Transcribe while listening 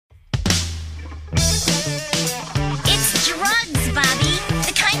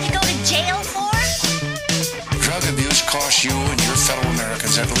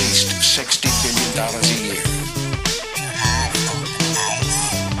at least $60 billion a year.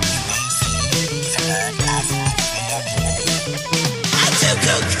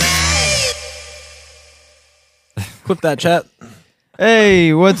 Clip that, chat.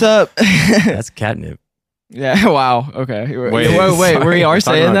 Hey, what's up? That's catnip. Yeah, wow. Okay. Wait, we are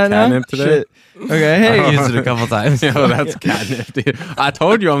saying that now? catnip today? Shit. Okay, hey. I used it a couple times. Yo, that's catnip, dude. I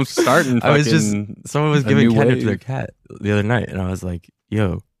told you I'm starting. I was just someone was a giving new catnip wave. to their cat the other night, and I was like,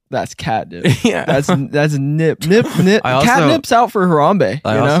 "Yo, That's catnip. yeah." That's nip. I also- Catnip's out for Harambe.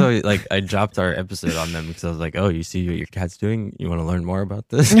 I you know? also I dropped our episode on them because I was like, "Oh, you see what your cat's doing? You want to learn more about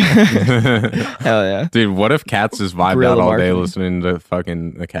this?" Hell yeah. Dude, what if cats just vibed Guerrilla out all day marketing. listening to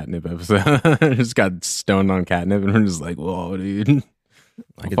fucking the catnip episode? Just got stoned on catnip, and we're just like, whoa, dude.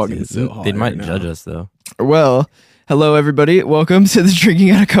 I could Fucking see so it. high They might right judge now. us though. Well, hello everybody. Welcome to the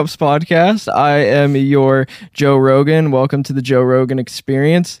Drinking Out of Cups podcast. I am your Joe Rogan. Welcome to the Joe Rogan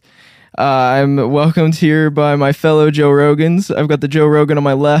Experience. I'm welcomed here by my fellow Joe Rogans. I've got the Joe Rogan on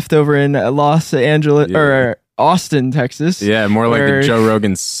my left over in Los Angeles or Austin, Texas. Yeah, more like Where- the Joe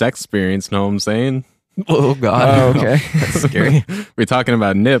Rogan sex experience, know what I'm saying? Oh God! Oh, okay. That's scary. We're talking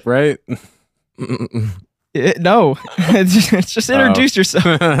about nip, right? No, it's just introduce yourself.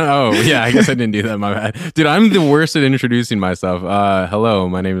 Oh, yeah, I guess I didn't do that, my bad. Dude, I'm the worst at introducing myself. Hello,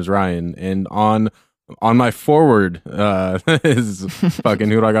 my name is Ryan, and on my forward is fucking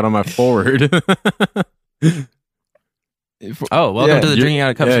who do I got on my forward? Oh, welcome Yeah. to the Drinking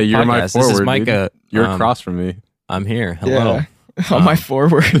Out of Cups Yeah, you're podcast. my This forward, is Micah. You're Um, across from me. I'm here. Hello. Yeah. On my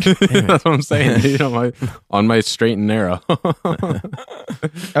forward. That's what I'm saying, dude. On my straight and narrow.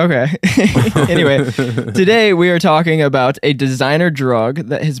 Okay. Anyway, today we are talking about a designer drug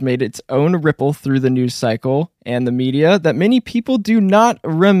that has made its own ripple through the news cycle and the media that many people do not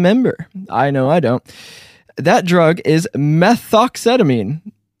remember. I know I don't. That drug is methoxetamine.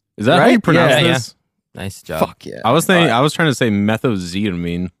 Is that how Right? you pronounce Yeah, this? Nice job. Fuck yeah. I was trying to say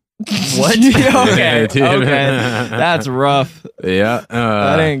methoxetamine. What? Okay. Yeah, dude. Okay. That's rough. Yeah.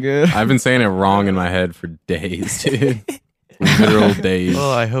 That ain't good. I've been saying it wrong in my head for days, dude. Literal days.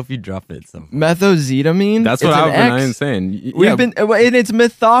 Oh, I hope you drop it some. Methoxetamine? That's what It's I've an been X. saying. We've been, and it's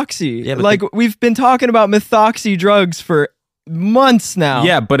methoxy. Yeah, but like we've been talking about methoxy drugs for months now.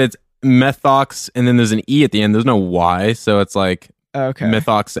 Yeah, but it's methox, and then there's an E at the end. There's no Y, so it's like Okay.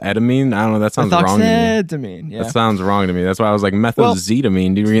 methoxetamine. I don't know. That sounds wrong to me. Methoxetamine. Yeah. That sounds wrong to me. That's why I was like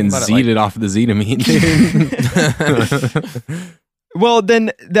methoxetamine, dude. We're getting About it, like- zeeted off of the zetamine, dude. Well,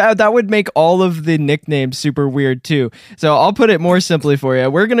 then that would make all of the nicknames super weird too. So I'll put it more simply for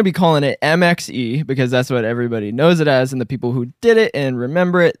you. We're going to be calling it MXE because that's what everybody knows it as, and the people who did it and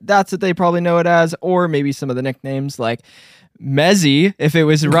remember it, that's what they probably know it as. Or maybe some of the nicknames like Mezzy, if it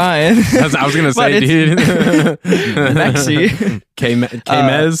was Ryan. I was gonna But say, dude. Mexi.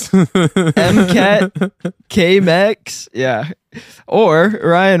 K-Mez. MCAT, K-Mex. Yeah. Or,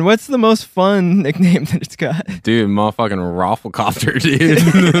 Ryan, what's the most fun nickname that it's got? Dude, motherfucking Rafflecopter, dude.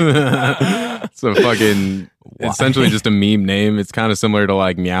 It's a fucking essentially just a meme name. It's kind of similar to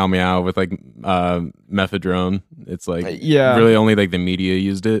like Meow Meow with like Mephedrone. It's like Yeah. really only like the media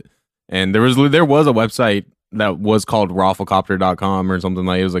used it. And there was a website that was called rafflecopter.com or something,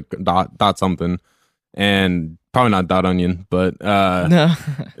 like it was like dot something. And probably not .onion, but No.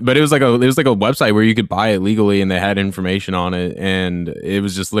 but it was like a website where you could buy it legally, and they had information on it, and it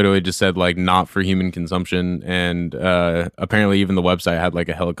was just literally just said like not for human consumption, and apparently even the website had like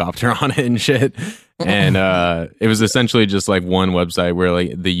a helicopter on it and shit, and it was essentially just like one website where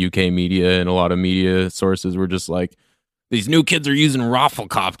like the UK media and a lot of media sources were just like, these new kids are using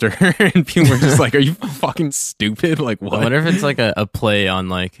Rafflecopter, and people were just like, "Are you fucking stupid? Like what?" I wonder if it's like a play on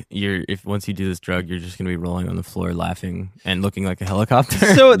like if once you do this drug, you're just gonna be rolling on the floor laughing and looking like a helicopter.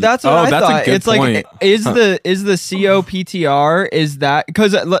 So that's what Oh, I that's a thought. good It's like, point. is the COPTR, is that,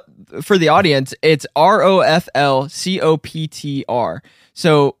 because for the audience, it's ROFLCOPTR.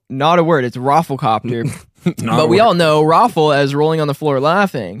 So not a word, it's Rafflecopter. Not But a we word. all know Raffle as rolling on the floor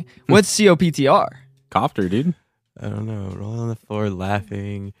laughing. What's COPTR? Copter, dude. I don't know, rolling on the floor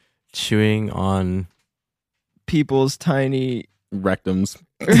laughing, chewing on. People's tiny. Rectums.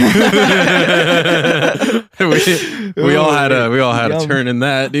 we all had a Yum. turn in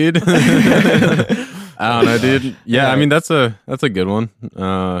that, dude. I don't know, dude. Yeah, I mean that's a good one.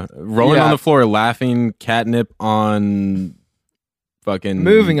 Rolling Yeah. on the floor, laughing, catnip on fucking.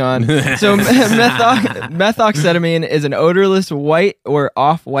 Moving on. So methoxetamine is an odorless white or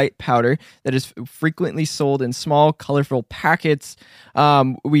off-white powder that is frequently sold in small, colorful packets.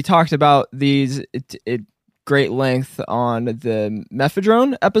 We talked about these at great length on the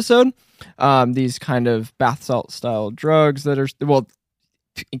mephedrone episode. These kind of bath salt style drugs that are, well,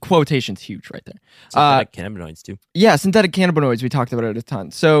 in quotations, huge right there. Synthetic cannabinoids too. Yeah, synthetic cannabinoids. We talked about it a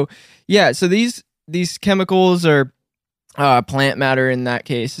ton. So yeah, so these chemicals are plant matter in that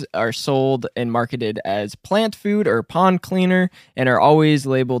case are sold and marketed as plant food or pond cleaner and are always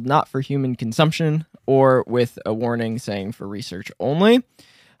labeled not for human consumption or with a warning saying for research only.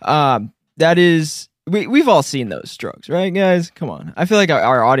 That is, we've all seen those drugs, right, guys? Come on. I feel like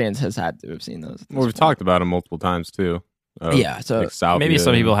our audience has had to have seen those. Well, we've talked about them multiple times too. Yeah, so like maybe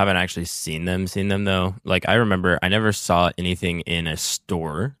some people haven't actually seen them though. Like I remember I never saw anything in a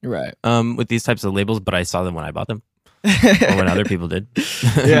store right. With these types of labels, but I saw them when I bought them. Or when other people did.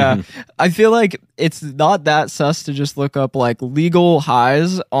 Yeah. I feel like it's not that sus to just look up like legal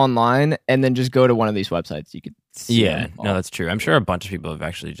highs online and then just go to one of these websites. You could see them all. No, that's true. I'm sure a bunch of people have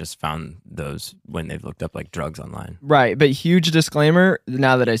actually just found those when they've looked up like drugs online. Right. But huge disclaimer,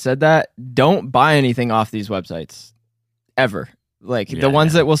 now that I said that, don't buy anything off these websites. Ever. Like the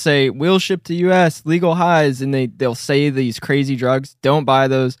ones that will say we'll ship to US, legal highs, and they'll say these crazy drugs. Don't buy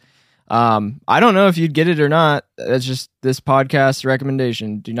those. I don't know if you'd get it or not. That's just this podcast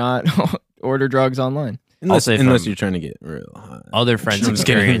recommendation. Do not order drugs online. Unless you're trying to get real high. Other friends'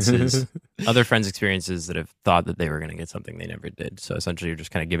 experiences that have thought that they were going to get something they never did. So essentially you're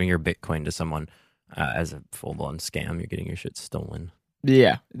just kind of giving your Bitcoin to someone as a full-blown scam. You're getting your shit stolen.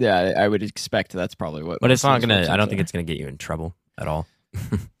 Yeah, I would expect that's probably what. But it's not gonna. I don't think it's gonna get you in trouble at all.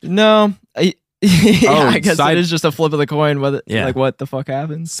 No, I guess it is just a flip of the coin. Whether like what the fuck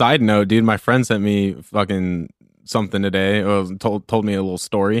happens. Side note, dude, my friend sent me fucking something today. Or told me a little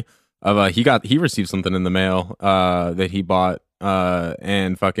story of he received something in the mail that he bought.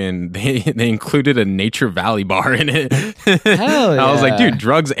 And fucking they included a Nature Valley bar in it. Hell yeah. I was like, dude,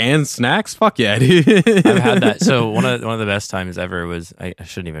 drugs and snacks? Fuck yeah, dude. I've had that. So one of the best times ever was I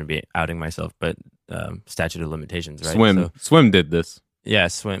shouldn't even be outing myself, but statute of limitations, right? Swim did this. Yeah,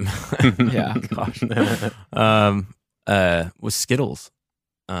 Swim. Yeah. Gosh. Was Skittles.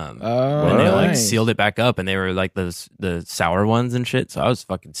 When they nice. sealed it back up and they were like the sour ones and shit. So I was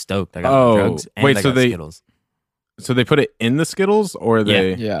fucking stoked. I got drugs and I got Skittles. So they put it in the Skittles, or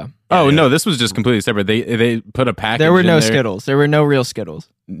they? Yeah. Oh no, this was just completely separate. They put a package. There were no in there. Skittles. There were no real Skittles.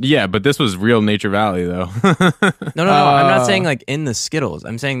 Yeah, but this was real Nature Valley though. No. I'm not saying like in the Skittles.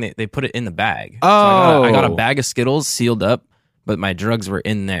 I'm saying they put it in the bag. Oh, so I got a bag of Skittles sealed up, but my drugs were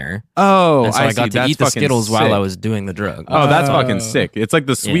in there. Oh, and so I got to eat the Skittles while I was doing the drug. Oh, that's fucking sick. It's like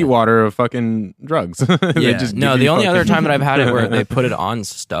the Sweetwater of fucking drugs. Yeah. The only other time that I've had it where they put it on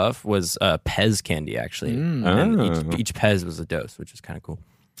stuff was Pez candy, actually. And each Pez was a dose, which is kind of cool.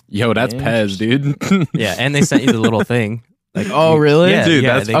 Yo, that's Pez, dude. Yeah, and they sent you the little thing. Like, oh, really? Yeah, dude,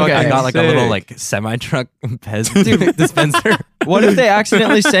 that's fucking I got like sick. a little like semi-truck Pez dispenser. What if they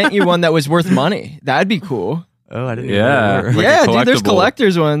accidentally sent you one that was worth money? That'd be cool. Oh, I didn't Yeah. even know. Yeah, dude, there's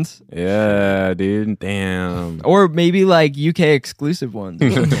collector's ones. Yeah, dude. Damn. Or maybe like UK exclusive ones.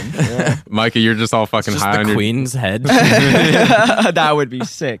 Or something. Yeah. Micah, you're just all fucking Just high on the your Queen's head. That would be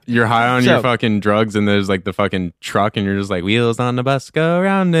sick. You're high on your fucking drugs, and there's like the fucking truck, and you're just like, wheels on the bus go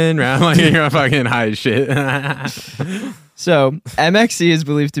round and round. Like you're fucking high as shit. So, MXE is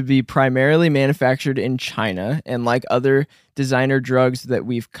believed to be primarily manufactured in China, and like other designer drugs that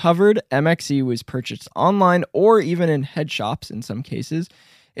we've covered, MXE was purchased online or even in head shops in some cases.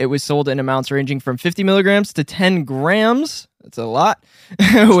 It was sold in amounts ranging from 50 milligrams to 10 grams. That's a lot.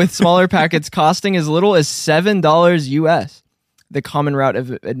 With smaller packets costing as little as $7 US. The common route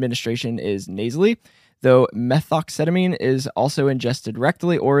of administration is nasally, though methoxetamine is also ingested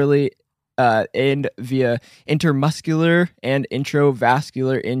rectally, orally, and via intermuscular and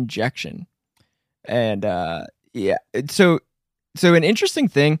intravascular injection. And so an interesting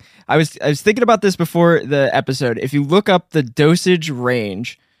thing, I was thinking about this before the episode. If you look up the dosage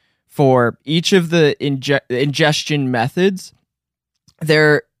range for each of the ingestion methods,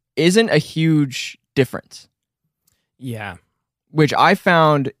 there isn't a huge difference. Yeah. Which I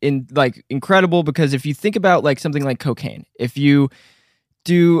found incredible, because if you think about like something like cocaine, if you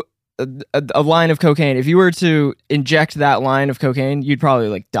do a line of cocaine, if you were to inject that line of cocaine, you'd probably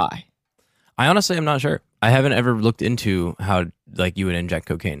like die. I honestly am not sure. I haven't ever looked into how like you would inject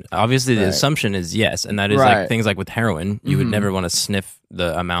cocaine. Obviously, the assumption is yes, and that is like things like with heroin, you would never want to sniff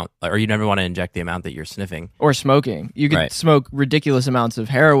the amount, or you never want to inject the amount that you're sniffing. Or smoking. You could smoke ridiculous amounts of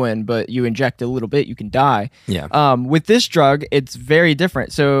heroin, but you inject a little bit, you can die. Yeah. With this drug, it's very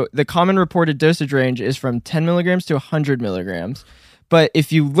different. So the common reported dosage range is from 10 milligrams to 100 milligrams. But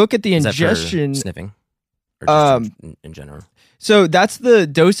if you look at the ingestion, sniffing, or just in general. So that's the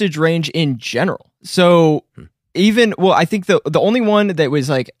dosage range in general. So I think the only one that was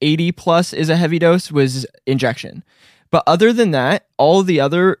like 80 plus is a heavy dose was injection. But other than that, all the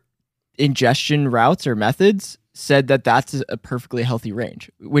other ingestion routes or methods said that that's a perfectly healthy range,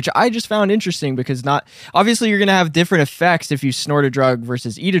 which I just found interesting because not obviously you're going to have different effects if you snort a drug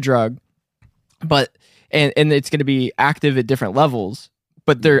versus eat a drug, but and it's going to be active at different levels,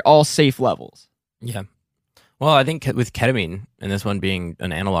 but they're all safe levels. Yeah. Well, I think with ketamine, and this one being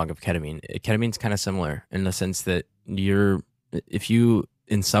an analog of ketamine, ketamine's kind of similar in the sense that if you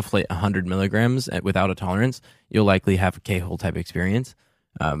insufflate 100 milligrams without a tolerance, you'll likely have a K-hole type experience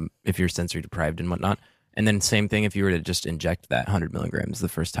if you're sensory deprived and whatnot. And then same thing if you were to just inject that 100 milligrams the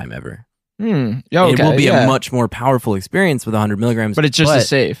first time ever. Okay, it will be a much more powerful experience with 100 milligrams. But it's just as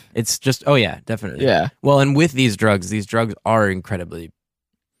safe. It's just, oh yeah, definitely. Yeah. Well, and with these drugs are incredibly,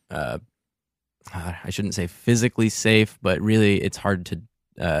 I shouldn't say physically safe, but really it's hard to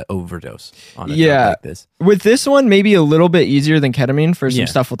overdose on a drug like this. With this one, maybe a little bit easier than ketamine for some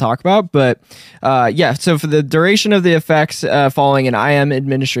stuff we'll talk about. But so for the duration of the effects following an IM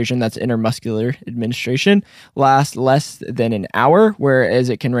administration, that's intramuscular administration, lasts less than an hour, whereas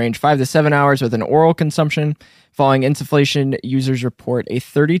it can range 5 to 7 hours with an oral consumption. Following insufflation, users report a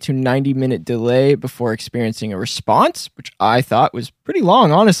 30 to 90 minute delay before experiencing a response, which I thought was pretty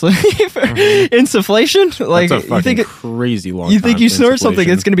long, honestly, for insufflation. Like, that's a fucking you think crazy long. You think you snort something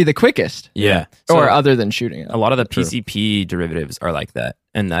that's going to be the quickest, yeah, or other than shooting it. A lot of the PCP derivatives are like that,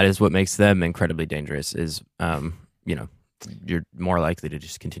 and that is what makes them incredibly dangerous. Is you're more likely to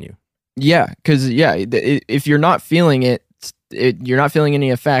just continue. Yeah, because if you're not feeling it, you're not feeling any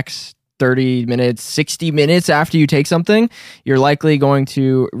effects. 30 minutes, 60 minutes after you take something, you're likely going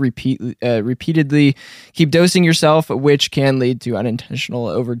to repeatedly keep dosing yourself, which can lead to unintentional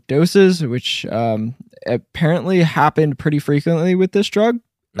overdoses, which apparently happened pretty frequently with this drug.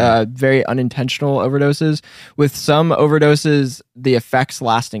 Very unintentional overdoses. With some overdoses, the effects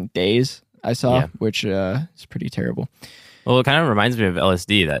lasting days, I saw, which is pretty terrible. Well, it kind of reminds me of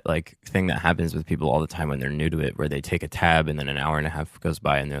LSD, that like thing that happens with people all the time when they're new to it, where they take a tab and then an hour and a half goes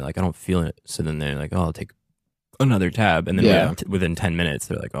by and they're like, I don't feel it. So then they're like, oh, I'll take another tab. And then within 10 minutes,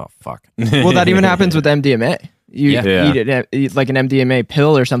 they're like, oh, fuck. Well, that even happens with MDMA. You eat like an MDMA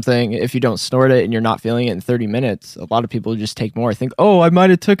pill or something. If you don't snort it and you're not feeling it in 30 minutes, a lot of people just take more. Think, oh, I might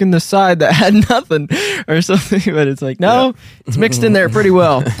have taken the side that had nothing or something. But it's like, no, it's mixed in there pretty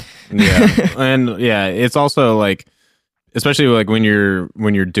well. It's also like, especially like when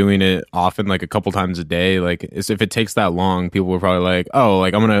you're doing it often, like a couple times a day, like if it takes that long, people were probably like, oh,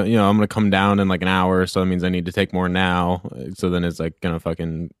 like I'm gonna come down in like an hour, so that means I need to take more now. So then it's like gonna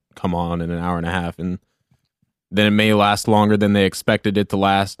fucking come on in an hour and a half, and then it may last longer than they expected it to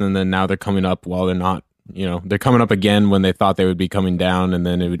last, and then now they're coming up while they're not. They're coming up again when they thought they would be coming down, and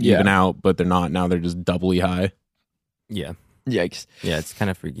then it would even out, but they're not. Now they're just doubly high. Yeah. Yikes. Yeah, it's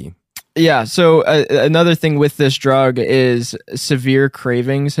kind of freaky. Yeah, so another thing with this drug is severe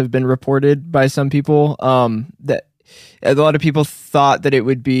cravings have been reported by some people. That a lot of people thought that it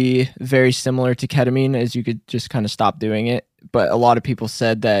would be very similar to ketamine, as you could just kind of stop doing it. But a lot of people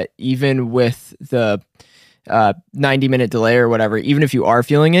said that even with the 90-minute delay or whatever, even if you are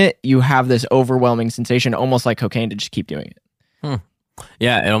feeling it, you have this overwhelming sensation, almost like cocaine, to just keep doing it.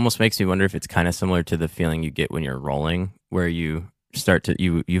 Yeah, it almost makes me wonder if it's kind of similar to the feeling you get when you're rolling, where you've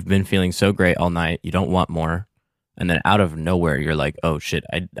been feeling so great all night, you don't want more, and then out of nowhere you're like, oh shit,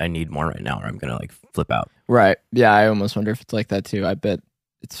 I need more right now, or I'm gonna like flip out. Right. Yeah, I almost wonder if it's like that too. I bet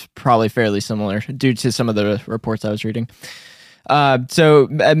it's probably fairly similar due to some of the reports I was reading. So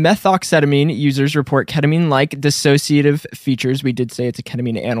methoxetamine users report ketamine-like dissociative features. We did say it's a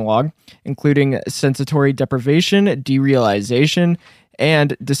ketamine analog, including sensatory deprivation, derealization,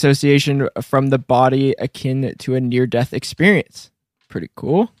 and dissociation from the body akin to a near-death experience. Pretty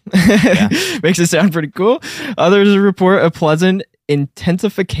cool. Makes it sound pretty cool. Others report a pleasant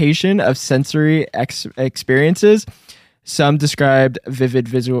intensification of sensory experiences. Some described vivid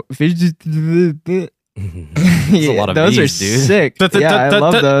visual... A lot of those these, are dude. sick. I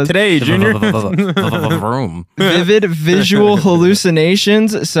love those. Today, Junior. Vivid visual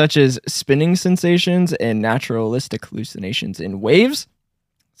hallucinations such as spinning sensations and naturalistic hallucinations in waves.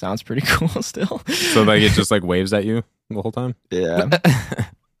 Sounds pretty cool still. So like it just like waves at you the whole time? Yeah.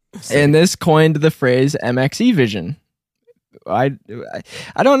 And this coined the phrase MXE vision. I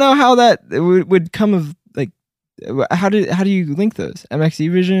don't know how that would come of like how do you link those?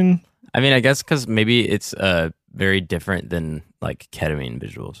 MXE vision? I mean, I guess because maybe it's very different than like ketamine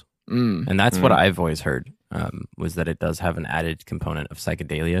visuals. And that's what I've always heard, was that it does have an added component of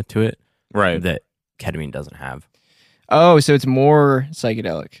psychedelia to it, right? That ketamine doesn't have. Oh, so it's more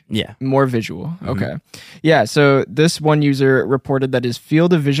psychedelic. Yeah. More visual. Okay. Yeah, so this one user reported that his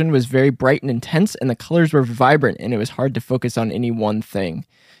field of vision was very bright and intense, and the colors were vibrant, and it was hard to focus on any one thing.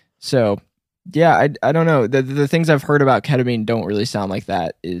 So, yeah, I don't know. The things I've heard about ketamine don't really sound like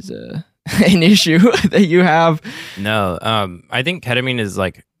that is an issue that you have. No, I think ketamine is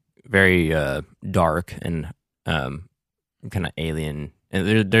like very dark and kind of alien.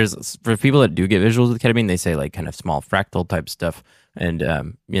 And there's for people that do get visuals with ketamine, they say like kind of small fractal type stuff, and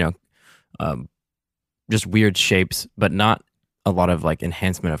just weird shapes, but not a lot of like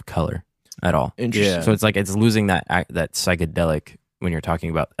enhancement of color at all. Interesting. Yeah. So it's like it's losing that psychedelic when you're talking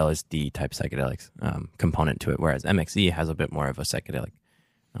about LSD type psychedelics component to it, whereas MXE has a bit more of a psychedelic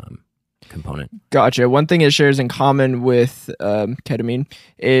component. Gotcha. One thing it shares in common with ketamine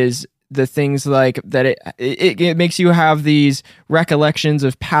is the things like that it makes you have these recollections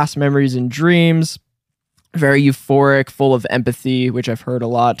of past memories and dreams, very euphoric, full of empathy, which I've heard a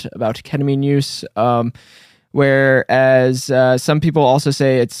lot about ketamine use. Whereas some people also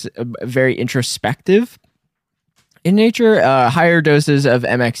say it's very introspective in nature. Higher doses of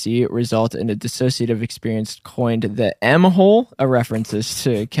MXE result in a dissociative experience coined the M hole, a reference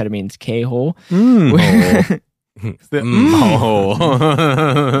to ketamine's K hole. Oh,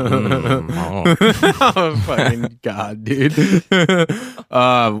 fucking god, dude.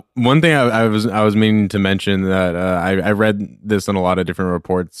 One thing I was meaning to mention that I read this in a lot of different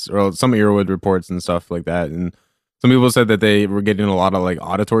reports, or some Earwood reports and stuff like that, and some people said that they were getting a lot of like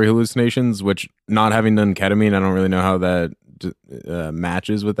auditory hallucinations, which, not having done ketamine, I don't really know how that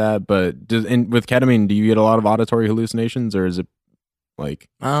matches with that. But with ketamine, do you get a lot of auditory hallucinations, or is it like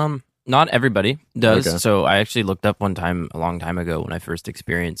not everybody does. Okay. So I actually looked up one time a long time ago when I first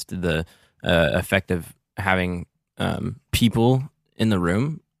experienced the effect of having people in the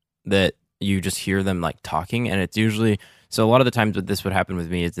room that you just hear them like talking, and it's usually, so a lot of the times what this would happen with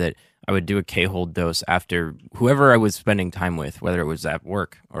me is that I would do a K-hold dose after whoever I was spending time with, whether it was at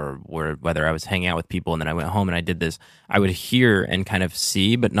work or whether I was hanging out with people, and then I went home and I did this. I would hear and kind of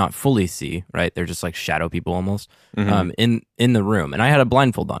see, but not fully see, right? They're just like shadow people almost in the room. And I had a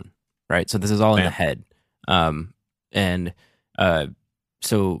blindfold on, right? So this is all in the head.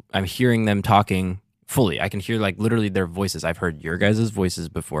 So I'm hearing them talking fully. I can hear like literally their voices. I've heard your guys' voices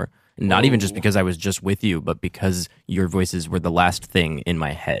before. Not even just because I was just with you, but because your voices were the last thing in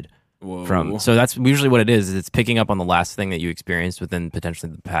my head. So that's usually what it is. It's picking up on the last thing that you experienced within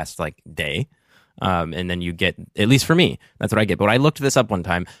potentially the past like day. And then you get, at least for me, that's what I get. But I looked this up one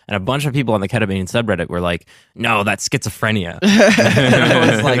time, and a bunch of people on the ketamine subreddit were like, no, that's schizophrenia. And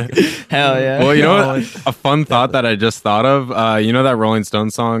I was like, hell yeah. Well, you know what? A fun thought that I just thought of. You know that Rolling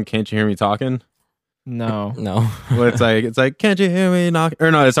Stones song, "Can't You Hear Me Talking"? No. Well, it's like, can't you hear me knock?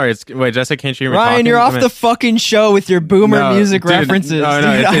 Or no, sorry. Wait, did I say can't you hear me Ryan, talking? you're off the fucking show with your boomer music references. No,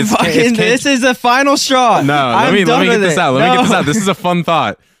 this is a final straw. No, let me get this out. Let me get this out. This is a fun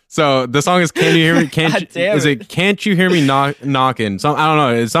thought. So the song is "Can You Hear Me?" Can't you hear me knocking? I don't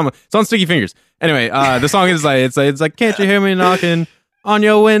know. It's on Sticky Fingers. Anyway, the song is like it's like "Can't you hear me knocking on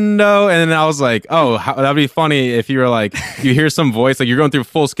your window?" And then I was like, oh, that'd be funny if you were like, you hear some voice, like you're going through a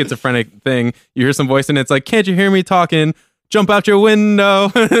full schizophrenic thing. You hear some voice and it's like, "Can't you hear me talking? Jump out your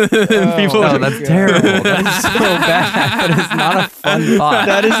window." And people no, that's terrible. That is so bad. That is not a fun thought.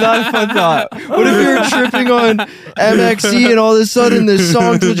 That is not a fun thought. What if you were tripping on MXE and all of a sudden this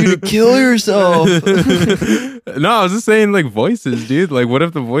song told you to kill yourself? No, I was just saying like voices, dude. Like, what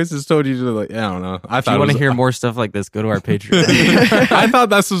if the voices told you to like? I don't know. If you want to hear more stuff like this, go to our Patreon. I thought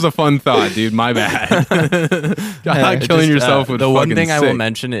this was a fun thought, dude. My bad. Not killing yourself with the one thing sick. I will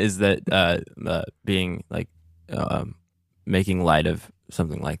mention is that being like making light of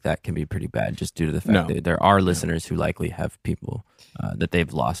something like that can be pretty bad, just due to the fact that there are listeners who likely have people that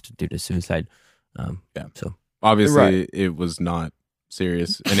they've lost due to suicide. So obviously, it was not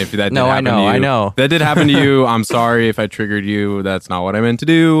serious, and if that did I know that did happen to you, I'm sorry if I triggered you. That's not what I meant to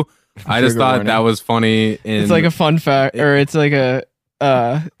do. I just thought that was funny. It's like a fun fact, or it's like a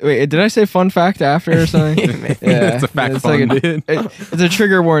wait, did I say fun fact after or something? Yeah, it's a fact. It's fun, like dude. It's a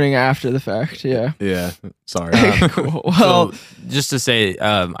trigger warning after the fact. Yeah. Sorry. Cool. Well, so, just to say,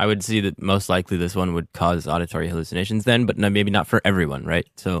 I would see that most likely this one would cause auditory hallucinations then, but maybe not for everyone, right?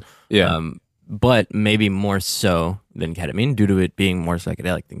 So but maybe more so than ketamine, due to it being more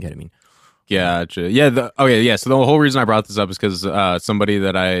psychedelic than ketamine. Gotcha. Yeah. So the whole reason I brought this up is because somebody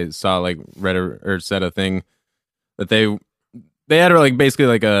that I saw like read or said a thing that they had like basically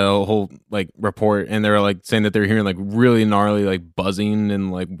like a whole like report, and they were like saying that they're hearing like really gnarly like buzzing and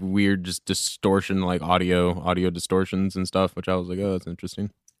like weird just distortion, like audio distortions and stuff, which I was like, oh, that's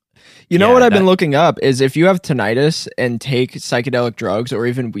interesting. You know what I've been looking up is if you have tinnitus and take psychedelic drugs or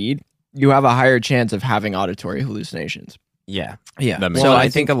even weed, you have a higher chance of having auditory hallucinations. Yeah. So I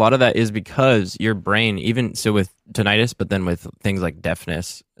think a lot of that is because your brain, even so with tinnitus, but then with things like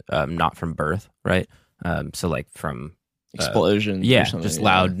deafness, not from birth, right? So like from explosions, just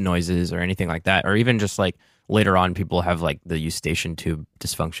loud noises or anything like that, or even just like later on, people have like the eustachian tube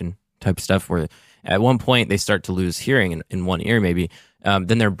dysfunction type stuff, where at one point they start to lose hearing in one ear, maybe.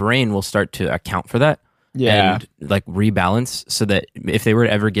 Then their brain will start to account for that. And like rebalance, so that if they were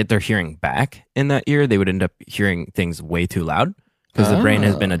to ever get their hearing back in that ear, they would end up hearing things way too loud because the brain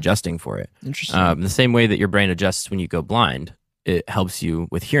has been adjusting for it. Interesting. The same way that your brain adjusts when you go blind, it helps you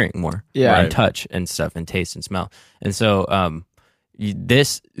with hearing more, and touch and stuff, and taste and smell. And so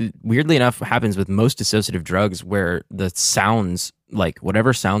this weirdly enough happens with most dissociative drugs, where the sounds, like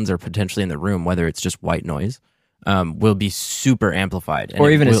whatever sounds are potentially in the room, whether it's just white noise, will be super amplified. Or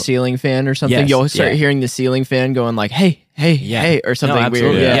even a ceiling fan or something. You'll start hearing the ceiling fan going like, hey, or something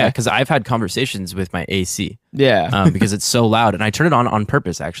weird. Yeah, because I've had conversations with my AC. Because it's so loud. And I turn it on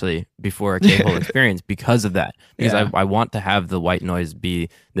purpose, actually, before a K-hole experience because of that. Because I want to have the white noise be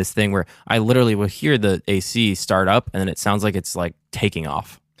this thing where I literally will hear the AC start up and then it sounds like it's like taking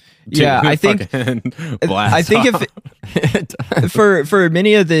off. I think if for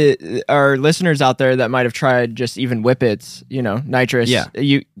many of our listeners out there that might have tried just even whippets, nitrous,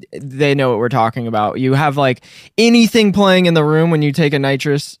 they know what we're talking about. You have like anything playing in the room when you take a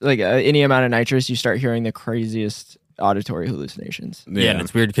nitrous, like any amount of nitrous, you start hearing the craziest auditory hallucinations. And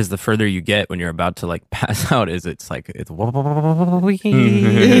it's weird because the further you get when you're about to like pass out, it's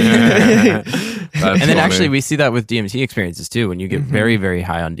and then actually we see that with DMT experiences too. When you get very, very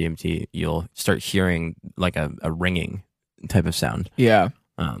high on DMT, you'll start hearing like a ringing type of sound. It's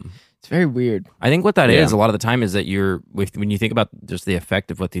very weird. I think what that is a lot of the time is that when you think about just the effect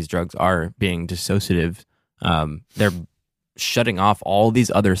of what these drugs are being dissociative, they're shutting off all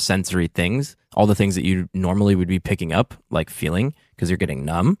these other sensory things, all the things that you normally would be picking up, like feeling, because you're getting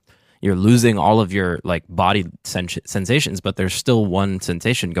numb. You're losing all of your like body sensations, but there's still one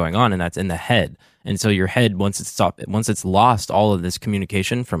sensation going on, and that's in the head. And so your head, once it's lost all of this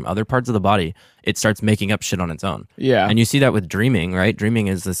communication from other parts of the body, it starts making up shit on its own. And you see that with dreaming, right? Dreaming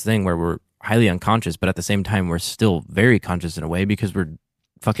is this thing where we're highly unconscious, but at the same time we're still very conscious in a way because we're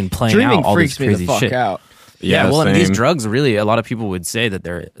fucking playing out all this crazy shit. And these drugs, really, a lot of people would say that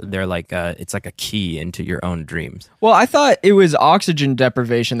they're like it's like a key into your own dreams. Well, I thought it was oxygen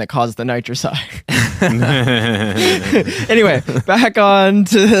deprivation that caused the nitrous high. Anyway, back on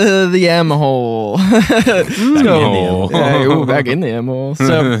to the M hole. Back in the M hole.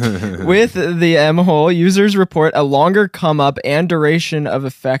 So, with the M hole, users report a longer come up and duration of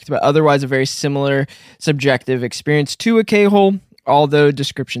effect, but otherwise a very similar subjective experience to a K hole. Although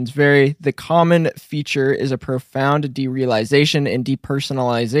descriptions vary, the common feature is a profound derealization and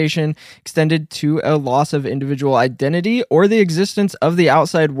depersonalization extended to a loss of individual identity or the existence of the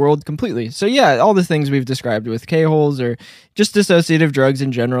outside world completely. So all the things we've described with K-holes or just dissociative drugs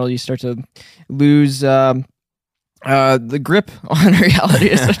in general, you start to lose the grip on reality,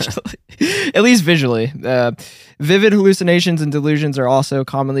 essentially, at least visually. Vivid hallucinations and delusions are also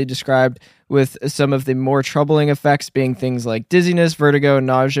commonly described, with some of the more troubling effects being things like dizziness, vertigo,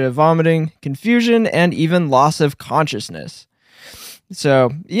 nausea, vomiting, confusion, and even loss of consciousness.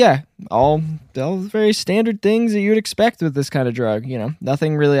 So, all very standard things that you would expect with this kind of drug.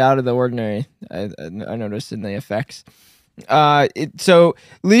 Nothing really out of the ordinary, I noticed in the effects. So,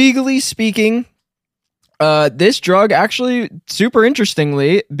 legally speaking, this drug actually, super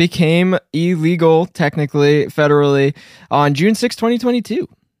interestingly, became illegal, technically, federally, on June 6, 2022.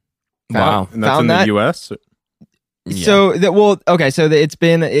 Wow. And that's in the U.S.? So, it's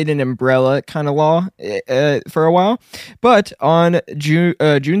been in an umbrella kind of law for a while. But on June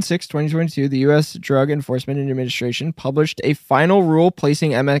 6, 2022, the U.S. Drug Enforcement Administration published a final rule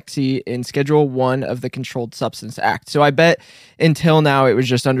placing MXE in Schedule 1 of the Controlled Substance Act. So I bet until now it was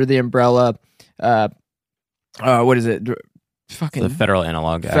just under the umbrella... what is it? The Federal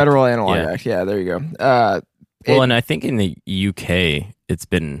Analog Act. Federal Analog Act. Yeah, there you go. And I think in the UK, it's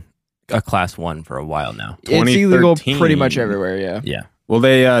been a class 1 for a while now. It's illegal pretty much everywhere. Yeah. Well,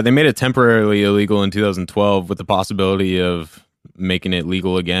 they made it temporarily illegal in 2012 with the possibility of making it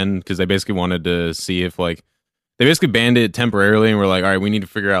legal again, because they basically wanted to see if they basically banned it temporarily and were like, all right, we need to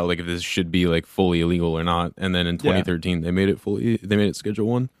figure out if this should be fully illegal or not. And then in 2013, they made it Schedule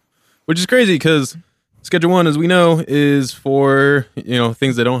 1, which is crazy because Schedule 1, as we know, is for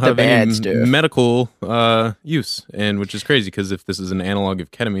things that don't have any medical use, and which is crazy because if this is an analog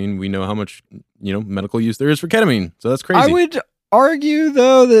of ketamine, we know how much medical use there is for ketamine. So that's crazy. argue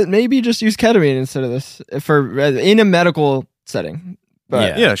though that maybe just use ketamine instead of this for in a medical setting.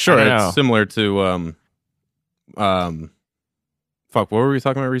 But yeah, sure. It's similar to fuck, what were we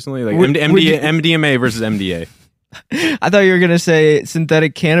talking about recently? Like MDMA versus MDA. I thought you were gonna say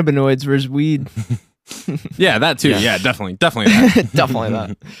synthetic cannabinoids versus weed. Yeah, that too. Yeah, definitely that. Definitely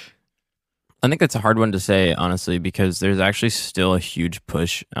that. I think that's a hard one to say, honestly, because there's actually still a huge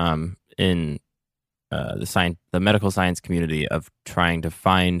push in the medical science community of trying to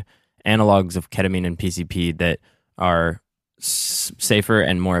find analogs of ketamine and PCP that are safer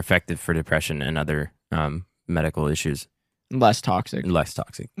and more effective for depression and other medical issues. Less toxic.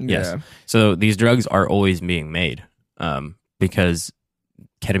 Yes. So these drugs are always being made because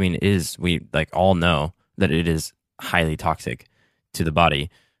ketamine is, we like all know that it is highly toxic to the body,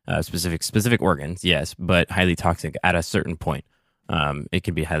 specific organs, yes, but highly toxic at a certain point. It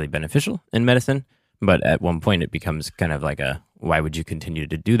can be highly beneficial in medicine, but at one point it becomes kind of like why would you continue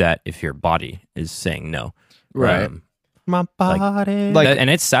to do that if your body is saying no? Right. My body. And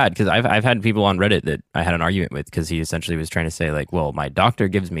it's sad because I've had people on Reddit that I had an argument with because he essentially was trying to say like, well, my doctor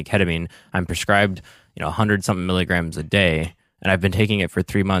gives me ketamine. I'm prescribed, 100-something milligrams a day, and I've been taking it for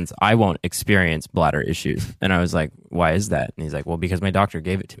 3 months. I won't experience bladder issues. And I was like, why is that? And he's like, well, because my doctor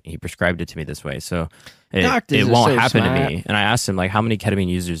gave it to me. He prescribed it to me this way. So it won't happen to me. And I asked him, like, how many ketamine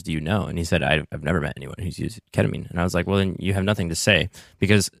users do you know? And he said, I've never met anyone who's used ketamine. And I was like, well, then you have nothing to say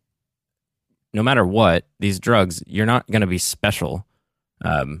because no matter what, these drugs, you're not going to be special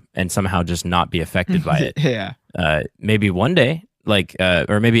and somehow just not be affected by it. Yeah. Maybe one day,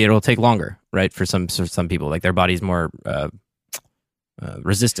 or maybe it'll take longer, right? For some people, like their body's more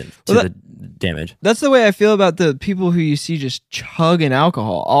resistant to the damage. That's the way I feel about the people who you see just chugging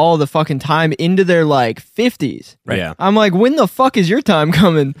alcohol all the fucking time into their 50s. Right. Yeah. I'm like, when the fuck is your time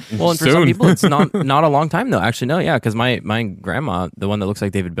coming? Well, and for some people, it's not a long time though. Actually, no, yeah, because my grandma, the one that looks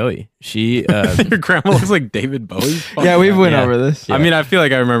like David Bowie, she your grandma looks like David Bowie. Yeah, we went over this. Yeah. I mean, I feel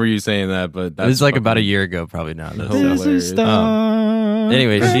like I remember you saying that, but it was like about a year ago, probably now. Hilarious.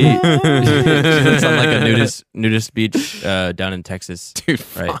 Anyway, she lives on like a nudist beach down in Texas. Dude,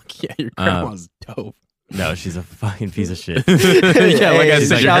 right? Fuck yeah, your grandma's dope. No, she's a fucking piece of shit. Yeah, like I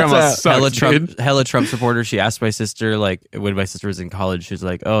said, your grandma sucks, hella Trump supporter. She asked my sister, like, when my sister was in college, she was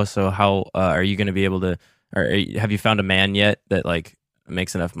like, oh, so how are you going to be able to, have you found a man yet that, like,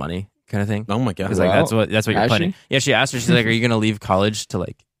 makes enough money kind of thing? Oh my God. Because, like, that's what you're planning. Yeah, she asked her, she's like, are you going to leave college to,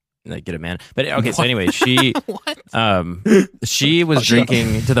 like get a man? But okay, so anyway, she she was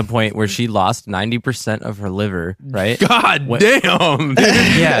drinking to the point where she lost 90% of her liver, right? God damn.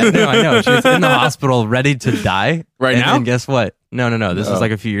 Yeah, no, I know. She was in the hospital ready to die. Right now? And guess what? No. This was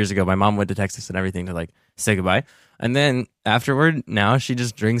like a few years ago. My mom went to Texas and everything to like say goodbye. And then afterward, now she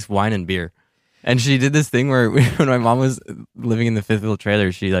just drinks wine and beer. And she did this thing where when my mom was living in the fifth wheel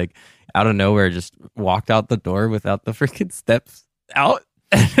trailer, she like out of nowhere just walked out the door without the freaking steps out.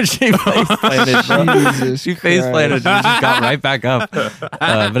 She face planted. She face planted. She just got right back up.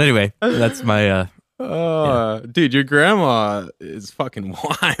 But anyway, that's my. Dude, your grandma is fucking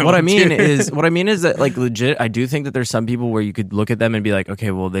wild. What I mean is that like legit, I do think that there's some people where you could look at them and be like, okay,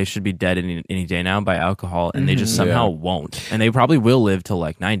 well they should be dead any day now by alcohol, and they just somehow won't, and they probably will live till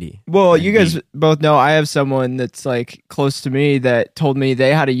like 90. Well, you guys both know I have someone that's like close to me that told me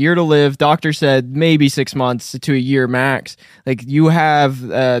they had a year to live. Doctor said maybe 6 months to a year max. Like you have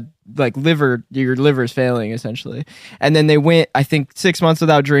like your liver's failing essentially. And then they went, I think 6 months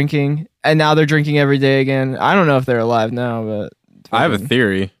without drinking, and now they're drinking every day again. I don't know if they're alive now, but I have a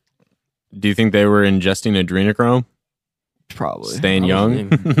theory. Do you think they were ingesting adrenochrome? Probably. Staying young?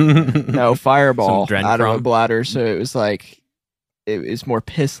 No, Fireball out of a Some bladder, so it was like it was more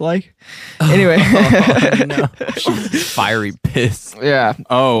piss-like. Anyway. No. Fiery piss. Yeah.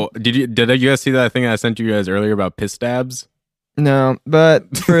 Oh, did you guys see that thing I sent you guys earlier about piss stabs? No,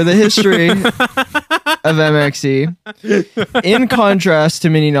 but for the history of MXE, in contrast to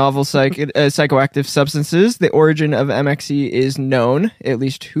many novel psychoactive substances, the origin of MXE is known, at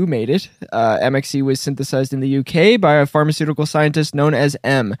least who made it. MXE was synthesized in the UK by a pharmaceutical scientist known as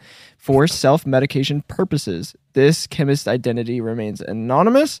M for self-medication purposes. This chemist's identity remains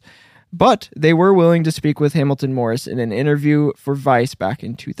anonymous, but they were willing to speak with Hamilton Morris in an interview for Vice back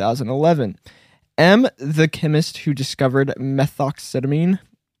in 2011. M, the chemist who discovered methoxetamine,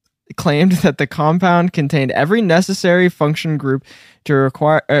 claimed that the compound contained every necessary function group to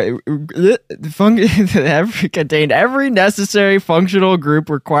require contained every necessary functional group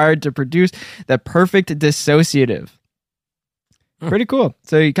required to produce the perfect dissociative. Pretty cool.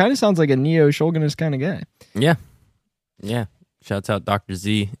 So he kind of sounds like a neo-Shulginist kind of guy. Yeah. Shouts out Dr.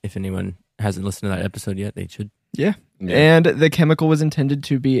 Z. If anyone hasn't listened to that episode yet, they should. Yeah. And the chemical was intended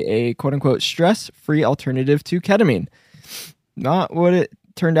to be a quote-unquote stress-free alternative to ketamine. Not what it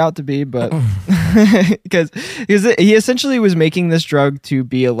turned out to be, but because he essentially was making this drug to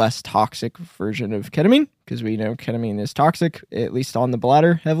be a less toxic version of ketamine, because we know ketamine is toxic, at least on the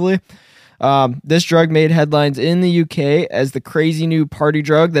bladder heavily. This drug made headlines in the UK as the crazy new party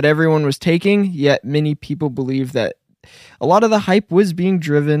drug that everyone was taking, yet many people believe that a lot of the hype was being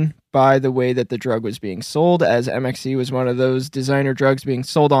driven by the way that the drug was being sold, as MXE was one of those designer drugs being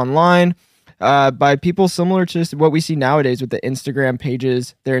sold online by people similar to what we see nowadays with the Instagram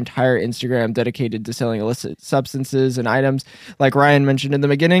pages, their entire Instagram dedicated to selling illicit substances and items. Like Ryan mentioned in the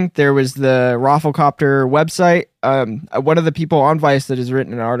beginning, there was the Rafflecopter website. One of the people on Vice that has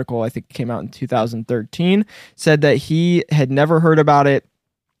written an article, I think it came out in 2013, said that he had never heard about it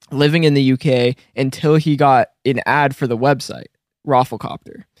living in the UK until he got an ad for the website,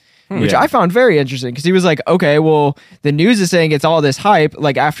 Rafflecopter. Which I found very interesting, because he was like, okay, well, the news is saying it's all this hype.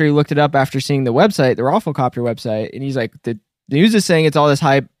 Like, after he looked it up after seeing the website, the Rafflecopter website, and he's like, the news is saying it's all this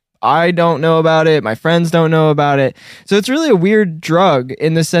hype. I don't know about it. My friends don't know about it. So it's really a weird drug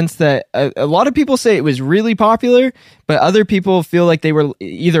in the sense that a lot of people say it was really popular, but other people feel like they were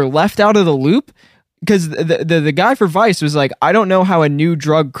either left out of the loop, because the guy for Vice was like, I don't know how a new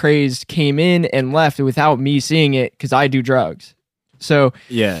drug craze came in and left without me seeing it, because I do drugs. So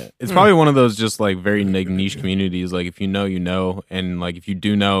yeah, it's probably one of those just like very niche communities. Like, if you know, you know, and like if you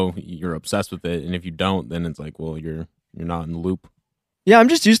do know, you're obsessed with it, and if you don't, then it's like, well, you're not in the loop. Yeah, I'm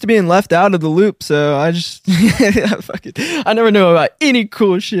just used to being left out of the loop, so I just I never know about any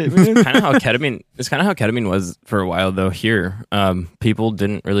cool shit, man. It's kind of how ketamine was for a while though. Here, people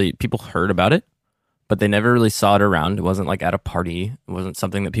heard about it, but they never really saw it around. It wasn't like at a party. It wasn't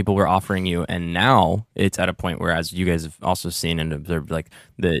something that people were offering you. And now it's at a point where, as you guys have also seen and observed, like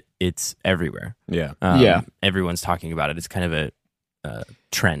that it's everywhere. Yeah. Everyone's talking about it. It's kind of a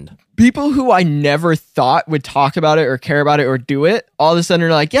trend. People who I never thought would talk about it or care about it or do it, all of a sudden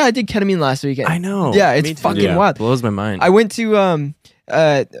are like, yeah, I did ketamine last weekend. I know. Yeah, it's fucking wild. Blows my mind. I went to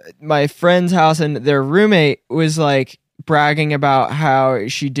my friend's house, and their roommate was like bragging about how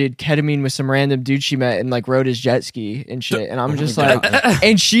she did ketamine with some random dude she met and like rode his jet ski and shit. And I'm just like,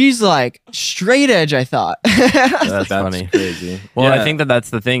 and she's like straight edge, I thought. That's funny. Crazy. Well, I think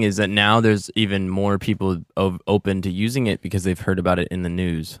that's the thing, is that now there's even more people open to using it because they've heard about it in the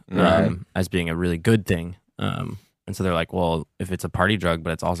news as being a really good thing. And so they're like, well, if it's a party drug,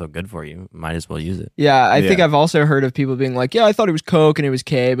 but it's also good for you, might as well use it. Yeah, I think I've also heard of people being like, yeah, I thought it was coke and it was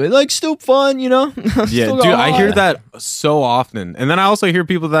K, but like still fun, you know? Yeah, dude, I hear that so often. And then I also hear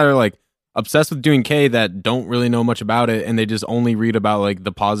people that are like obsessed with doing K that don't really know much about it, and they just only read about like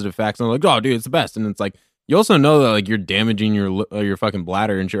the positive facts, and they're like, oh, dude, it's the best. And it's like, you also know that like you're damaging your fucking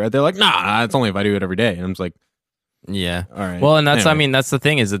bladder and shit, right? They're like, nah, it's only if I do it every day. And I'm just like, yeah. All right. Well, and that's, anyway. I mean, that's the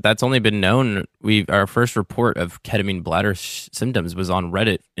thing, is that that's only been known. Our first report of ketamine bladder symptoms was on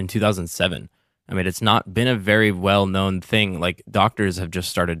Reddit in 2007. I mean, it's not been a very well known thing. Like, doctors have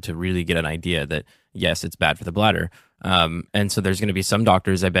just started to really get an idea that yes, it's bad for the bladder. And so there's going to be some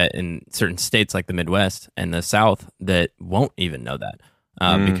doctors, I bet, in certain states like the Midwest and the South that won't even know that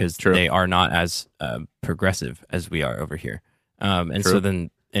because they are not as progressive as we are over here. And so then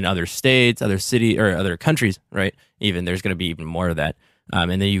in other states, other city or other countries, right? Even there's going to be even more of that.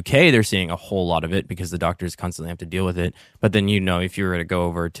 In the UK, they're seeing a whole lot of it because the doctors constantly have to deal with it. But then, if you were to go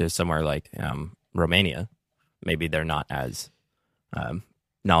over to somewhere like Romania, maybe they're not as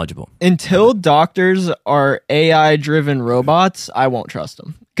knowledgeable. Until doctors are AI-driven robots, I won't trust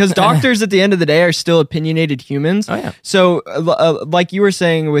them. Because doctors, at the end of the day, are still opinionated humans. Oh, yeah. So, like you were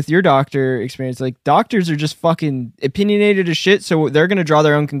saying with your doctor experience, like, doctors are just fucking opinionated as shit, so they're going to draw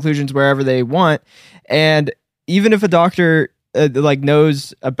their own conclusions wherever they want. And even if a doctor,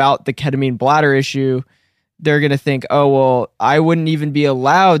 knows about the ketamine bladder issue, they're going to think, oh, well, I wouldn't even be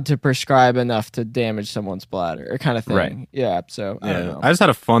allowed to prescribe enough to damage someone's bladder, or kind of thing. Right. Yeah, so I don't know. I just had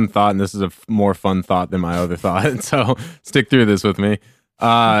a fun thought, and this is a more fun thought than my other thought, so stick through this with me.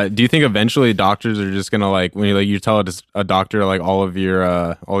 Do you think eventually doctors are just going to, like, when you tell a doctor, like, all of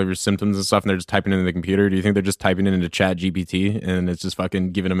your symptoms and stuff, and they're just typing it into the computer, do you think they're just typing it into Chat GPT, and it's just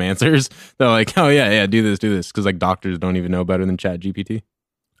fucking giving them answers? They're like, oh, yeah, do this, because, like, doctors don't even know better than Chat GPT?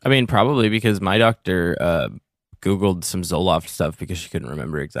 I mean, probably, because my doctor Googled some Zoloft stuff because she couldn't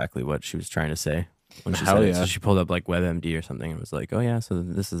remember exactly what she was trying to say when she said it. So she pulled up like WebMD or something and was like, oh yeah, so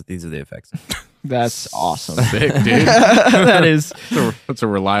these are the effects. That's awesome. Sick, dude. That's a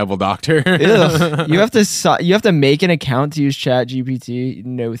reliable doctor. You have to make an account to use Chat GPT.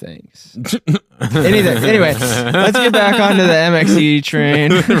 No thanks. Anyway, let's get back onto the MXE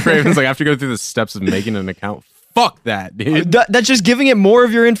train. Raven's like, I have to go through the steps of making an account. Fuck that, dude. That's just giving it more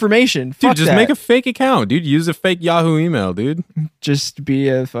of your information. Fuck Dude, just that. make a fake account, dude. Use a fake Yahoo email, dude. Just be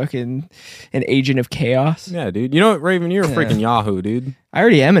an agent of chaos. Yeah, dude. You know what, Raven? You're a freaking Yahoo, dude. I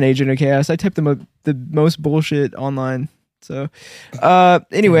already am an agent of chaos. I type the most bullshit online. So,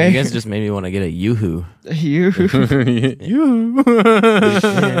 anyway, you guys just made me want to get a Yoo-hoo. You.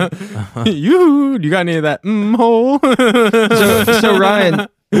 You. You got any of that hole? So Ryan,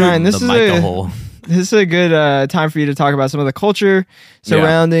 this the is hole. this is a good time for you to talk about some of the culture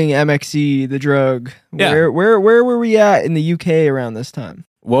surrounding MXE, the drug. Yeah. Where were we at in the UK around this time?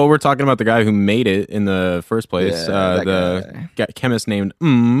 Well, we're talking about the guy who made it in the first place. Yeah, The chemist named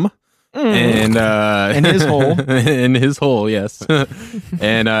and in his hole. In his hole, yes.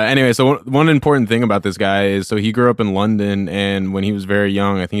 And anyway, so one important thing about this guy is, so he grew up in London, and when he was very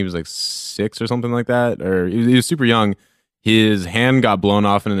young, I think he was like 6 or something like that, or he was super young. His hand got blown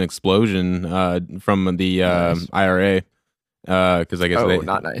off in an explosion from the IRA, because I guess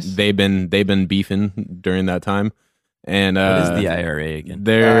not nice. they've been beefing during that time. And what is the IRA again? It's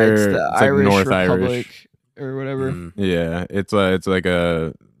the it's Irish like North Republic Irish or whatever. Yeah, it's like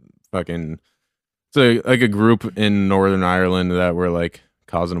a fucking like a group in Northern Ireland that were like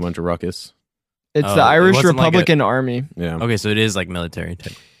causing a bunch of ruckus. It's Oh, the it Irish wasn't like Republican Army. Yeah. Okay, so it is like military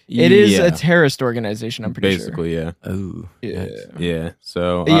type. It is a terrorist organization, I'm pretty basically, sure. Oh, Yeah.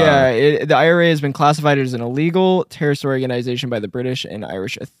 So The IRA has been classified as an illegal terrorist organization by the British and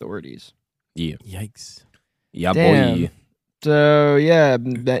Irish authorities. yeah. Yikes. Yeah, Damn. boy. So yeah,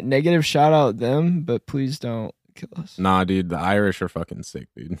 that negative shout out them, but please don't kill us. Nah, dude, the Irish are fucking sick,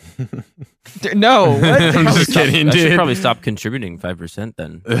 dude. No, what? I'm just kidding, I should dude. probably stop contributing 5%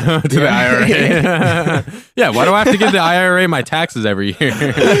 then. To the IRA. Yeah, why do I have to give the IRA my taxes every year?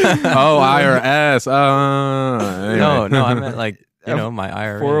 Oh, IRS. Anyway. No, I meant like, my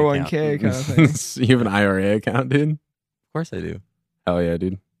IRA 401k account. kind of thing. You have an IRA account, dude? Of course I do. Hell yeah,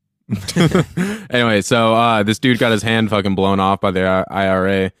 dude. Anyway, so this dude got his hand fucking blown off by the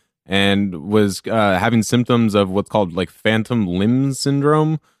IRA and was having symptoms of what's called like phantom limb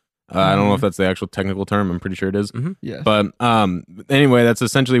syndrome. I don't know if that's the actual technical term. I'm pretty sure it is. Yeah. But anyway, that's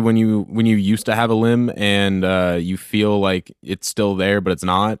essentially when you used to have a limb and you feel like it's still there, but it's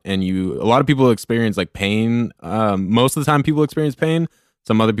not. And a lot of people experience like pain. Most of the time people experience pain.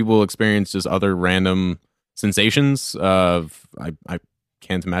 Some other people experience just other random sensations of, I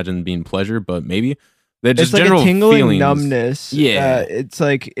can't imagine being pleasure, but maybe they're just It's like general a tingling feelings. numbness. Yeah. It's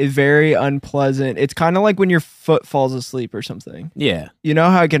like very unpleasant. It's kind of like when your foot falls asleep or something. Yeah. You know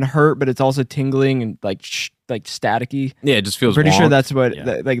how it can hurt, but it's also tingling and like staticky. Yeah, it just feels Pretty sure wonk. that's what Yeah.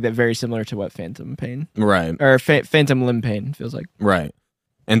 that very similar to what phantom pain Right. or phantom limb pain feels like. Right.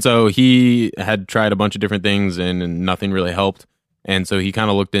 And so he had tried a bunch of different things and nothing really helped. And so he kind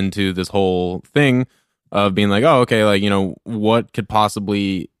of looked into this whole thing of being like, oh, okay, like, what could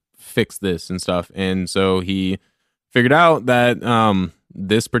possibly fix this and stuff. And so he figured out that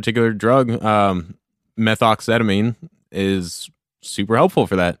this particular drug, methoxetamine, is super helpful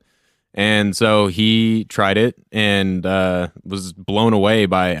for that. And so he tried it and was blown away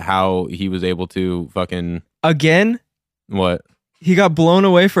by how he was able to fucking... Again? What? He got blown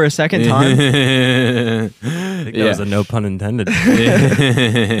away for a second time. I think that was a no pun intended.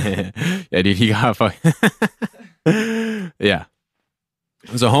 Yeah, dude, he got fucking... Yeah.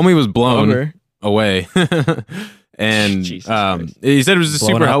 So homie was blown Over. away. And Jesus Christ. he said it was just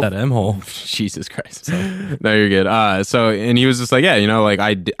Blowing super out helpful. that M-hole. Jesus Christ. No, you're good. And he was just like, yeah, like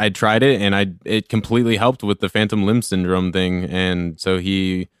I tried it and it completely helped with the phantom limb syndrome thing. And so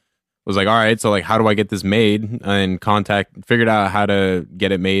he was like, all right, so like, how do I get this made? And figured out how to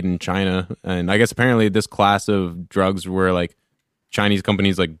get it made in China. And I guess apparently this class of drugs were like Chinese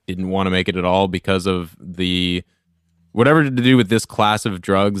companies like didn't want to make it at all because of the whatever to do with this class of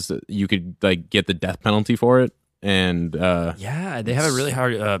drugs, you could like get the death penalty for it. And Yeah, they have a really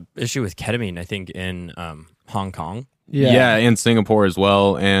hard issue with ketamine, I think, in Hong Kong. yeah, and Singapore as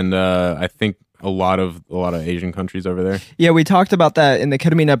well. And I think a lot of Asian countries over there. Yeah, we talked about that in the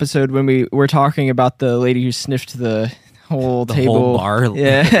ketamine episode when we were talking about the lady who sniffed the whole The table. whole bar,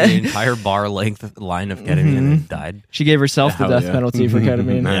 Yeah. the entire bar length line of ketamine and then died. She gave herself the Hell death yeah. penalty for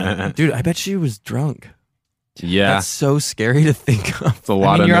ketamine. Dude, I bet she was drunk. Yeah, That's so scary to think of. it's a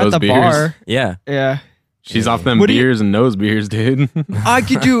lot you're of at nose the beers. bar. Yeah. Yeah. She's off them What do you- beers and nose beers, dude. I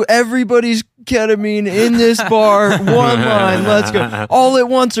could do everybody's ketamine in this bar. One line. Let's go. All at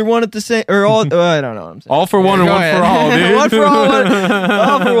once or one at the same or all I don't know what I'm saying. All for one and Go one ahead. for all, dude. One for all,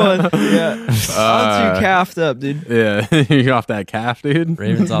 all for one. Yeah. I'm too caffed up, dude. Yeah, you're off that calf, dude.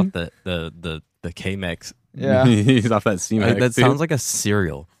 Raven's off the K-Mex. Yeah. He's off that C-Max, That dude. sounds like a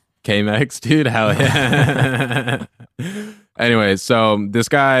cereal. K-Mex, dude. Hell yeah. Anyway, so this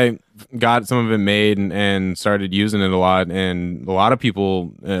guy got some of it made and started using it a lot, and a lot of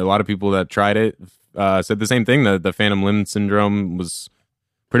people that tried it said the same thing, that the phantom limb syndrome was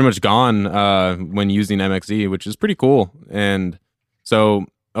pretty much gone when using MXE, which is pretty cool. And so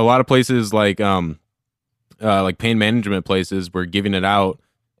a lot of places like pain management places were giving it out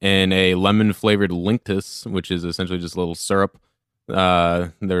in a lemon flavored Linctus, which is essentially just a little syrup.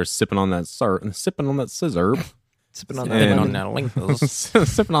 They're sipping on that scissor. Sipping on that Linctus.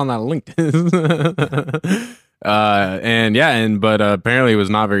 Sipping on that Linctus. But apparently it was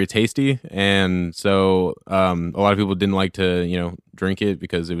not very tasty, and so a lot of people didn't like to drink it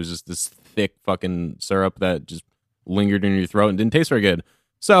because it was just this thick fucking syrup that just lingered in your throat and didn't taste very good.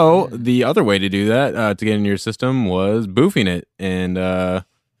 So the other way to do that to get in your system was boofing it, and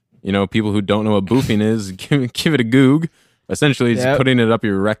people who don't know what boofing is, give it a goog. Essentially, it's putting it up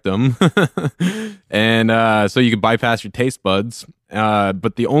your rectum, and so you can bypass your taste buds.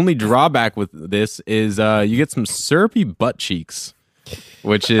 But the only drawback with this is you get some syrupy butt cheeks,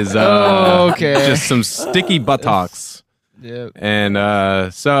 which is just some sticky buttocks. Yep.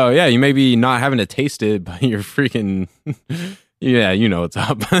 And so you may be not having to taste it, but you're freaking you know what's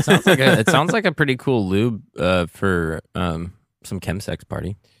up. It sounds like a pretty cool lube for some chemsex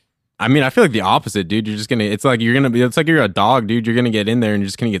party. I mean, I feel like the opposite, dude. You're just gonna. It's like you're a dog, dude. You're gonna get in there and you're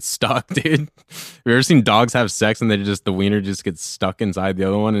just gonna get stuck, dude. Have you ever seen dogs have sex and the wiener just gets stuck inside the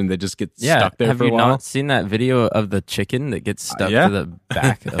other one and they just get stuck there for a while? Have you not seen that video of the chicken that gets stuck to the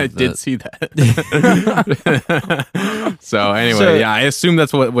back of did see that. So anyway, I assume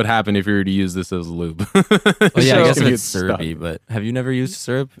that's what would happen if you were to use this as lube. I guess it's syrupy, but have you never used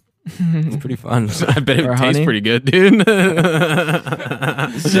syrup? It's pretty fun. I bet it tastes pretty good, dude. It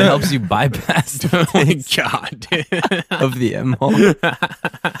helps you bypass the God, dude. of the M-hole.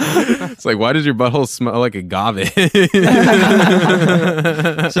 It's like, why does your butthole smell like agave?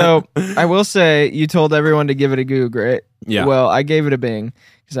 So I will say, you told everyone to give it a goog, right? Yeah. Well, I gave it a Bing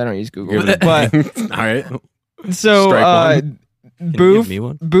because I don't use Google. But all right. So Boof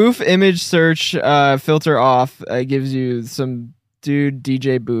Boof image search filter off gives you some dude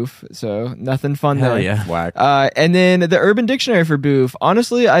DJ Boof, so nothing fun Hell there. Yeah. Whack. And then the Urban Dictionary for Boof.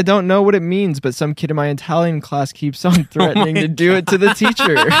 Honestly, I don't know what it means, but some kid in my Italian class keeps on threatening to do it to the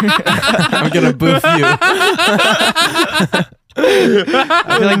teacher. I'm gonna boof you.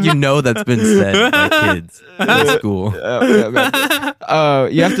 I feel like that's been said by kids in school.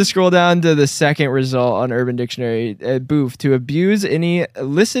 You have to scroll down to the second result on Urban Dictionary. Boof, to abuse any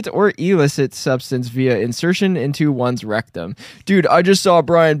illicit or illicit substance via insertion into one's rectum. Dude, I just saw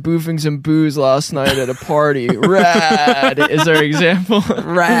Brian boofing some booze last night at a party. Rad is our example.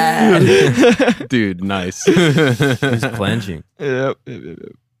 Rad. Dude, nice. He's clenching. Yep.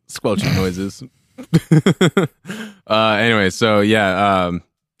 Squelching noises. Anyway, so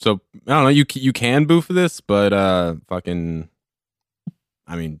so I don't know, you can boo for this, but fucking,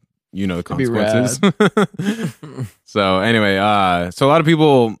 I mean, the consequences. So anyway, so a lot of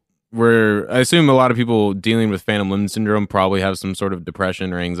people I assume a lot of people dealing with phantom limb syndrome probably have some sort of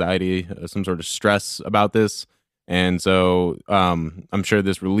depression or anxiety, some sort of stress about this. And so I'm sure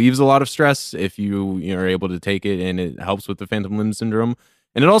this relieves a lot of stress if you are able to take it, and it helps with the phantom limb syndrome.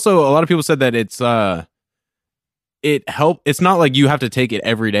 And it also, a lot of people said that it's not like you have to take it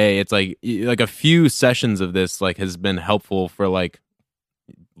every day. It's like a few sessions of this has been helpful for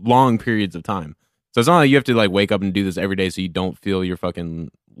long periods of time. So it's not like you have to wake up and do this every day so you don't feel your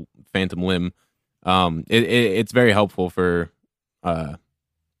fucking phantom limb. It's very helpful for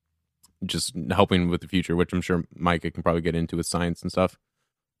just helping with the future, which I'm sure Micah can probably get into with science and stuff,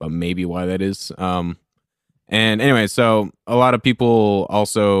 but maybe why that is. And anyway, so a lot of people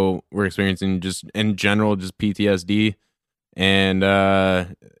also were experiencing just in general just PTSD, and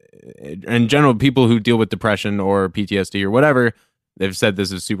in general people who deal with depression or PTSD or whatever, they've said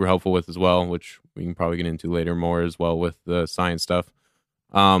this is super helpful with as well, which we can probably get into later more as well with the science stuff.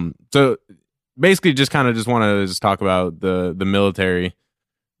 So basically just want to talk about the military,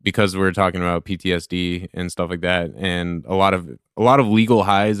 because we're talking about PTSD and stuff like that, and a lot of legal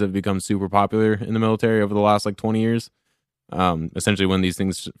highs have become super popular in the military over the last 20 years. Essentially, when these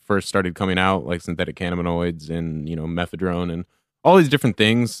things first started coming out, like synthetic cannabinoids and methadone and all these different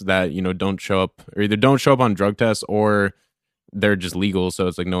things that don't show up, or either don't show up on drug tests or they're just legal, so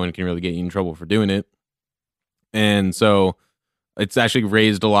it's no one can really get you in trouble for doing it. And so it's actually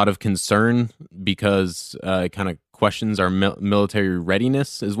raised a lot of concern because it kind of questions our military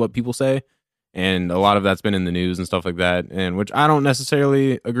readiness, is what people say. And a lot of that's been in the news and stuff like that, and which I don't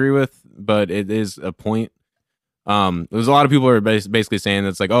necessarily agree with, but it is a point. There's a lot of people who are basically saying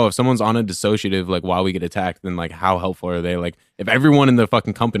that's like, oh, if someone's on a dissociative, like while we get attacked, then like how helpful are they? Like if everyone in the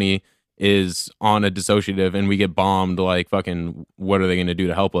fucking company is on a dissociative and we get bombed, like fucking, what are they going to do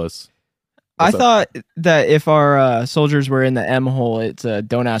to help us? I thought that if our soldiers were in the M hole, it's a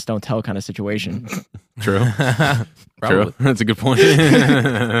don't ask, don't tell kind of situation. True. True. That's a good point.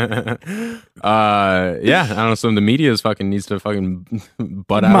 Yeah, I don't know. Some of the media needs to fucking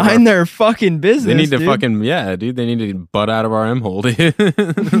butt out. Mind their fucking business. They need to dude. fucking dude. They need to butt out of our M hole, dude. Get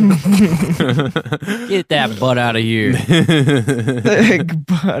that butt out of here.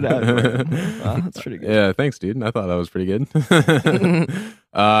 Butt out. Wow, that's pretty good. Yeah, thanks, dude. I thought that was pretty good.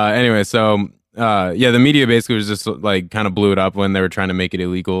 Anyway, so the media basically was just like kind of blew it up when they were trying to make it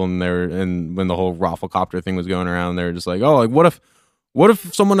illegal, and when the whole rafflecopter thing was going around, they were just like, oh, like what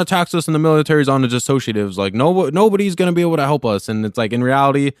if someone attacks us and the military's on the dissociatives? Like nobody's gonna be able to help us, and it's like in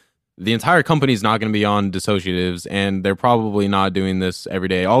reality, the entire company's not gonna be on dissociatives, and they're probably not doing this every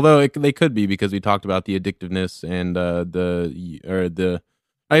day. Although they could be, because we talked about the addictiveness and the.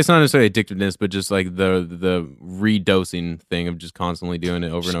 I guess not necessarily addictiveness, but just like the redosing thing of just constantly doing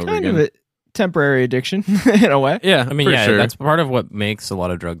it over and over kind again. Of a temporary addiction in a way. Yeah, I mean, for yeah, sure. that's part of what makes a lot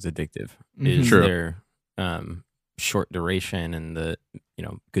of drugs addictive is True. their short duration and the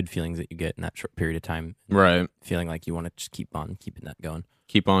good feelings that you get in that short period of time. Right. Feeling like you want to just keep on keeping that going.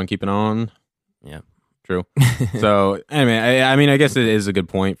 Keep on keeping on. Yeah. True. So anyway, I mean, I guess it is a good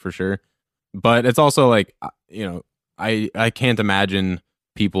point for sure, but it's also like I can't imagine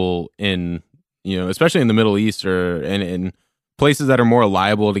people in especially in the Middle East or in places that are more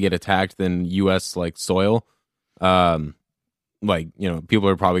liable to get attacked than U.S. like soil. People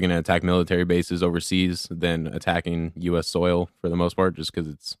are probably going to attack military bases overseas than attacking U.S. soil for the most part, just because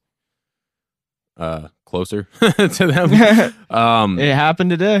it's closer to them. It happened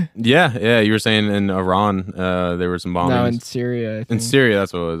today. Yeah. You were saying in Iran, there were some bombings. No, in Syria. I think. In Syria,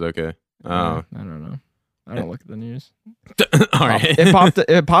 that's what it was. Okay. I don't know. I don't look at the news. All right.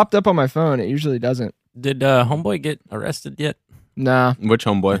 It popped up on my phone. It usually doesn't. Did Homeboy get arrested yet? Nah. Which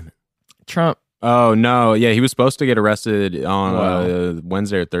homeboy? Trump. Oh no, yeah, he was supposed to get arrested on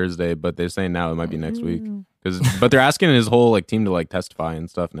Wednesday or Thursday, but they're saying now it might be next week. But they're asking his whole team to testify and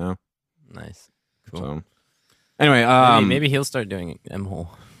stuff now. Nice, cool. So anyway, maybe he'll start doing M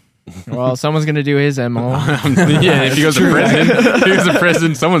hole. Well, someone's gonna do his MO. Yeah, if he goes to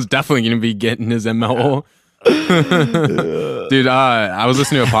prison, someone's definitely gonna be getting his MO. Dude, I was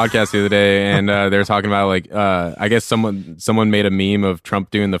listening to a podcast the other day, and they were talking about I guess someone made a meme of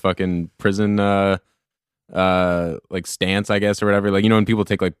Trump doing the fucking prison stance, I guess, or whatever. When people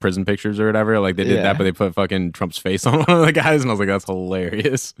take prison pictures or whatever, they did that, but they put fucking Trump's face on one of the guys, and I was like, that's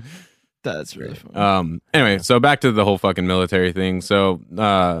hilarious. That's really funny. Anyway, so back to the whole fucking military thing. So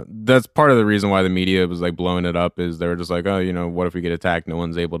that's part of the reason why the media was blowing it up, is they were just like, oh, what if we get attacked? No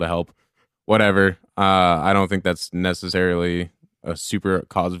one's able to help. Whatever. I don't think that's necessarily a super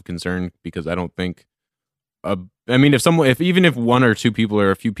cause of concern, because I don't think. Even if one or two people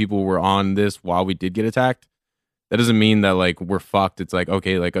or a few people were on this while we did get attacked, that doesn't mean that we're fucked. It's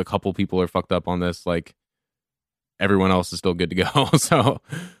okay, a couple people are fucked up on this. Everyone else is still good to go. So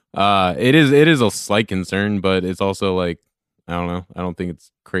it is a slight concern, but it's also I don't know. I don't think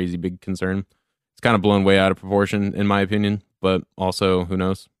it's crazy big concern. It's kind of blown way out of proportion, in my opinion. But also, who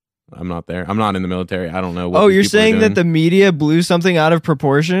knows? I'm not there. I'm not in the military. I don't know what you're saying that the media blew something out of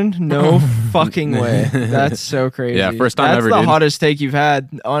proportion? No fucking way. That's so crazy. Yeah, first time ever, That's the dude. hottest take you've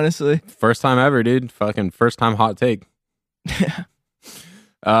had, honestly. First time ever, dude. Fucking first time hot take.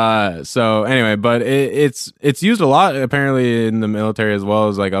 So anyway, but it's used a lot apparently in the military, as well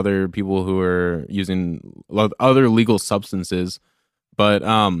as other people who are using other legal substances. But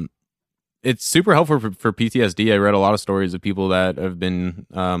it's super helpful for PTSD. I read a lot of stories of people that have been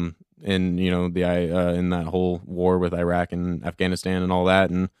in in that whole war with Iraq and Afghanistan and all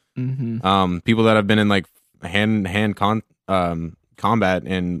that, and people that have been in hand combat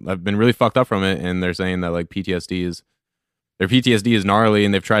and have been really fucked up from it, and they're saying that their PTSD is gnarly,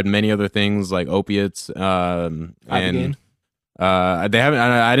 and they've tried many other things like opiates and they haven't. I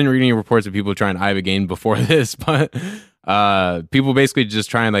didn't read any reports of people trying Ibogaine before this, but people basically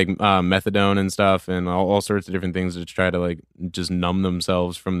just trying methadone and stuff and all sorts of different things to try to just numb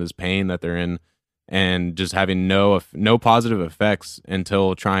themselves from this pain that they're in, and just having no positive effects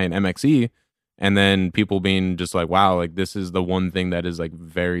until trying MXE, and then people being just wow, this is the one thing that is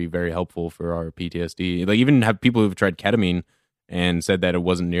very, very helpful for our PTSD. Even have people who've tried ketamine and said that it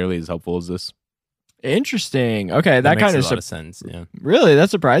wasn't nearly as helpful as this. Interesting. Okay, that makes kind a of lot of sense. Yeah. really that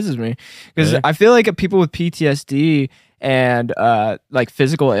surprises me because Really? I feel like people with PTSD and like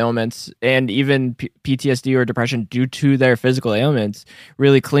physical ailments and even PTSD or depression due to their physical ailments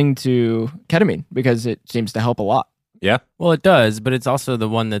really cling to ketamine because it seems to help a lot. Yeah. Well, it does, but it's also the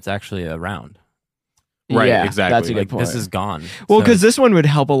one that's actually around. Right, Yeah, exactly. That's a good Like, point. this is gone. Well, So because this one would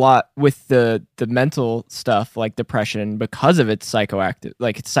help a lot with the mental stuff like depression because of its psychoactive,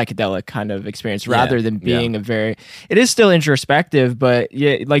 like it's psychedelic kind of experience rather than being a very. It is still introspective, but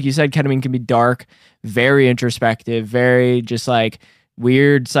yeah, like you said, ketamine can be dark, very introspective, very just like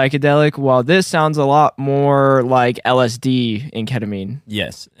weird psychedelic. While this sounds a lot more like LSD in ketamine.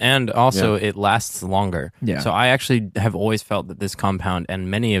 yes, and also it lasts longer. Yeah. So I actually have always felt that this compound and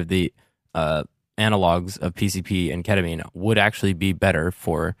many of the analogs of PCP and ketamine would actually be better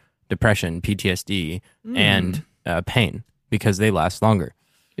for depression, PTSD, and pain because they last longer.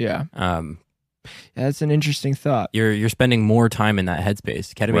 Yeah. That's an interesting thought. You're spending more time in that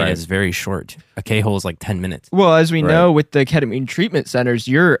headspace. Ketamine is very short. A K-hole is like 10 minutes. Well, as we know with the ketamine treatment centers,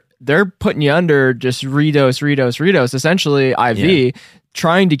 they're putting you under just redose, essentially IV,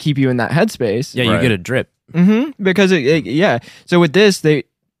 trying to keep you in that headspace. Yeah, you get a drip. Because so with this,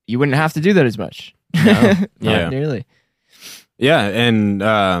 you wouldn't have to do that as much. No. Not nearly. Yeah, and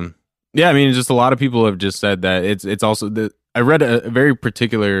I mean, just a lot of people have just said that it's also I read a very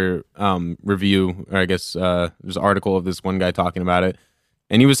particular review, or I guess there's an article of this one guy talking about it,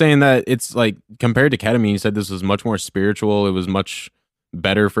 and he was saying that it's like compared to ketamine, he said this was much more spiritual. It was much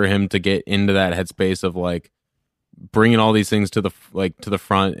better for him to get into that headspace of like bringing all these things to the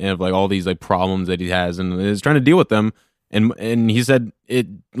front and of like all these like problems that he has, and is trying to deal with them. And he said it,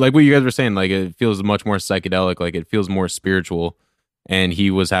 like what you guys were saying, like it feels much more psychedelic, like it feels more spiritual, and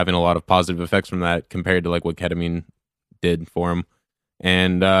he was having a lot of positive effects from that compared to like what ketamine did for him.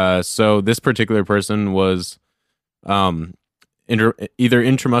 And so this particular person was either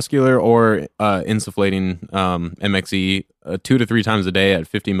intramuscular or insufflating MXE 2 to 3 times a day at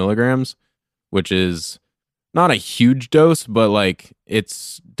 50 milligrams, which is not a huge dose, but like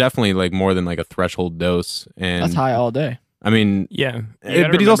it's definitely like more than like a threshold dose. And That's high all day. I mean, Yeah.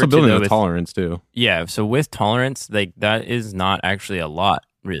 but he's also building a tolerance too. Yeah, so with tolerance, like that is not actually a lot,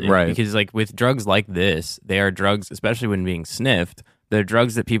 really. Right. Because like with drugs like this, they are drugs, especially when being sniffed, they're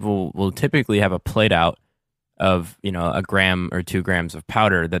drugs that people will typically have a plate out of, a gram or 2 grams of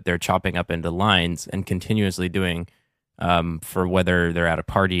powder that they're chopping up into lines and continuously doing for whether they're at a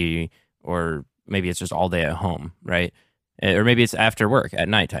party or maybe it's just all day at home, right? Or maybe it's after work at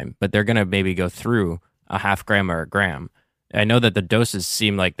nighttime, but they're going to maybe go through a half gram or a gram. I know that the doses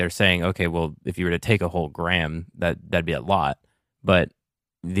seem like they're saying, okay, well, if you were to take a whole gram, that'd be a lot. But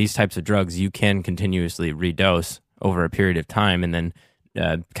these types of drugs, you can continuously redose over a period of time and then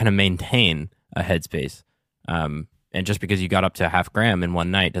kind of maintain a headspace. And just because you got up to a half gram in one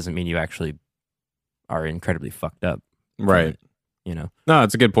night doesn't mean you actually are incredibly fucked up. Right. No,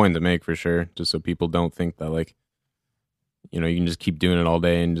 it's a good point to make for sure. Just so people don't think that like, you can just keep doing it all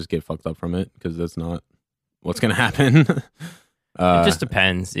day and just get fucked up from it, because that's not what's going to happen. It just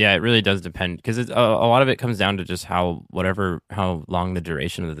depends. Yeah, it really does depend, because a lot of it comes down to just how long the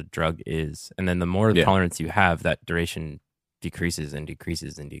duration of the drug is. And then the more tolerance you have, that duration decreases and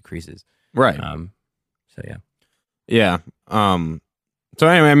decreases and decreases. Right. So yeah. Yeah. So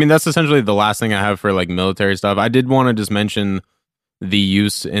anyway, I mean, that's essentially the last thing I have for like military stuff. I did want to just mention the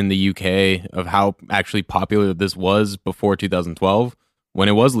use in the UK of how actually popular this was before 2012 when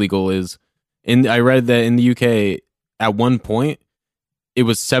it was legal. I read that in the UK at one point it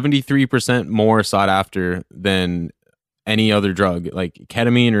was 73% more sought after than any other drug, like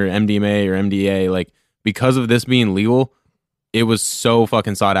ketamine or MDMA or MDA. Like, because of this being legal, it was so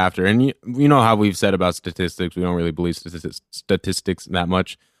fucking sought after. And you know how we've said about statistics, we don't really believe statistics that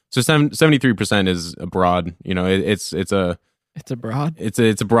much. So 73% is a broad, it's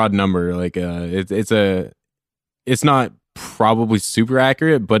a broad number. Like it's not probably super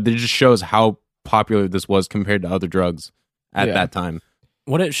accurate, but it just shows how popular this was compared to other drugs at that time.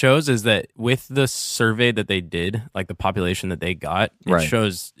 What it shows is that with the survey that they did, like the population that they got, it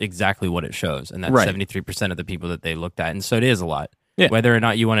shows exactly what it shows. And that's 73% of the people that they looked at. And so it is a lot. Yeah. Whether or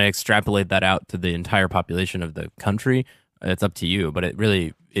not you want to extrapolate that out to the entire population of the country, it's up to you. But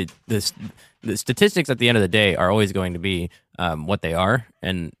the statistics at the end of the day are always going to be what they are.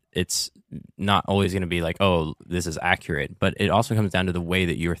 And it's not always going to be like, oh, this is accurate. But it also comes down to the way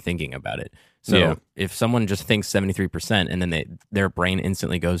that you're thinking about it. So if someone just thinks 73% and then their brain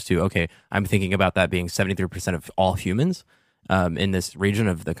instantly goes to, okay, I'm thinking about that being 73% of all humans in this region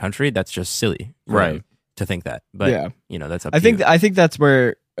of the country, that's just silly, to think that. But that's up to you. I think that's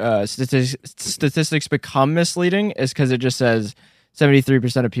where statistics become misleading is because it just says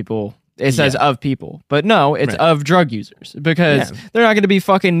 73% of people. It says of people, but no, it's of drug users, because they're not going to be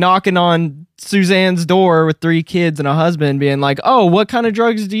fucking knocking on Suzanne's door with 3 kids and a husband being like, oh, what kind of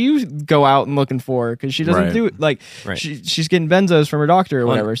drugs do you go out and looking for? Because she doesn't do it. Like, she's getting benzos from her doctor or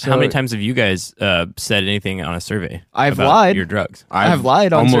whatever. So how many times have you guys said anything on a survey? I've lied. Your drugs. I've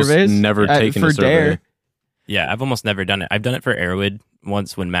lied on surveys. Never taken a survey. Dare. Yeah, I've almost never done it. I've done it for Airwood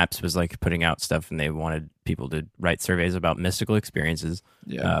once when MAPS was like putting out stuff and they wanted people to write surveys about mystical experiences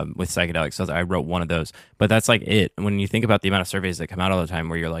with psychedelics. So I wrote one of those. But that's like it. When you think about the amount of surveys that come out all the time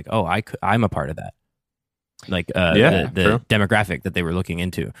where you're like, oh, I'm a part of that. Like the demographic that they were looking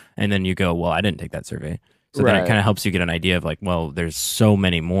into. And then you go, well, I didn't take that survey. So then it kind of helps you get an idea of like, well, there's so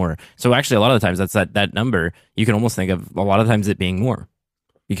many more. So actually, a lot of the times that's that number, you can almost think of a lot of times it being more,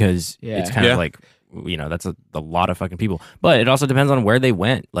 because it's kind of like, you know, that's a lot of fucking people. But it also depends on where they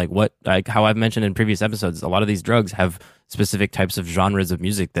went. Like how I've mentioned in previous episodes, a lot of these drugs have specific types of genres of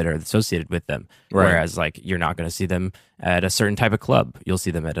music that are associated with them. Whereas like you're not going to see them at a certain type of club. You'll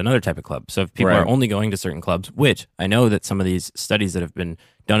see them at another type of club. So if people are only going to certain clubs, which I know that some of these studies that have been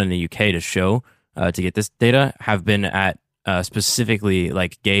done in the UK to show, to get this data, have been at specifically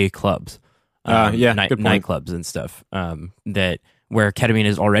like gay clubs, nightclubs and stuff, where ketamine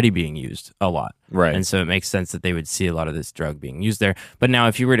is already being used a lot. Right. And so it makes sense that they would see a lot of this drug being used there. But now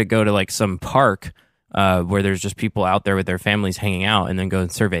if you were to go to like some park where there's just people out there with their families hanging out and then go and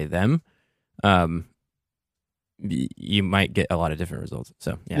survey them, you might get a lot of different results.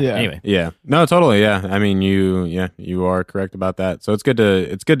 So anyway. Yeah. No, totally. Yeah. I mean, you are correct about that. So it's good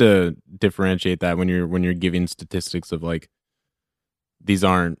to differentiate that when you're giving statistics of like, these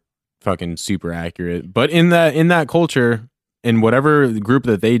aren't fucking super accurate. But in that culture, in whatever group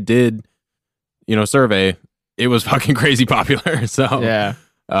that they did, survey, it was fucking crazy popular. So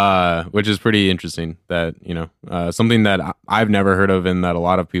which is pretty interesting that, something that I've never heard of and that a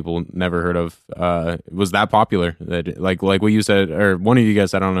lot of people never heard of, was that popular. That like what you said, or one of you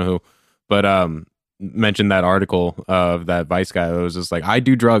guys, I don't know who, but mentioned that article of that Vice guy that was just like, I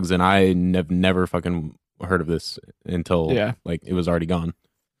do drugs and I have never fucking heard of this until like it was already gone.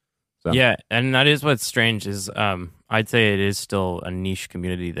 So. Yeah, and that is what's strange is I'd say it is still a niche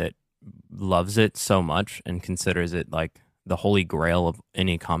community that loves it so much and considers it like the holy grail of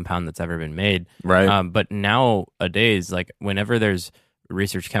any compound that's ever been made. Right. But nowadays, like whenever there's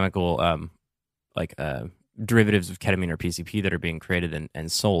research chemical derivatives of ketamine or PCP that are being created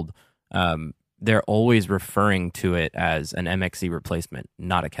and sold, they're always referring to it as an MXE replacement,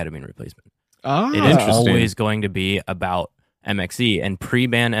 not a ketamine replacement. Oh, it is always going to be about MXE and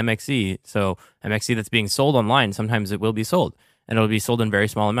pre-ban MXE. So MXE that's being sold online, sometimes it will be sold, and it'll be sold in very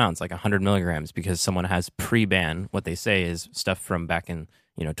small amounts, like 100 milligrams, because someone has pre-ban. What they say is stuff from back in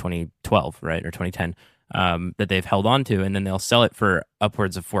 2012, right, or 2010, that they've held on to, and then they'll sell it for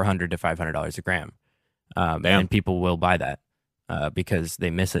upwards of $400 to $500 a gram, and people will buy that because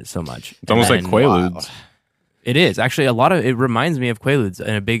they miss it so much. It's almost like Quaaludes. It is actually it reminds me of Quaaludes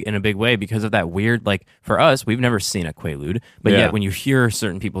in a big way because of that weird, like for us, we've never seen a Quaalude, but yet when you hear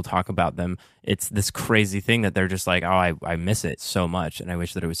certain people talk about them, it's this crazy thing that they're just like, oh, I miss it so much and I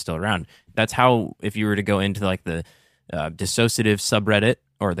wish that it was still around. That's how, if you were to go into like the dissociative subreddit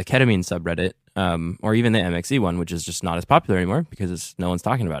or the ketamine subreddit, or even the MXE one, which is just not as popular anymore because no one's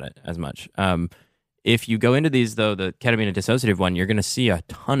talking about it as much. If you go into these, though, the ketamine and dissociative one, you're going to see a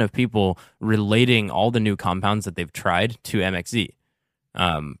ton of people relating all the new compounds that they've tried to MXE.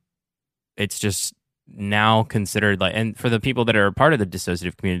 It's just now considered like, and for the people that are a part of the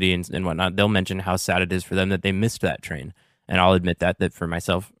dissociative community and whatnot, they'll mention how sad it is for them that they missed that train. And I'll admit that for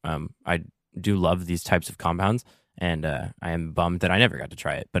myself, I do love these types of compounds, and I am bummed that I never got to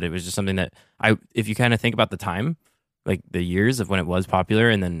try it. But it was just something that if you kind of think about the time, like the years of when it was popular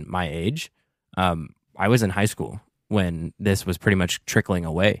and then my age, I was in high school when this was pretty much trickling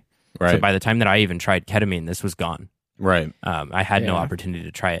away. Right. So by the time that I even tried ketamine, this was gone. Right. I had no opportunity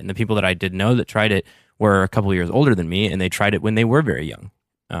to try it. And the people that I did know that tried it were a couple of years older than me, and they tried it when they were very young.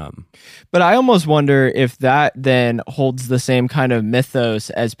 But I almost wonder if that then holds the same kind of mythos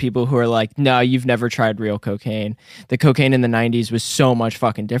as people who are like, no, you've never tried real cocaine. The cocaine in the 90s was so much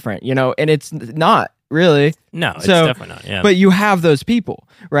fucking different, and it's not. Really? No, it's definitely not. Yeah. But you have those people,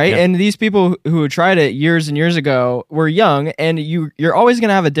 right? Yep. And these people who tried it years and years ago were young, and you're always going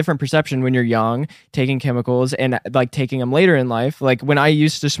to have a different perception when you're young, taking chemicals and like taking them later in life. Like when I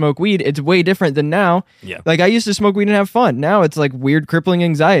used to smoke weed, it's way different than now. Yeah. Like I used to smoke weed and have fun. Now it's like weird crippling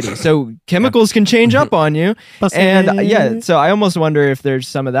anxiety. So chemicals can change up on you. And so I almost wonder if there's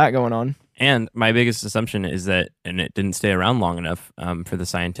some of that going on. And my biggest assumption is that, and it didn't stay around long enough for the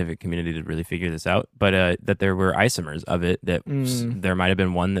scientific community to really figure this out, but that there were isomers of it, that there might have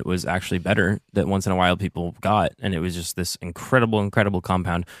been one that was actually better that once in a while people got, and it was just this incredible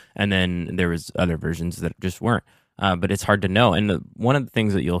compound. And then there was other versions that just weren't. But it's hard to know. And one of the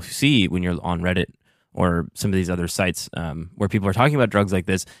things that you'll see when you're on Reddit or some of these other sites where people are talking about drugs like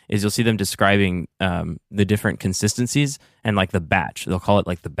this is you'll see them describing the different consistencies and like the batch. They'll call it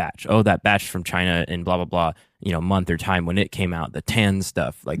like the batch. Oh, that batch from China in blah, blah, blah, month or time when it came out, the tan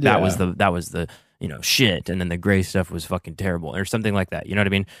stuff. Like that was the shit. And then the gray stuff was fucking terrible or something like that. You know what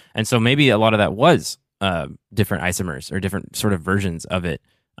I mean? And so maybe a lot of that was different isomers or different sort of versions of it.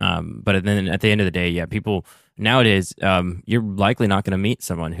 But then at the end of the day, people nowadays, you're likely not going to meet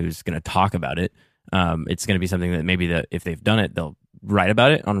someone who's going to talk about it. It's going to be something that maybe that if they've done it, they'll write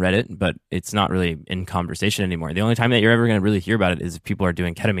about it on Reddit, but it's not really in conversation anymore. The only time that you're ever going to really hear about it is if people are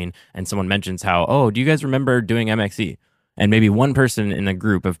doing ketamine and someone mentions how, oh, do you guys remember doing MXE? And maybe one person in a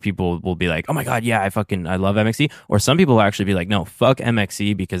group of people will be like, oh my God, yeah, I love MXE. Or some people will actually be like, no, fuck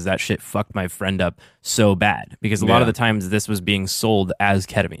MXE because that shit fucked my friend up so bad. Because a lot of the times this was being sold as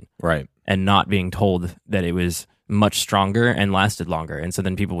ketamine. Right. And not being told that it was much stronger and lasted longer. And so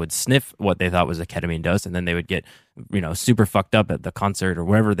then people would sniff what they thought was a ketamine dose, and then they would get, super fucked up at the concert or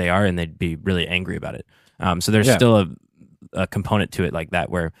wherever they are, and they'd be really angry about it. So there's still a component to it like that,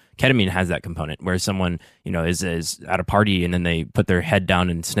 where ketamine has that component where someone, is at a party and then they put their head down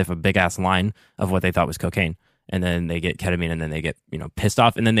and sniff a big ass line of what they thought was cocaine. And then they get ketamine and then they get, pissed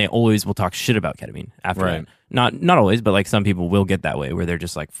off. And then they always will talk shit about ketamine after that. Not always, but like some people will get that way where they're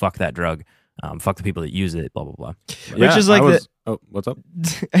just like, fuck that drug. Fuck the people that use it, blah, blah, blah. Which is like what's up?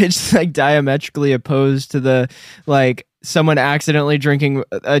 It's like diametrically opposed to the like someone accidentally drinking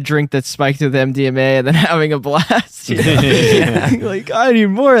a drink that's spiked with MDMA and then having a blast. Like, I need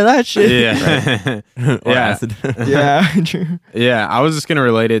more of that shit. Yeah. Or acid. Yeah, true. Yeah, I was just gonna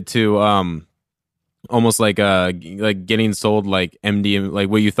relate it to almost like getting sold like MDMA, like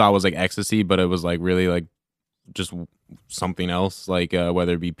what you thought was like ecstasy, but it was like really like just something else, like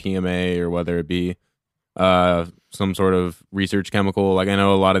whether it be PMA or whether it be some sort of research chemical. Like I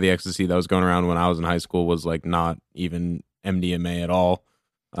know a lot of the ecstasy that was going around when I was in high school was like not even MDMA at all.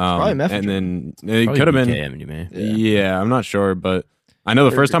 Probably methadone. And then it could have been MDMA. Yeah, I'm not sure, but I know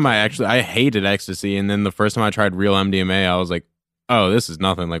the first time I hated ecstasy, and then the first time I tried real MDMA, I was like, oh, this is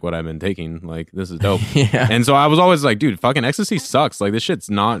nothing like what I've been taking. Like, this is dope. Yeah. And so I was always like, dude, fucking ecstasy sucks. Like, this shit's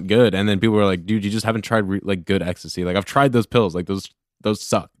not good. And then people were like, dude, you just haven't tried like good ecstasy. Like, I've tried those pills. Like, those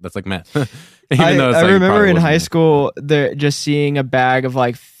suck. That's like meth. I remember in high school, just seeing a bag of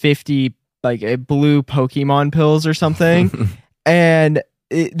like 50 like a blue Pokemon pills or something, and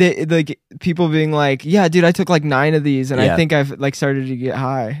like people being like, yeah, dude, I took like 9 of these, and I think I've like started to get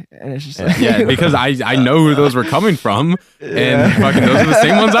high, and it's just like, because I know who those were coming from, and fucking those are the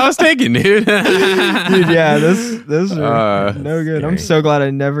same ones I was taking, dude. Dude, yeah, those are no good. Scary. I'm so glad I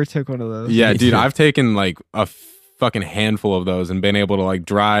never took one of those. Yeah, dude, I've taken like a fucking handful of those and been able to like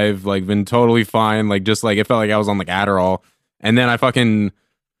drive, like been totally fine, like just like it felt like I was on like Adderall, and then I fucking.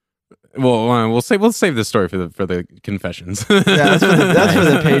 Well, we'll save this story for the confessions. Yeah, that's for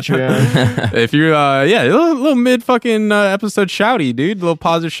the Patreon. If you're a little mid fucking episode shouty, dude, a little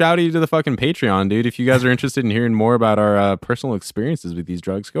positive shouty to the fucking Patreon, dude. If you guys are interested in hearing more about our personal experiences with these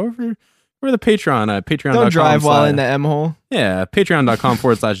drugs, go over the Patreon. Patreon. Don't drive while in the M hole. Yeah,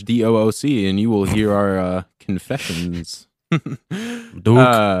 patreon.com/DOOC, and you will hear our confessions.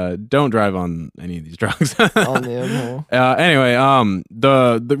 Don't drive on any of these drugs. On the M hole. Anyway,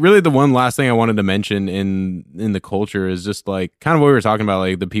 the one last thing I wanted to mention in the culture is just like kind of what we were talking about,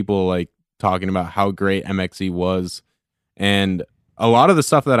 like the people like talking about how great MXE was, and a lot of the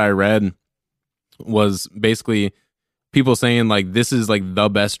stuff that I read was basically people saying like this is like the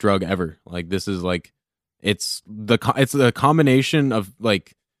best drug ever. Like this is like it's a combination of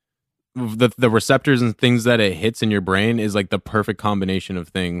like the receptors and things that it hits in your brain is like the perfect combination of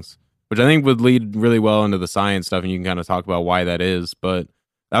things, which I think would lead really well into the science stuff, and you can kind of talk about why that is. But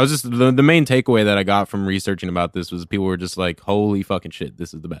that was just the main takeaway that I got from researching about this was people were just like, holy fucking shit,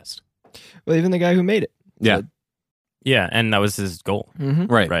 this is the best. Well, even the guy who made it. Yeah. Yeah, and that was his goal. Mm-hmm.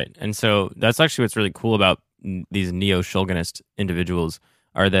 Right. And so that's actually what's really cool about these neo-Shulginist individuals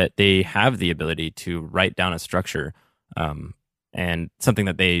are that they have the ability to write down a structure and something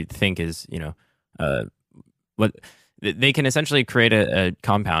that they think is, what they can essentially create a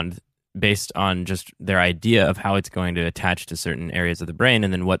compound based on just their idea of how it's going to attach to certain areas of the brain,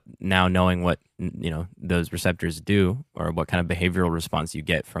 and then knowing what those receptors do, or what kind of behavioral response you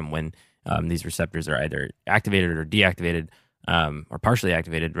get from when these receptors are either activated or deactivated, or partially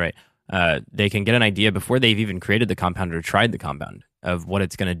activated, right? they can get an idea before they've even created the compound or tried the compound of what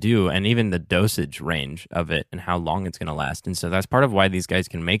it's going to do, and even the dosage range of it and how long it's going to last. And so that's part of why these guys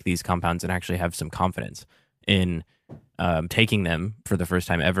can make these compounds and actually have some confidence in taking them for the first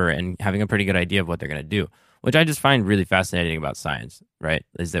time ever and having a pretty good idea of what they're going to do, which I just find really fascinating about science, right?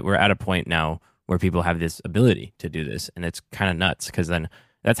 Is that we're at a point now where people have this ability to do this, and it's kind of nuts, because then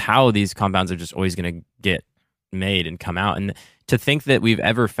that's how these compounds are just always going to get made and come out. And to think that we've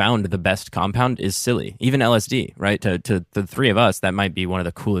ever found the best compound is silly. Even LSD, right? To the three of us, that might be one of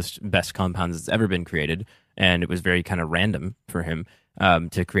the coolest, best compounds that's ever been created. And it was very kind of random for him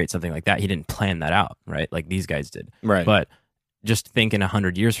to create something like that. He didn't plan that out, right? Like these guys did. Right. But just think in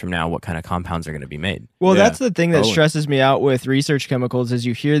 100 years from now, what kind of compounds are going to be made. Well, that's the thing that stresses me out with research chemicals is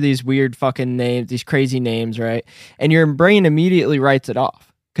you hear these weird fucking names, these crazy names, right? And your brain immediately writes it off.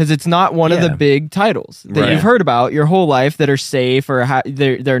 Because it's not one of the big titles that you've heard about your whole life that are safe or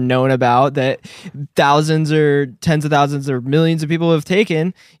they're known about, that thousands or tens of thousands or millions of people have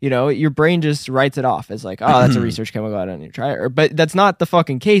taken. You know, your brain just writes it off as like, oh, that's a research chemical, I don't need to try it. But that's not the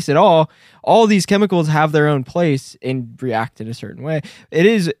fucking case at all. All these chemicals have their own place and react in a certain way. It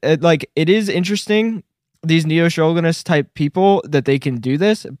is interesting, these neo-Shogunist type people, that they can do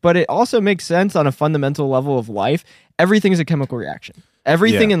this, but it also makes sense on a fundamental level of life. Everything's a chemical reaction.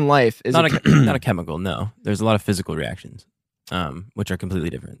 Everything in life is not a chemical. No, there's a lot of physical reactions, which are completely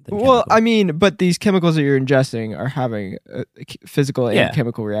different. Than well, chemical. I mean, but these chemicals that you're ingesting are having a physical and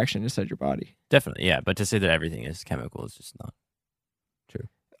chemical reaction inside your body. Definitely, yeah. But to say that everything is chemical is just not true.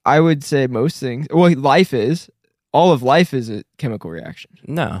 I would say most things. Well, all of life is a chemical reaction.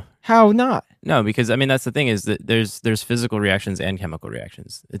 No. How not? No, because I mean that's the thing is that there's physical reactions and chemical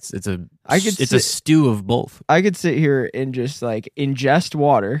reactions. It's a stew of both. I could sit here and just like ingest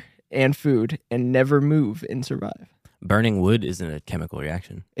water and food and never move and survive. Burning wood isn't a chemical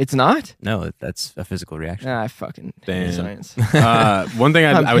reaction. It's not? No, that's a physical reaction. I fucking hate science. One thing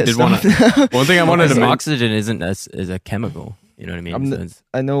I did want to. One thing I wanted to. Oxygen is a chemical. You know what I mean?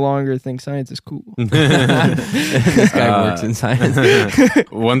 I no longer think science is cool. This guy works in science.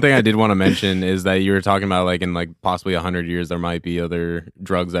 One thing I did want to mention is that you were talking about like in like possibly 100 years there might be other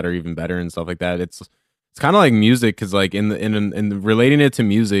drugs that are even better and stuff like that. It's kind of like music, because like in relating it to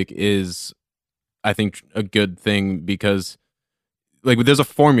music is, I think, a good thing, because like there's a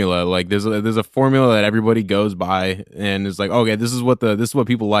formula, like there's a formula that everybody goes by, and it's like, okay, this is what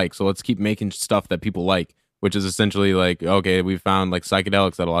people like, so let's keep making stuff that people like. Which is essentially like, okay, we found like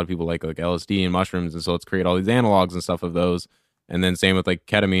psychedelics that a lot of people like LSD and mushrooms, and so let's create all these analogs and stuff of those. And then same with like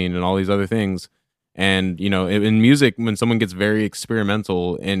ketamine and all these other things. And, you know, in music, when someone gets very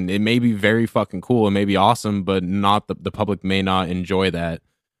experimental, and it may be very fucking cool, it may be awesome, but not the public may not enjoy that.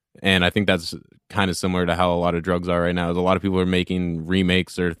 And I think that's kind of similar to how a lot of drugs are right now. Is a lot of people are making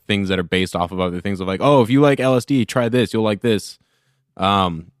remakes or things that are based off of other things of like, oh, if you like LSD, try this, you'll like this.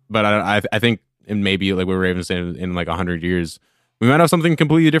 But I think, and maybe like we were even saying, in like 100 years, we might have something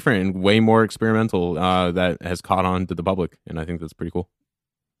completely different and way more experimental that has caught on to the public, and I think that's pretty cool.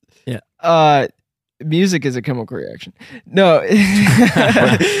 Yeah. Music is a chemical reaction. No,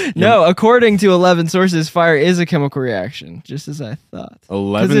 no. According to 11 sources, fire is a chemical reaction. Just as I thought.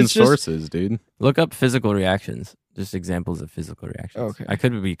 11 sources, dude. Look up physical reactions. Just examples of physical reactions. Okay. I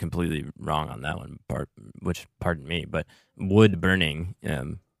could be completely wrong on that one part, which pardon me, but wood burning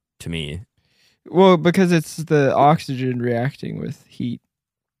to me. Well, because it's the oxygen reacting with heat.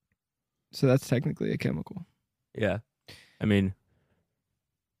 So that's technically a chemical. Yeah. I mean,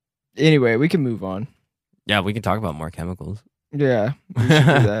 anyway, we can move on. Yeah, we can talk about more chemicals. Yeah, we should do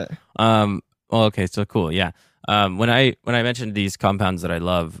that. Well, okay, so cool. Yeah. When I mentioned these compounds that I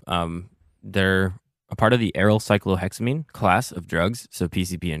love, they're a part of the aryl cyclohexamine class of drugs. So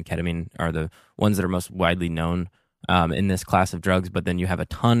PCP and ketamine are the ones that are most widely known in this class of drugs. But then you have a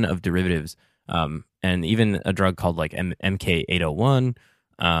ton of derivatives. And even a drug called like MK801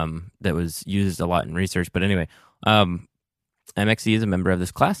 that was used a lot in research. But anyway, MXE is a member of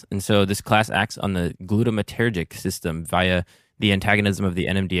this class. And so this class acts on the glutamatergic system via the antagonism of the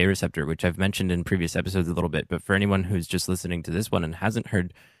NMDA receptor, which I've mentioned in previous episodes a little bit. But for anyone who's just listening to this one and hasn't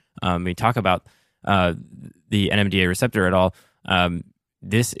heard me talk about the NMDA receptor at all,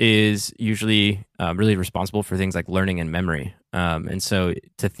 this is usually really responsible for things like learning and memory. And so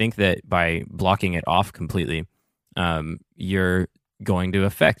to think that by blocking it off completely, you're going to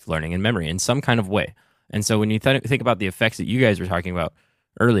affect learning and memory in some kind of way. And so when you think about the effects that you guys were talking about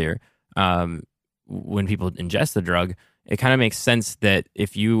earlier, when people ingest the drug, it kind of makes sense that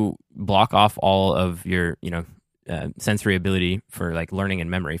if you block off all of your, sensory ability for like learning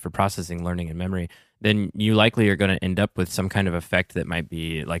and memory, for processing learning and memory, then you likely are going to end up with some kind of effect that might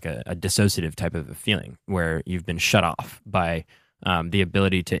be like a dissociative type of a feeling where you've been shut off by the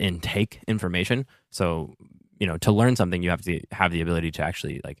ability to intake information. So, to learn something, you have to have the ability to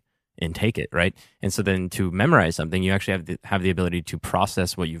actually like intake it, right? And so then to memorize something, you actually have the ability to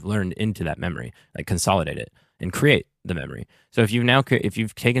process what you've learned into that memory, like consolidate it and create the memory. So if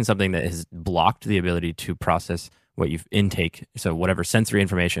you've taken something that has blocked the ability to process what you've intake, so whatever sensory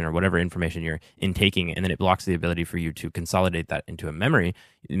information or whatever information you're intaking, and then it blocks the ability for you to consolidate that into a memory,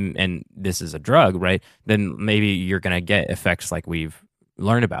 and this is a drug, right? Then maybe you're going to get effects like we've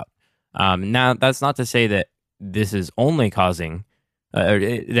learned about. Now, that's not to say that this is only causing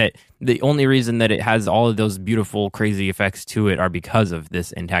that the only reason that it has all of those beautiful, crazy effects to it are because of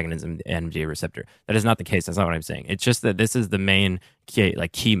this antagonism of the NMDA receptor. That is not the case. That's not what I'm saying. It's just that this is the main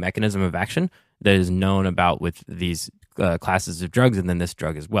key mechanism of action that is known about with these classes of drugs, and then this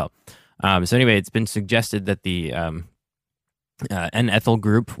drug as well. So anyway, it's been suggested that the N-ethyl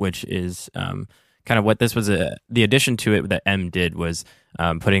group, which is kind of what this was, the addition to it that M did was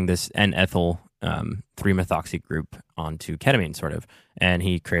putting this N-ethyl 3-methoxy group onto ketamine, sort of, and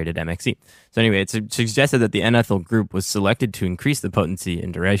he created MXE. So anyway, it's suggested that the N-ethyl group was selected to increase the potency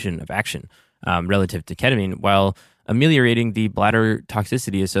and duration of action relative to ketamine, while ameliorating the bladder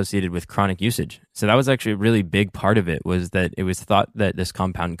toxicity associated with chronic usage. So that was actually a really big part of it, was that it was thought that this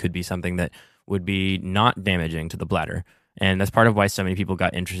compound could be something that would be not damaging to the bladder. And that's part of why so many people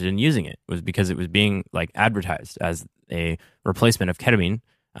got interested in using it, was because it was being like advertised as a replacement of ketamine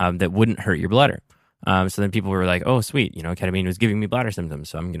that wouldn't hurt your bladder. So then people were like, oh, sweet, ketamine was giving me bladder symptoms,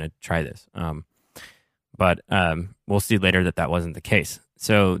 so I'm going to try this. But we'll see later that wasn't the case.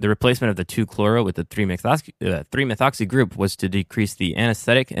 So the replacement of the 2-chloro with the 3-methoxy group was to decrease the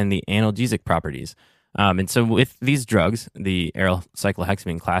anesthetic and the analgesic properties. And so with these drugs, the aryl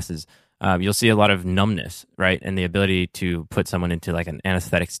cyclohexamine classes, you'll see a lot of numbness, right? And the ability to put someone into like an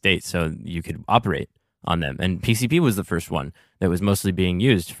anesthetic state so you could operate on them. And PCP was the first one that was mostly being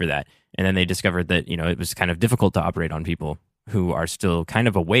used for that. And then they discovered that, it was kind of difficult to operate on people who are still kind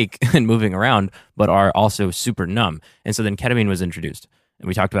of awake and moving around, but are also super numb. And so then ketamine was introduced. And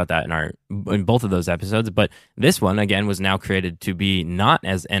we talked about that in both of those episodes. But this one, again, was now created to be not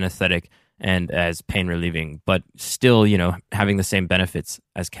as anesthetic and as pain relieving, but still, having the same benefits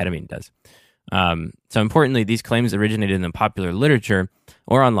as ketamine does. So importantly, these claims originated in the popular literature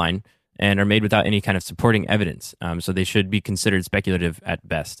or online and are made without any kind of supporting evidence. So they should be considered speculative at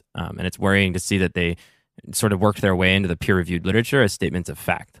best. And it's worrying to see that they sort of worked their way into the peer-reviewed literature as statements of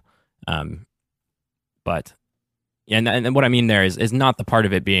fact. And what I mean there is not the part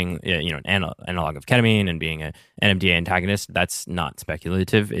of it being an analog of ketamine and being an NMDA antagonist. That's not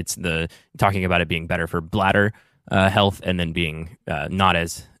speculative. It's the talking about it being better for bladder health, and then being not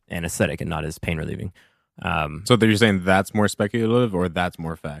as anesthetic and not as pain relieving. So you're saying that's more speculative, or that's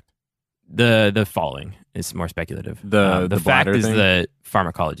more fact? The following is more speculative. The fact is thing? The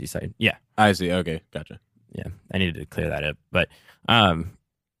pharmacology side. Yeah, I see. Okay, gotcha. Yeah, I needed to clear that up, but I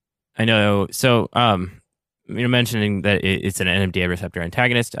know. So mentioning that it's an NMDA receptor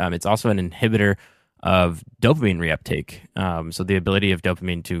antagonist, it's also an inhibitor of dopamine reuptake. So the ability of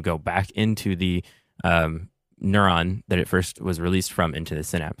dopamine to go back into the neuron that it first was released from into the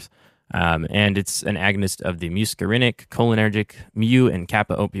synapse. And it's an agonist of the muscarinic, cholinergic, mu and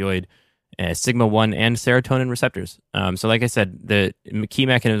kappa opioid, sigma-1 and serotonin receptors. So like I said, the key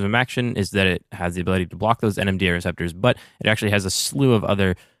mechanism of action is that it has the ability to block those NMDA receptors, but it actually has a slew of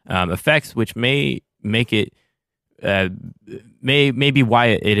other effects, which may make it may be why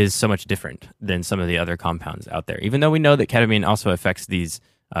it is so much different than some of the other compounds out there. Even though we know that ketamine also affects these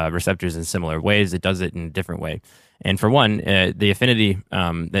receptors in similar ways, it does it in a different way. And for one, the affinity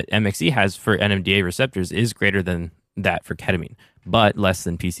that MXE has for NMDA receptors is greater than that for ketamine, but less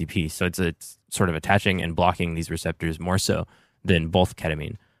than PCP. So it's sort of attaching and blocking these receptors more so than both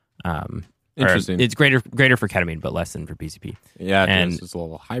ketamine. Interesting. It's greater for ketamine, but less than for PCP. Yeah, and it's a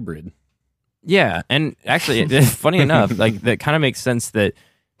little hybrid. Yeah, and actually, funny enough, like that kind of makes sense that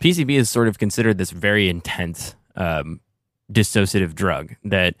PCP is sort of considered this very intense dissociative drug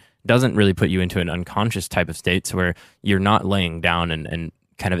that doesn't really put you into an unconscious type of states where you're not laying down and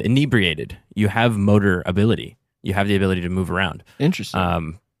kind of inebriated. You have motor ability. You have the ability to move around.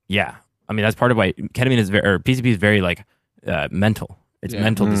 Interesting. Yeah, I mean that's part of why ketamine is PCP is very like mental. It's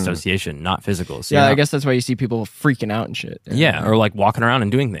mental dissociation, not physical. So yeah, I guess that's why you see people freaking out and shit. Yeah, or like walking around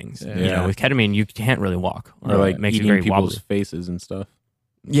and doing things. Yeah. With ketamine, you can't really walk. Or like makes eating you very people's wobbly. faces and stuff.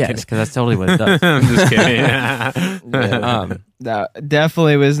 Yes, because that's totally what it does. I'm just kidding. That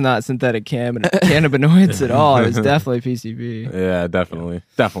definitely was not synthetic cannabinoids at all. It was definitely PCP. Yeah, definitely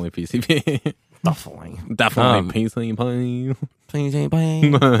PCP. Definitely pastime.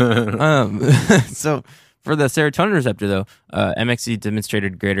 So for the serotonin receptor, though, MXE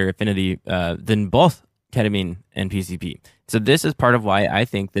demonstrated greater affinity than both ketamine and PCP. So this is part of why I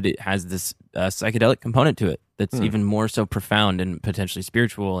think that it has this psychedelic component to it that's even more so profound and potentially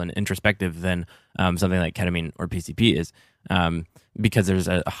spiritual and introspective than something like ketamine or PCP is, because there's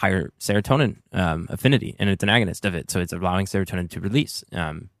a higher serotonin affinity, and it's an agonist of it. So it's allowing serotonin to release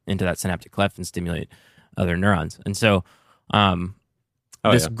into that synaptic cleft and stimulate other neurons. And so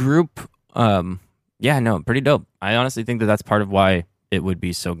group, pretty dope. I honestly think that that's part of why it would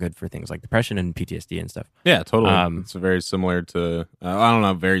be so good for things like depression and PTSD and stuff. Yeah, totally. It's very similar to, I don't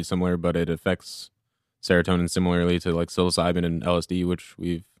know, very similar, but it affects serotonin similarly to like psilocybin and LSD, which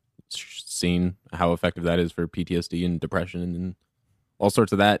we've seen how effective that is for PTSD and depression and all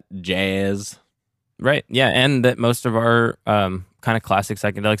sorts of that jazz. Right. Yeah. And that most of our kind of classic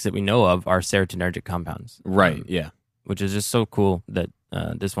psychedelics that we know of are serotonergic compounds. Right. Yeah. Which is just so cool that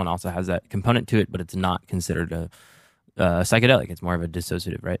this one also has that component to it, but it's not considered a psychedelic. It's more of a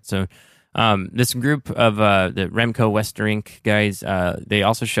dissociative, right? So this group of the Remco Westerink guys, they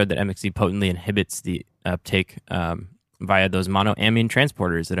also showed that MXE potently inhibits the uptake via those monoamine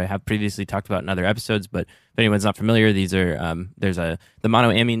transporters that I have previously talked about in other episodes. But if anyone's not familiar, these are the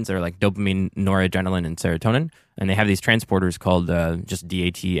monoamines are like dopamine, noradrenaline, and serotonin, and they have these transporters called just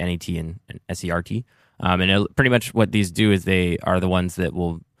DAT, NAT, and SERT. Pretty much what these do is they are the ones that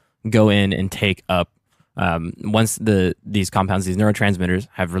will go in and take up once these compounds, these neurotransmitters,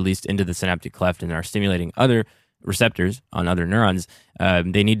 have released into the synaptic cleft and are stimulating other receptors on other neurons.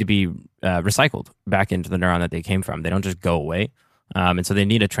 They need to be recycled back into the neuron that they came from. They don't just go away. And so they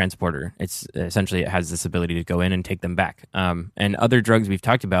need a transporter. It's essentially, it has this ability to go in and take them back. And other drugs we've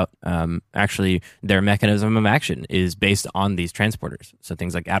talked about, actually, their mechanism of action is based on these transporters. So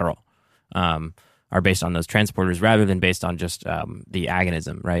things like Adderall are based on those transporters rather than based on just the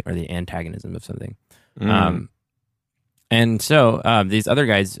agonism, right, or the antagonism of something. And so these other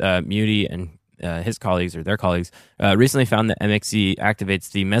guys, Muti and his colleagues or their colleagues, recently found that MXE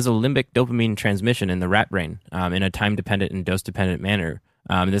activates the mesolimbic dopamine transmission in the rat brain in a time-dependent and dose-dependent manner.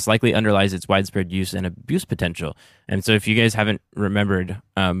 This likely underlies its widespread use and abuse potential. And so if you guys haven't remembered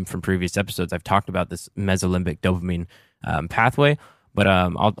from previous episodes, I've talked about this mesolimbic dopamine pathway, but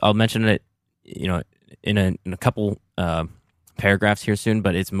I'll mention it, in a couple paragraphs here soon,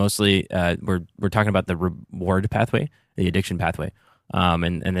 but it's mostly we're talking about the reward pathway, the addiction pathway,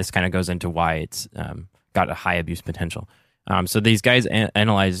 and this kind of goes into why it's got a high abuse potential. So these guys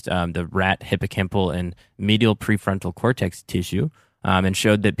analyzed the rat hippocampal and medial prefrontal cortex tissue and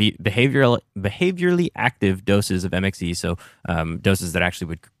showed that behaviorally active doses of MXE, so doses that actually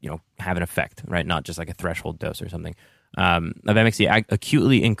would have an effect, right, not just like a threshold dose or something, of MXE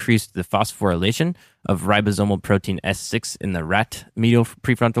acutely increased the phosphorylation of ribosomal protein S6 in the rat medial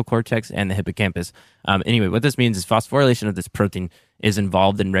prefrontal cortex and the hippocampus. Anyway, what this means is phosphorylation of this protein is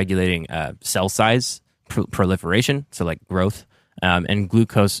involved in regulating cell size, proliferation, so like growth, and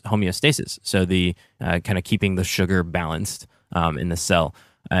glucose homeostasis, so the kind of keeping the sugar balanced in the cell.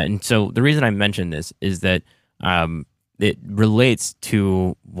 And so the reason I mentioned this is that it relates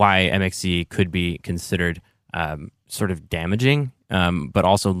to why MXE could be considered sort of damaging, but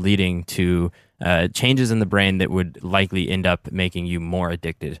also leading to changes in the brain that would likely end up making you more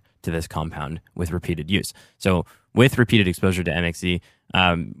addicted to this compound with repeated use. So with repeated exposure to MXE,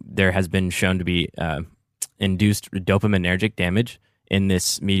 there has been shown to be induced dopaminergic damage in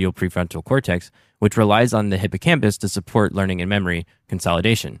this medial prefrontal cortex, which relies on the hippocampus to support learning and memory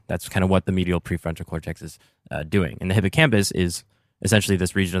consolidation. That's kind of what the medial prefrontal cortex is doing. And the hippocampus is essentially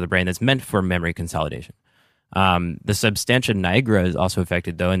this region of the brain that's meant for memory consolidation. The substantia nigra is also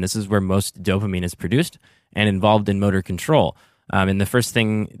affected, though, and this is where most dopamine is produced and involved in motor control. And the first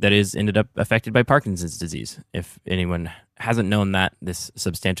thing that is ended up affected by Parkinson's disease. If anyone hasn't known that, this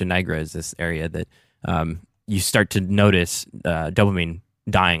substantia nigra is this area that you start to notice dopamine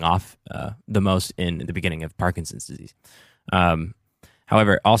dying off the most in the beginning of Parkinson's disease.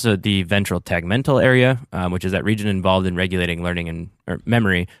 However, also the ventral tegmental area, which is that region involved in regulating learning and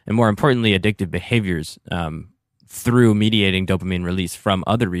memory, and more importantly, addictive behaviors through mediating dopamine release from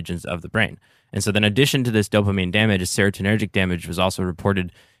other regions of the brain. And so then in addition to this dopamine damage, serotonergic damage was also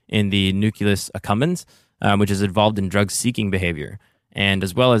reported in the nucleus accumbens, which is involved in drug-seeking behavior, and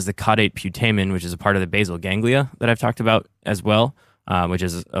as well as the caudate putamen, which is a part of the basal ganglia that I've talked about as well, which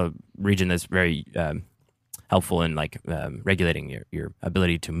is a region that's very helpful in like regulating your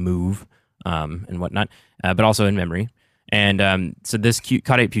ability to move and whatnot, but also in memory. And so this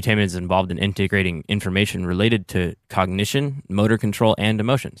caudate putamen is involved in integrating information related to cognition, motor control, and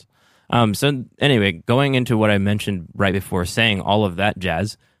emotions. So anyway, going into what I mentioned right before saying all of that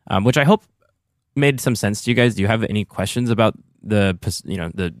jazz, which I hope made some sense to you guys. Do you have any questions about the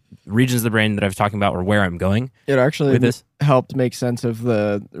regions of the brain that I was talking about, or where I'm going? It actually with this helped make sense of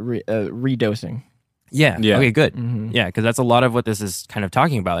the redosing. Yeah. Okay, good. Mm-hmm. Yeah, because that's a lot of what this is kind of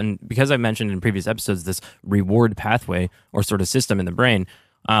talking about. And because I mentioned in previous episodes this reward pathway or sort of system in the brain,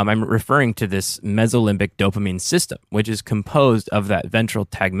 I'm referring to this mesolimbic dopamine system, which is composed of that ventral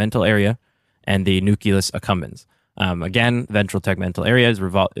tegmental area and the nucleus accumbens. Again, ventral tegmental area is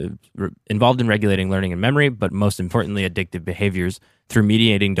involved in regulating learning and memory, but most importantly, addictive behaviors through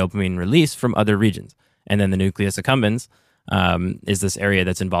mediating dopamine release from other regions. And then the nucleus accumbens is this area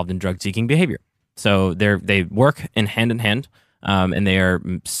that's involved in drug-seeking behavior. So they work in hand, and they are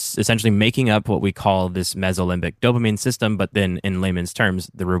essentially making up what we call this mesolimbic dopamine system, but then in layman's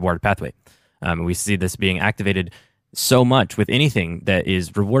terms, the reward pathway. We see this being activated so much with anything that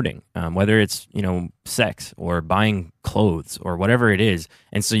is rewarding, whether it's sex or buying clothes or whatever it is.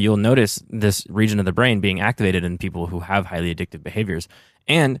 And so you'll notice this region of the brain being activated in people who have highly addictive behaviors.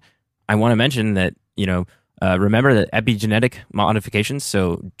 And I want to mention that remember that epigenetic modifications,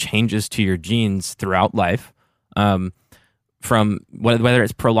 so changes to your genes throughout life, from whether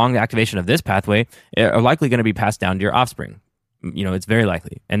it's prolonged activation of this pathway, are likely going to be passed down to your offspring. It's very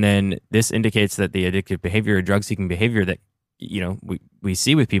likely. And then this indicates that the addictive behavior or drug-seeking behavior that we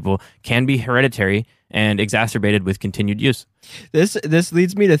see with people can be hereditary and exacerbated with continued use. This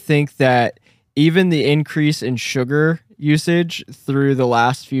leads me to think that even the increase in sugar usage through the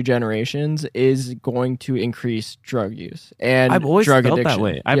last few generations is going to increase drug use and I've always drug felt addiction. that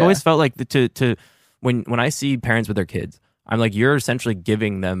way. I've always felt like when I see parents with their kids, I'm like, you're essentially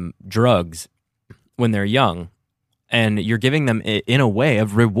giving them drugs when they're young, and you're giving them in a way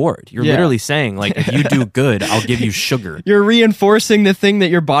of reward. You're literally saying, like, if you do good, I'll give you sugar. You're reinforcing the thing that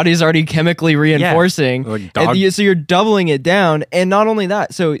your body's already chemically reinforcing. So you're doubling it down. And not only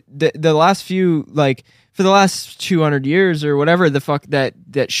that, so the last few, like, for the last 200 years or whatever the fuck, that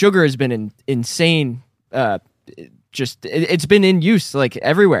sugar has been insane. It's been in use like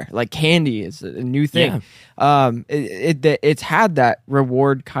everywhere. Like candy is a new thing. It's had that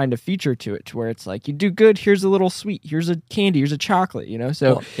reward kind of feature to it, to where it's like, you do good, here's a little sweet, here's a candy, here's a chocolate,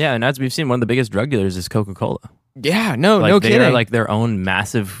 So and as we've seen, one of the biggest drug dealers is Coca-Cola. Yeah, no they kidding. Are like their own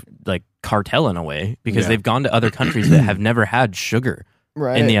massive like cartel in a way, because they've gone to other countries that have never had sugar.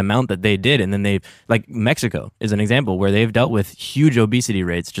 Right. In the amount that they did. And then like Mexico is an example where they've dealt with huge obesity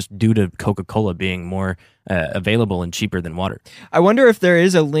rates just due to Coca-Cola being more available and cheaper than water. I wonder if there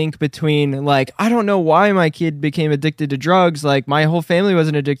is a link between, like, I don't know why my kid became addicted to drugs. Like, my whole family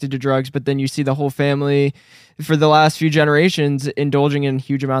wasn't addicted to drugs, but then you see the whole family for the last few generations indulging in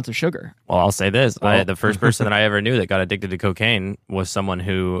huge amounts of sugar. Well, I'll say this. The first person that I ever knew that got addicted to cocaine was someone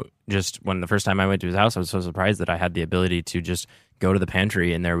who when the first time I went to his house, I was so surprised that I had the ability to just go to the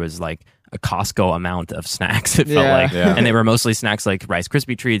pantry and there was like a Costco amount of snacks, it felt like. Yeah. And they were mostly snacks like Rice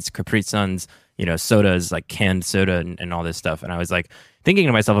Krispie Treats, Capri Suns, sodas, like canned soda and all this stuff. And I was like thinking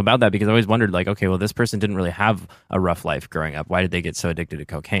to myself about that, because I always wondered, like, okay, well, this person didn't really have a rough life growing up. Why did they get so addicted to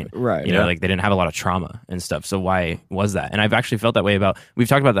cocaine? Right. Like they didn't have a lot of trauma and stuff. So why was that? And I've actually felt that way we've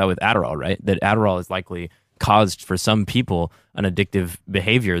talked about that with Adderall, right? That Adderall is likely caused for some people an addictive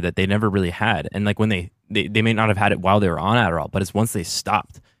behavior that they never really had. And like when they may not have had it while they were on Adderall, but it's once they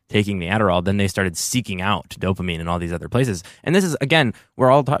stopped taking the Adderall, then they started seeking out dopamine in all these other places. And this is, again, we're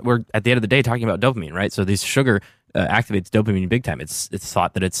at the end of the day talking about dopamine, right? So this sugar activates dopamine big time. It's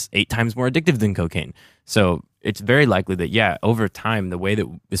thought that it's 8 times more addictive than cocaine. So it's very likely that, over time, the way that,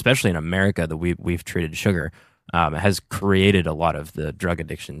 especially in America, that we've treated sugar has created a lot of the drug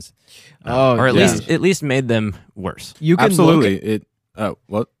addictions, or at least made them worse. You can absolutely.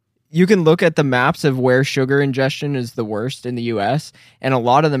 What? You can look at the maps of where sugar ingestion is the worst in the U.S., and a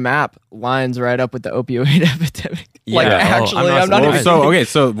lot of the map lines right up with the opioid epidemic. I'm not even...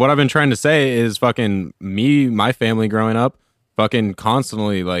 So what I've been trying to say is fucking my family growing up, fucking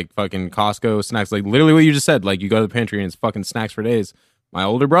constantly, like, fucking Costco snacks, like, literally what you just said, like, you go to the pantry and it's fucking snacks for days. My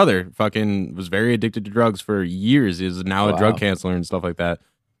older brother fucking was very addicted to drugs for years. He is now a drug counselor and stuff like that.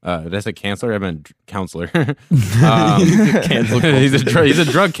 Did I say counselor? I meant counselor. He's a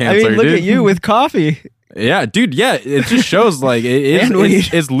drug counselor. I mean, look at you with coffee. Yeah, dude. Yeah, it just shows like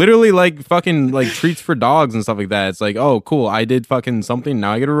it's literally like fucking like treats for dogs and stuff like that. It's like, oh, cool, I did fucking something.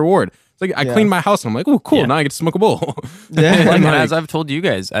 Now I get a reward. It's like I cleaned my house and I'm like, oh, cool. Now I get to smoke a bowl. And as I've told you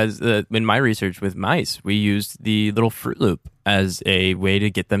guys, in my research with mice, we used the little Fruit Loop as a way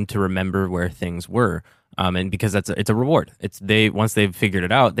to get them to remember where things were. And because it's a reward. Once they've figured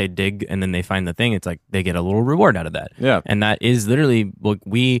it out, they dig and then they find the thing. It's like they get a little reward out of that. Yeah. And that is literally, look,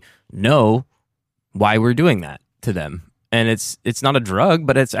 we know why we're doing that to them. And it's not a drug,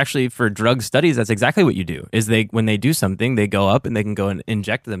 but it's actually for drug studies. That's exactly what you do. Is when they do something, they go up and they can go and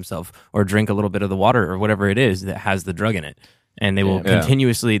inject themselves or drink a little bit of the water or whatever it is that has the drug in it, and they will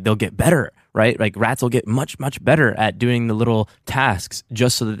continuously. They'll get better, right? Like rats will get much better at doing the little tasks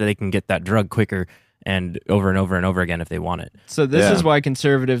just so that they can get that drug quicker and over again if they want it. So this is why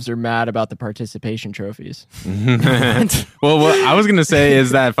conservatives are mad about the participation trophies. Well, what I was gonna say is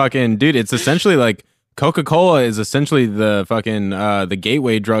that fucking dude, it's essentially like. Coca-Cola is essentially the fucking the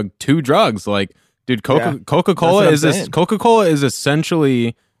gateway drug to drugs. Like, dude, Coca-Cola is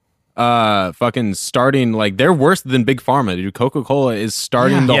essentially fucking starting, like, they're worse than Big Pharma, dude. Coca-Cola is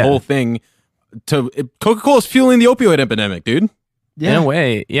starting the whole thing Coca-Cola is fueling the opioid epidemic, dude. Yeah. In a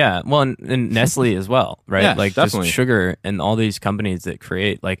way, yeah. Well, and Nestle as well, right? Yeah, like definitely. Just sugar and all these companies that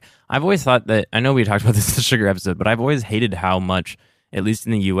create, like, I've always thought that, I know we talked about this in the sugar episode, but I've always hated how much, at least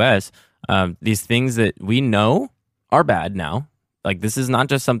in the US, these things that we know are bad now. Like, this is not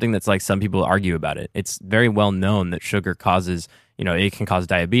just something that's like some people argue about it. It's very well known that sugar causes, it can cause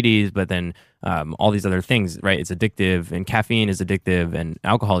diabetes, but then all these other things, right? It's addictive, and caffeine is addictive, and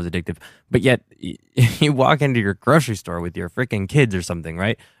alcohol is addictive. But yet, you walk into your grocery store with your freaking kids or something,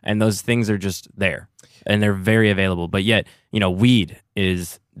 right? And those things are just there, and they're very available. But yet, weed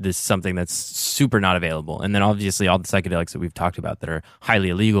is this something that's super not available. And then obviously all the psychedelics that we've talked about that are highly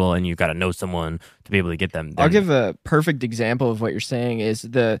illegal, and you've got to know someone to be able to get them. I'll give a perfect example of what you're saying is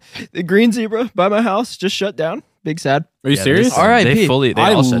the Green Zebra by my house just shut down. Big sad. Are you serious? All right, They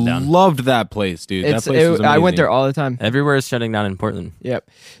all shut down. I loved that place, dude. That place was amazing. I went there all the time. Everywhere is shutting down in Portland. Yep.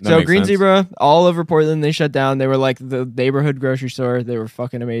 That So makes Green sense. Zebra, all over Portland, they shut down. They were like the neighborhood grocery store. They were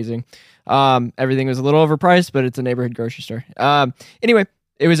fucking amazing. Everything was a little overpriced, but it's a neighborhood grocery store. Anyway,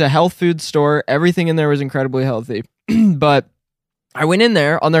 it was a health food store. Everything in there was incredibly healthy. But I went in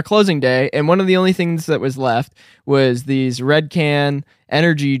there on their closing day, and one of the only things that was left was these red can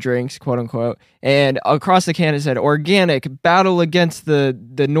energy drinks, quote unquote. And across the can it said organic, battle against the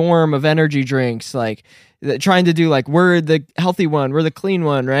norm of energy drinks, like trying to do like, we're the healthy one, we're the clean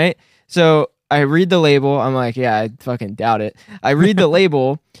one, right? So I read the label. I'm like, yeah, I fucking doubt it. I read the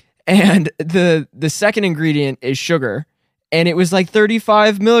label, and the second ingredient is sugar, and it was like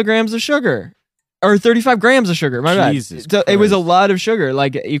 35 milligrams of sugar. Or 35 grams of sugar, my bad. So it was a lot of sugar,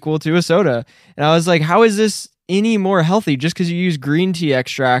 like equal to a soda. And I was like, how is this any more healthy just because you use green tea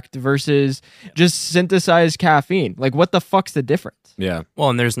extract versus just synthesized caffeine? Like, what the fuck's the difference? Yeah. Well,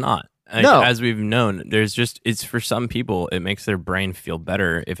 and there's not. No. As we've known, it's for some people, it makes their brain feel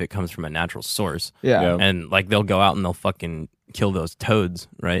better if it comes from a natural source. Yeah. And like they'll go out and they'll fucking kill those toads,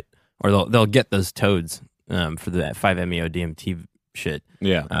 right? Or they'll get those toads for the 5-MeO DMT shit.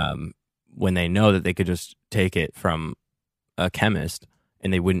 Yeah. When they know that they could just take it from a chemist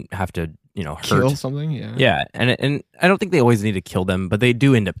and they wouldn't have to, hurt. Kill something, yeah. Yeah, and I don't think they always need to kill them, but they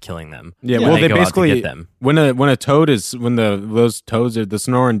do end up killing them. Yeah, when well, they go out to basically get them. when those toads are the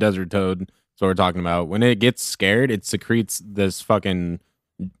Sonoran desert toad. That's what we're talking about. When it gets scared, it secretes this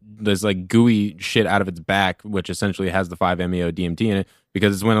like gooey shit out of its back, which essentially has the 5-MeO DMT in it.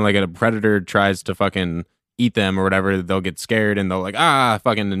 Because it's when like a predator tries to fucking eat them or whatever, they'll get scared and they'll like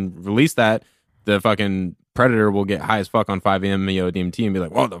fucking and release that. The fucking predator will get high as fuck on 5-MeO DMT and be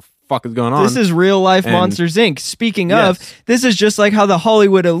like, what the fuck is going on? This is real life Monsters Inc. Speaking of, this is just like how the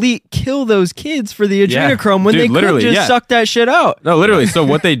Hollywood elite kill those kids for the adrenochrome when they could just suck that shit out. No, literally. So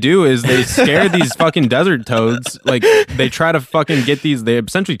what they do is they scare these fucking desert toads. Like, they try to fucking get these, they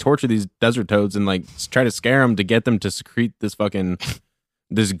essentially torture these desert toads and like try to scare them to get them to secrete this fucking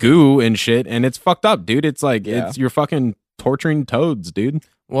this goo and shit, and it's fucked up, dude. It's like you're fucking torturing toads, dude.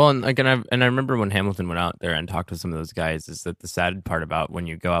 Well, and like, I remember when Hamilton went out there and talked to some of those guys, is that the sad part about when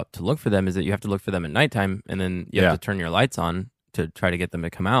you go out to look for them is that you have to look for them at nighttime, and then you have to turn your lights on to try to get them to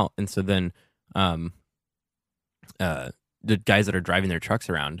come out. And so then, the guys that are driving their trucks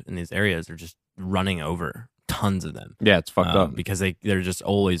around in these areas are just running over tons of them. Yeah, it's fucked up because they're just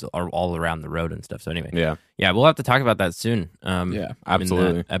always are all around the road and stuff. So anyway, yeah, we'll have to talk about that soon. Yeah, absolutely.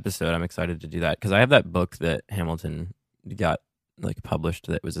 In that episode, I'm excited to do that because I have that book that Hamilton got like published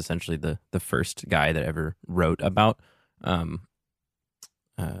that was essentially the first guy that ever wrote about finding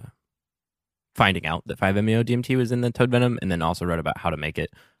out that 5-MeO DMT was in the toad venom, and then also wrote about how to make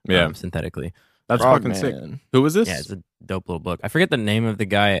it synthetically. That's fucking sick. Who was this? Yeah, it's a dope little book. I forget the name of the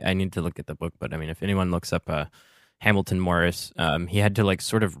guy. I need to look at the book, but I mean, if anyone looks up Hamilton Morris, he had to like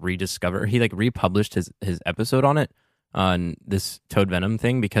sort of rediscover. He like republished his episode on it on this toad venom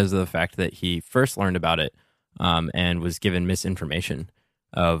thing because of the fact that he first learned about it and was given misinformation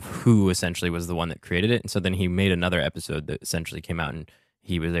of who essentially was the one that created it. And so then he made another episode that essentially came out, and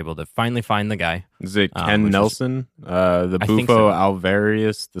he was able to finally find the guy. Is it Ken Nelson? The Bufo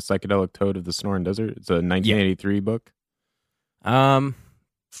alvarius, the psychedelic toad of the Sonoran Desert? It's a 1983 book. That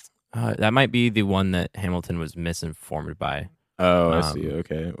might be the one that Hamilton was misinformed by. Oh, I see.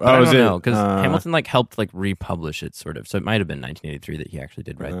 Okay. I don't know, because Hamilton helped republish it, sort of. So it might have been 1983 that he actually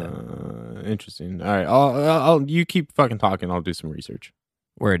did write that. Interesting. All right, I'll you keep fucking talking. I'll do some research.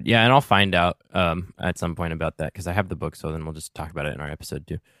 Word, yeah, and I'll find out at some point about that because I have the book. So then we'll just talk about it in our episode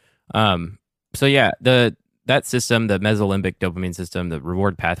too. So yeah, that system, the mesolimbic dopamine system, the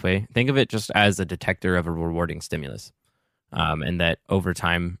reward pathway. Think of it just as a detector of a rewarding stimulus. And that over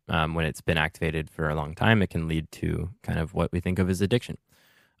time, when it's been activated for a long time, it can lead to kind of what we think of as addiction.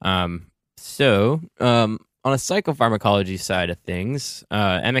 So on a psychopharmacology side of things,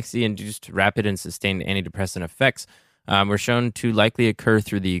 MXE-induced rapid and sustained antidepressant effects were shown to likely occur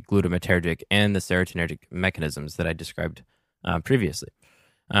through the glutamatergic and the serotonergic mechanisms that I described previously.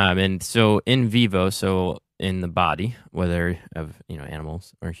 And so in vivo, so in the body, whether of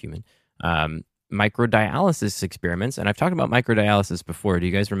animals or human, microdialysis experiments, and I've talked about microdialysis before. Do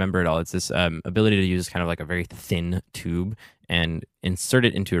you guys remember it all? It's this ability to use kind of like a very thin tube and insert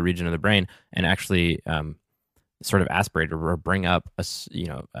it into a region of the brain and actually sort of aspirate or bring up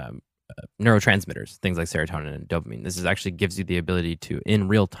neurotransmitters, things like serotonin and dopamine. This actually gives you the ability to, in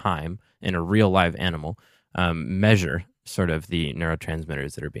real time, in a real live animal, measure sort of the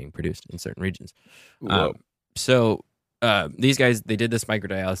neurotransmitters that are being produced in certain regions. These guys, they did this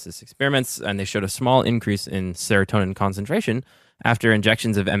microdialysis experiments, and they showed a small increase in serotonin concentration after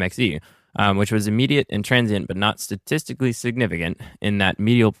injections of MXE, which was immediate and transient, but not statistically significant in that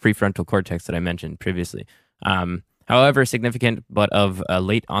medial prefrontal cortex that I mentioned previously. However, significant, but of a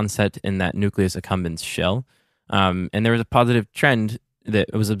late onset in that nucleus accumbens shell. And there was a positive trend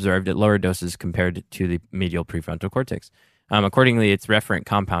that was observed at lower doses compared to the medial prefrontal cortex. Accordingly, its referent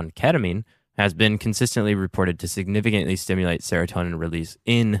compound ketamine has been consistently reported to significantly stimulate serotonin release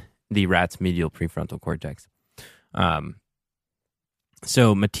in the rat's medial prefrontal cortex.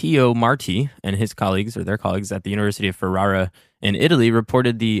 So Matteo Marti and his colleagues, or their colleagues at the University of Ferrara in Italy,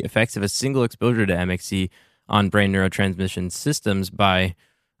 reported the effects of a single exposure to MXE on brain neurotransmission systems by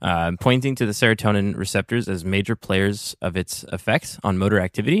pointing to the serotonin receptors as major players of its effects on motor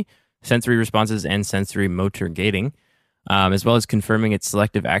activity, sensory responses, and sensory motor gating, as well as confirming its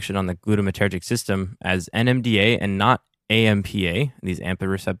selective action on the glutamatergic system as NMDA and not AMPA, these AMPA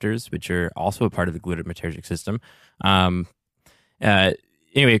receptors, which are also a part of the glutamatergic system.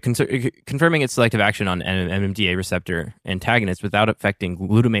 Confirming its selective action on NMDA receptor antagonists without affecting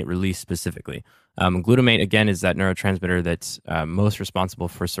glutamate release specifically. Glutamate, again, is that neurotransmitter that's most responsible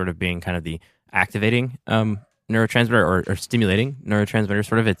for sort of being kind of the activating neurotransmitter or stimulating neurotransmitter.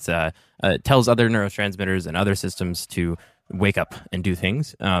 Sort of, it tells other neurotransmitters and other systems to wake up and do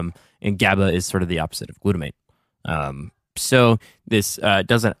things. And GABA is sort of the opposite of glutamate. So this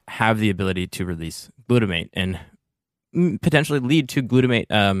doesn't have the ability to release glutamate and potentially lead to glutamate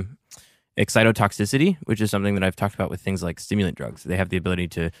excitotoxicity, which is something that I've talked about with things like stimulant drugs. They have the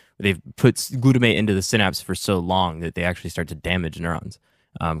ability they've put glutamate into the synapse for so long that they actually start to damage neurons.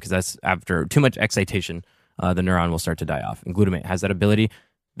 Because that's after too much excitation, the neuron will start to die off. And glutamate has that ability.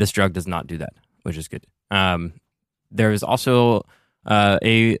 This drug does not do that, which is good. There is also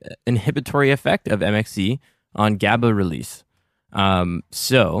a inhibitory effect of MXE on GABA release.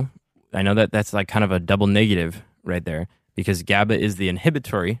 So I know that that's like kind of a double negative right there, because GABA is the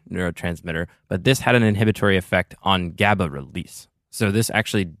inhibitory neurotransmitter, but this had an inhibitory effect on GABA release. So this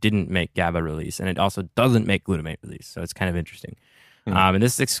actually didn't make GABA release, and it also doesn't make glutamate release. So it's kind of interesting. And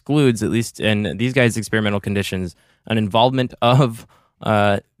this excludes, at least in these guys' experimental conditions, an involvement of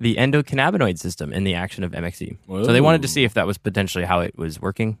the endocannabinoid system in the action of MXE. Whoa. So they wanted to see if that was potentially how it was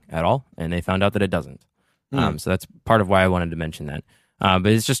working at all, and they found out that it doesn't. So that's part of why I wanted to mention that. But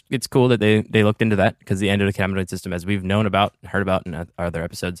it's cool that they looked into that, because the endocannabinoid system, as we've known about, heard about in other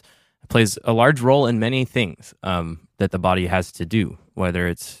episodes, plays a large role in many things that the body has to do, whether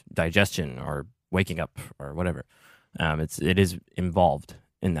it's digestion or waking up or whatever. It is involved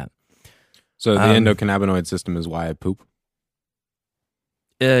in that. So the endocannabinoid system is why I poop?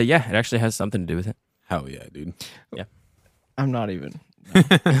 Yeah, it actually has something to do with it. Hell yeah, dude. Yeah. I'm not even.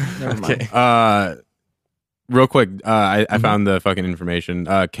 Never mind. Okay. Real quick, I found the fucking information.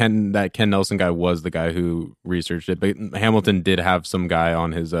 Ken Nelson guy was the guy who researched it, but Hamilton did have some guy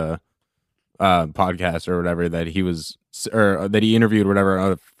on his podcast or whatever that he interviewed or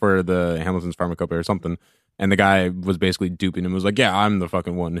whatever for the Hamilton's Pharmacopoeia or something, And the guy was basically duping him. Was like, yeah, I'm the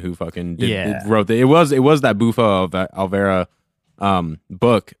fucking one who fucking wrote it. It was that Bufo of Alvera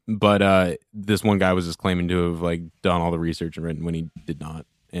book, but this one guy was just claiming to have like done all the research and written when he did not,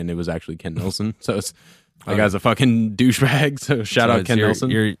 and it was actually Ken Nelson. So it's that guy's a fucking douchebag. So shout out Ken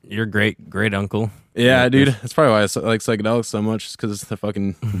Nelson. Your great uncle. Yeah, dude. That's probably why I like psychedelics so much, because it's the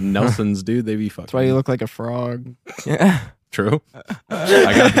fucking Nelsons, dude. They be fucking. That's why you look like a frog. Yeah. True.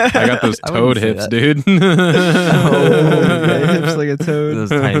 I got those toad hips, dude. Hips like a toad.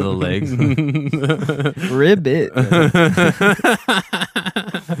 Those tiny little legs. Ribbit.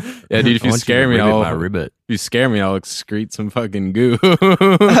 Yeah, dude. If you scare me, I'll excrete some fucking goo. Oh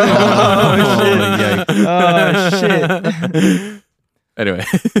shit. Anyway,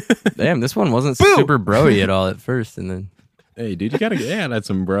 damn, this one wasn't super broy at all at first, and then. Hey, dude, you gotta that's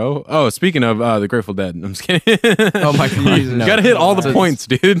some bro. Oh, speaking of the Grateful Dead, I'm just kidding. Oh my god, you gotta hit all the points,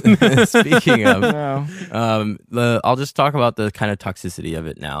 dude. Speaking of, I'll just talk about the kind of toxicity of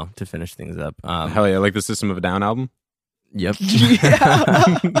it now to finish things up. Hell yeah, like the System of a Down album. Yep. Yeah.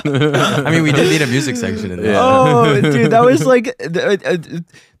 I mean, we did need a music section in there. Oh, dude, that was like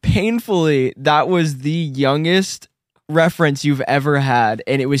painfully. That was the youngest reference you've ever had,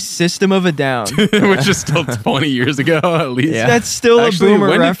 and it was System of a Down, which is still 20 years ago at least. Yeah. That's still actually, a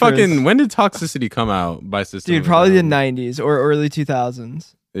boomer reference. When did Toxicity come out by System? Dude, probably the 90s or early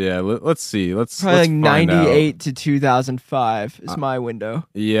 2000s. Yeah, let's see. Let's probably like 98 to 2005 is my window.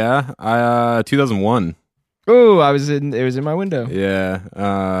 Yeah, 2001. Oh, it was in my window.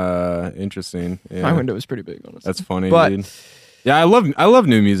 Yeah, interesting. Yeah. My window was pretty big, honestly. That's funny, dude. Yeah, I love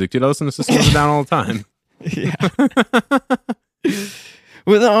new music, dude. I listen to System of a Down all the time. Yeah.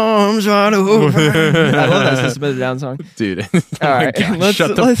 With arms wide open. I love that System of a Down song. Dude. All right.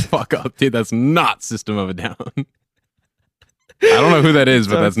 Shut the fuck up, dude. That's not System of a Down. I don't know who that is,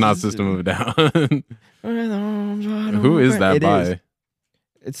 but that's not System of a Down. Who is that by?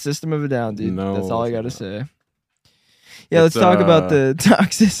 It's System of a Down, dude. No, that's all I gotta say. Yeah, let's talk about the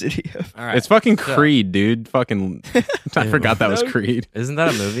toxicity of. All right. It's fucking Creed, dude. Fucking, I forgot that was Creed. Isn't that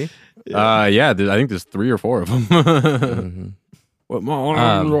a movie? Yeah, I think there's 3 or 4 of them.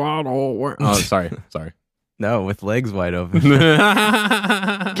 Mm-hmm. Oh, sorry. No, with legs wide open.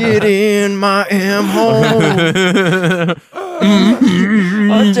 Get in my home.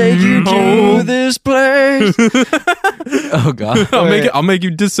 I'll take you to this place. Oh god! I'll make you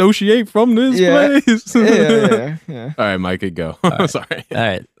dissociate from this place. Yeah. All right, Mike, go. Right. Sorry. All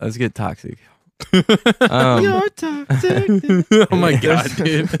right, let's get toxic. You're toxic. Oh my god,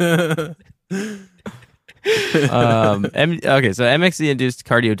 dude. Okay, so MXE-induced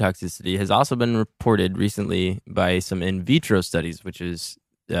cardiotoxicity has also been reported recently by some in vitro studies, which is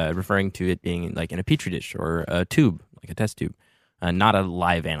referring to it being like in a petri dish or a tube, like a test tube, not a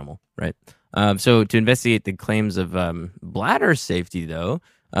live animal, right? So to investigate the claims of bladder safety, though,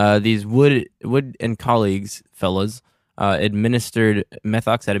 these Wood and colleagues, fellas, administered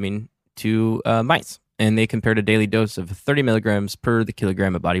methoxetamine to mice, and they compared a daily dose of 30 milligrams per the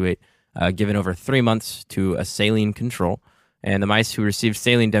kilogram of body weight given over 3 months to a saline control. And the mice who received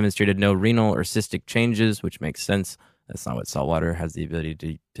saline demonstrated no renal or cystic changes, which makes sense. That's not what salt water has the ability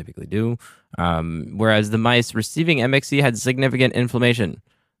to typically do. Whereas the mice receiving MXE had significant inflammation.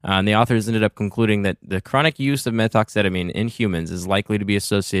 And the authors ended up concluding that the chronic use of methoxetamine in humans is likely to be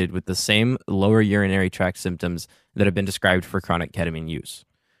associated with the same lower urinary tract symptoms that have been described for chronic ketamine use.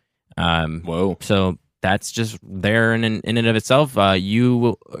 Whoa. So that's just there in and of itself.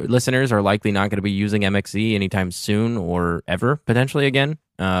 You listeners are likely not going to be using MXE anytime soon or ever, potentially again.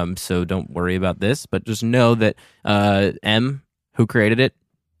 So don't worry about this, but just know that M, who created it,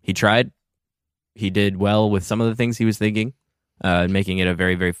 he tried. He did well with some of the things he was thinking, making it a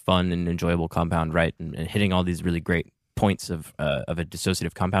very, very fun and enjoyable compound, right? And hitting all these really great points of a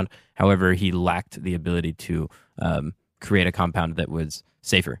dissociative compound. However, he lacked the ability to create a compound that was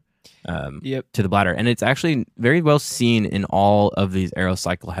safer to the bladder. And it's actually very well seen in all of these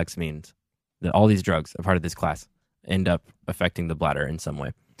aerocyclohexamines that all these drugs, a part of this class, end up affecting the bladder in some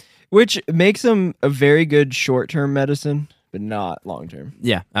way. Which makes them a very good short-term medicine, but not long-term.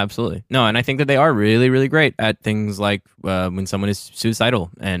 Yeah, absolutely. No, and I think that they are really, really great at things like when someone is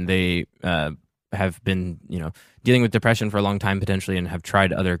suicidal and they have been, dealing with depression for a long time potentially and have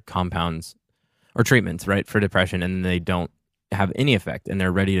tried other compounds or treatments, right, for depression, and they don't have any effect and they're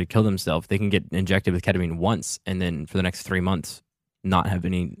ready to kill themselves. They can get injected with ketamine once and then for the next 3 months not have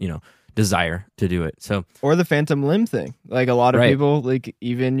any, desire to do it. So, or the phantom limb thing. Like a lot of people, like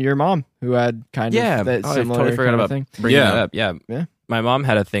even your mom, who had kind of that similar I totally forgot about thing. Bringing that up. Yeah. My mom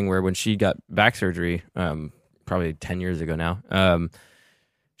had a thing where when she got back surgery, probably 10 years ago now,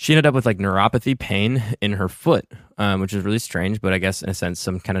 she ended up with like neuropathy pain in her foot, which is really strange. But I guess in a sense,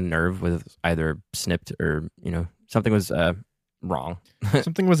 some kind of nerve was either snipped or something was wrong.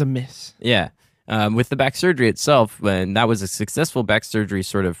 Something was amiss. Yeah. With the back surgery itself, when that was a successful back surgery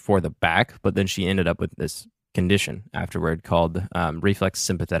sort of for the back, but then she ended up with this condition afterward called reflex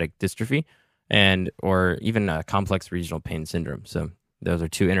sympathetic dystrophy or even complex regional pain syndrome. So those are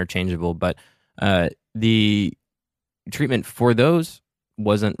two interchangeable, but the treatment for those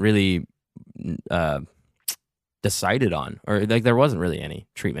wasn't really decided on, or like there wasn't really any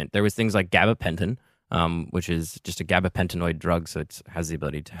treatment. There was things like gabapentin, which is just a gabapentinoid drug, so it has the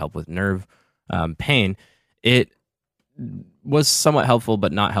ability to help with nerve pain. It was somewhat helpful,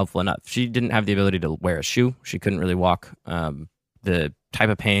 but not helpful enough. She didn't have the ability to wear a shoe. She couldn't really walk. The type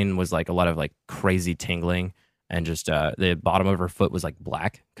of pain was like a lot of like crazy tingling, and just the bottom of her foot was like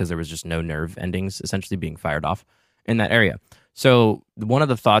black because there was just no nerve endings essentially being fired off in that area. So one of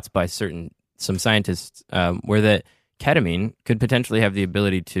the thoughts by some scientists were that ketamine could potentially have the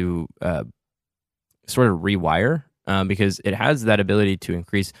ability to sort of rewire because it has that ability to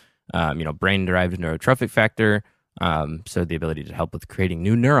increase brain-derived neurotrophic factor, so the ability to help with creating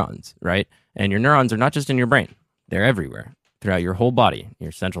new neurons, right? And your neurons are not just in your brain. They're everywhere throughout your whole body,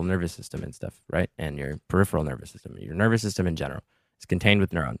 your central nervous system and stuff, right? And your peripheral nervous system, your nervous system in general. It's contained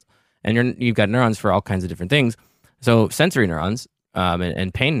with neurons. And you've got neurons for all kinds of different things. So sensory neurons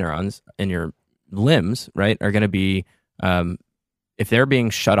and pain neurons in your limbs, right, are going to be, if they're being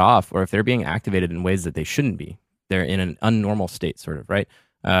shut off or if they're being activated in ways that they shouldn't be, they're in an unnormal state, sort of, right?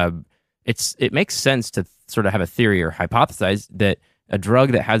 It makes sense to sort of have a theory or hypothesize that a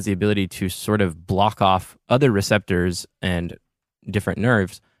drug that has the ability to sort of block off other receptors and different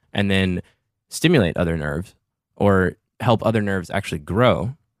nerves and then stimulate other nerves or help other nerves actually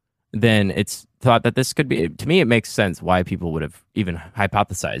grow, then it's thought that this could be, to me, it makes sense why people would have even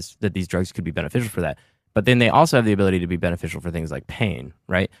hypothesized that these drugs could be beneficial for that. But then they also have the ability to be beneficial for things like pain,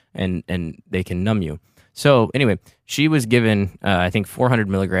 right? And they can numb you. So anyway, she was given, I think, 400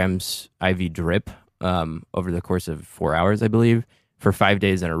 milligrams IV drip over the course of 4 hours, I believe, for 5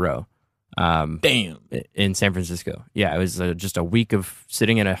 days in a row. Damn. In San Francisco. Yeah, it was just a week of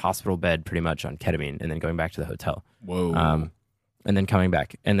sitting in a hospital bed pretty much on ketamine and then going back to the hotel. Whoa. And then coming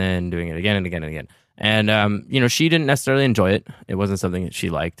back and then doing it again and again and again. And, she didn't necessarily enjoy it. It wasn't something that she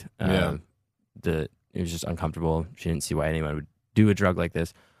liked. It was just uncomfortable. She didn't see why anyone would do a drug like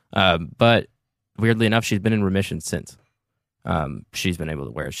this. But weirdly enough, she's been in remission since. She's been able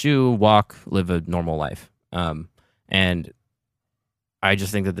to wear a shoe, walk, live a normal life. And I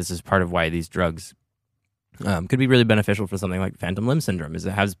just think that this is part of why these drugs could be really beneficial for something like phantom limb syndrome, is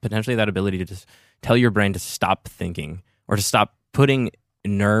it has potentially that ability to just tell your brain to stop thinking or to stop putting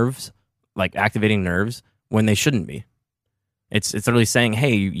nerves, like activating nerves, when they shouldn't be. It's literally saying,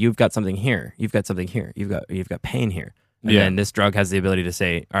 hey, you've got something here, you've got something here, you've got pain here. And then this drug has the ability to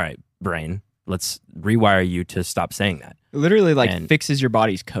say, all right, brain, let's rewire you to stop saying that. It literally fixes your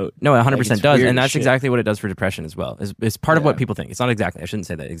body's code. No, it 100% does. And that's exactly what it does for depression as well. It's part of what people think. It's not exactly, I shouldn't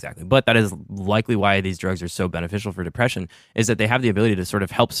say that exactly, but that is likely why these drugs are so beneficial for depression, is that they have the ability to sort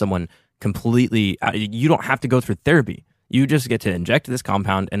of help someone completely. You don't have to go through therapy. You just get to inject this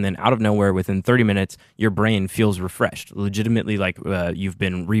compound, and then out of nowhere, within 30 minutes, your brain feels refreshed, legitimately like you've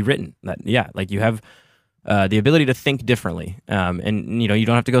been rewritten. Like you have the ability to think differently. And, you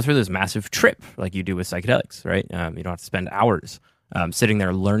don't have to go through this massive trip like you do with psychedelics, right? You don't have to spend hours sitting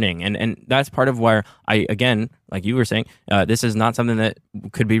there learning. And that's part of where again, like you were saying, this is not something that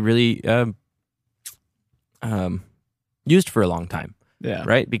could be really used for a long time. Yeah.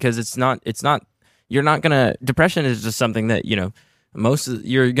 Right? Because it's not, you're not going to, depression is just something that,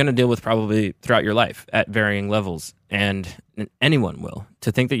 you're going to deal with probably throughout your life at varying levels. And anyone will.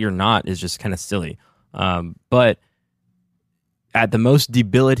 To think that you're not is just kind of silly. But at the most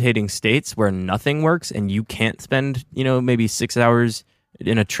debilitating states where nothing works and you can't spend, maybe 6 hours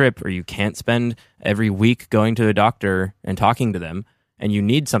in a trip, or you can't spend every week going to a doctor and talking to them, and you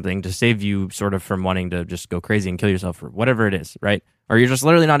need something to save you sort of from wanting to just go crazy and kill yourself or whatever it is, right? Or you're just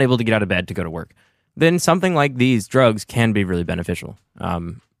literally not able to get out of bed to go to work, then something like these drugs can be really beneficial, a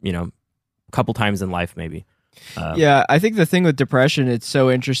couple times in life maybe. I think the thing with depression, it's so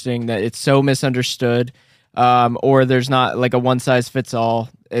interesting that it's so misunderstood, or there's not like a one size fits all,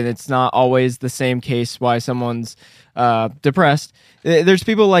 and it's not always the same case why someone's depressed. There's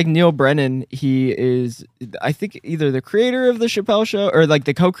people like Neil Brennan. He is, I think, either the creator of the Chappelle Show or like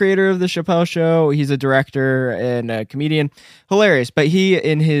the co-creator of the Chappelle Show. He's a director and a comedian. Hilarious. But he,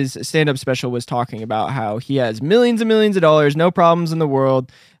 in his stand-up special, was talking about how he has millions and millions of dollars, no problems in the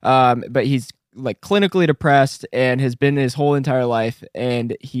world, but he's like clinically depressed and has been his whole entire life.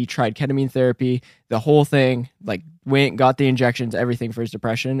 And he tried ketamine therapy, the whole thing, like went, got the injections, everything for his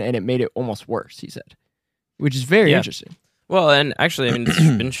depression, and it made it almost worse, he said, which is very interesting. Well, and actually, I mean,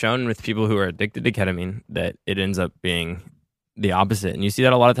 it's been shown with people who are addicted to ketamine that it ends up being the opposite. And you see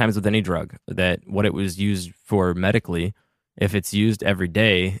that a lot of times with any drug, that what it was used for medically, if it's used every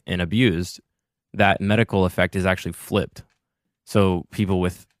day and abused, that medical effect is actually flipped. So people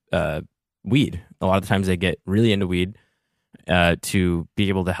with weed, a lot of times they get really into weed to be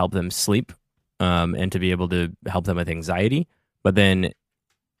able to help them sleep and to be able to help them with anxiety. But then,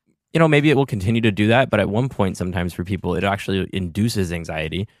 maybe it will continue to do that. But at one point, sometimes for people, it actually induces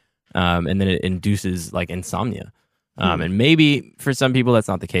anxiety and then it induces like insomnia. And maybe for some people, that's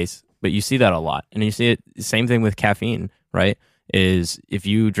not the case, but you see that a lot. And you see it, same thing with caffeine, right? Is if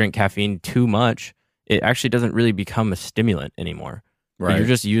you drink caffeine too much, it actually doesn't really become a stimulant anymore. Right. You're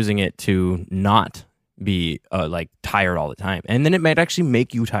just using it to not be like tired all the time. And then it might actually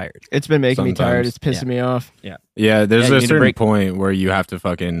make you tired. It's been making me tired. It's pissing me off. Yeah. Yeah. There's a certain point where you have to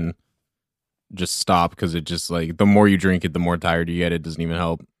fucking just stop because it just like the more you drink it, the more tired you get. It doesn't even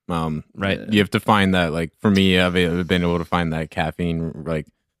help. Right. You have to find that, like for me, I've been able to find that caffeine like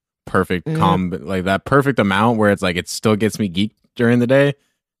perfect like that perfect amount where it's like it still gets me geeked during the day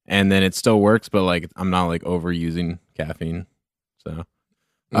and then it still works, but like I'm not like overusing caffeine. So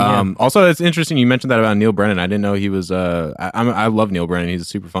also it's interesting you mentioned that about Neil Brennan. I didn't know he was I love Neil Brennan. He's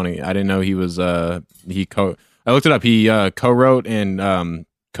super funny. I didn't know he was I looked it up. He co-wrote and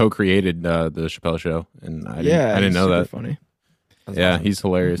co-created the Chappelle Show, and I didn't know that. Funny. That's awesome. He's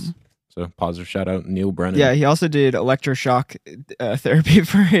hilarious. So positive shout out Neil Brennan. Yeah, he also did electroshock therapy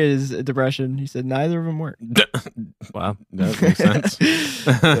for his depression. He said neither of them worked. Wow, that makes sense.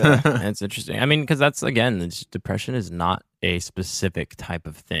 That's interesting. I mean, because that's again, depression is not a specific type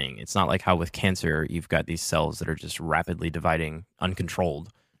of thing. It's not like how with cancer you've got these cells that are just rapidly dividing uncontrolled,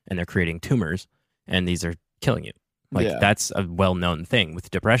 and they're creating tumors, and these are killing you. Like that's a well-known thing. With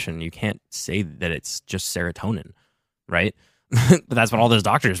depression, you can't say that it's just serotonin, right? But that's what all those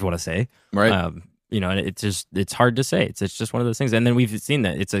doctors want to say, right? And it's hard to say. It's just one of those things. And then we've seen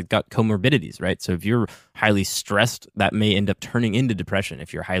that it's got comorbidities, right? So if you're highly stressed, that may end up turning into depression.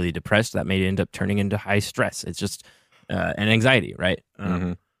 If you're highly depressed, that may end up turning into high stress. It's just an anxiety, right?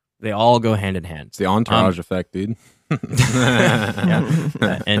 They all go hand in hand. It's the entourage effect, dude.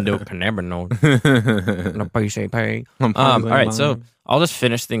 Endocannabinoid. All right, so I'll just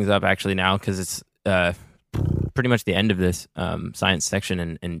finish things up actually now because it's pretty much the end of this science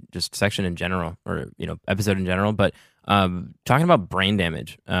section and just section in general, or episode in general. But talking about brain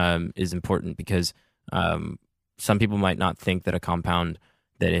damage is important because some people might not think that a compound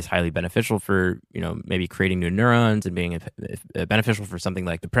that is highly beneficial for maybe creating new neurons and being beneficial for something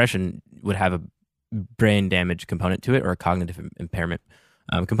like depression would have a brain damage component to it or a cognitive impairment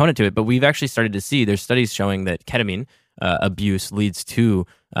component to it. But we've actually started to see there's studies showing that ketamine abuse leads to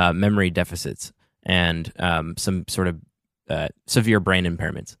memory deficits and some sort of severe brain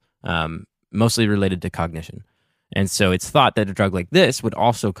impairments, mostly related to cognition. And so it's thought that a drug like this would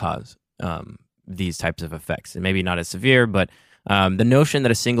also cause these types of effects, and maybe not as severe, but the notion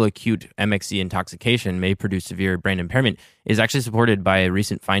that a single acute MXE intoxication may produce severe brain impairment is actually supported by a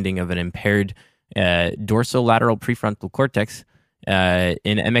recent finding of an impaired dorsolateral prefrontal cortex in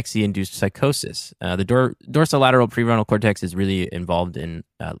MXE-induced psychosis. The dorsolateral prefrontal cortex is really involved in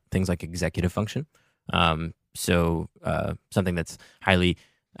things like executive function. So something that's highly,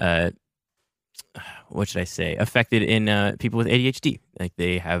 affected in people with ADHD. Like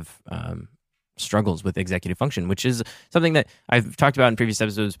they have struggles with executive function, which is something that I've talked about in previous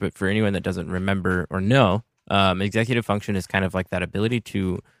episodes, but for anyone that doesn't remember or know, executive function is kind of like that ability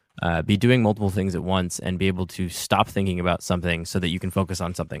to be doing multiple things at once and be able to stop thinking about something so that you can focus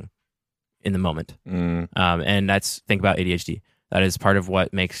on something in the moment. And think about ADHD. That is part of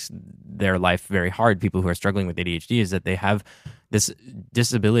what makes their life very hard. People who are struggling with ADHD is that they have this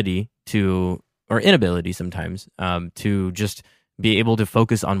disability or inability sometimes to just be able to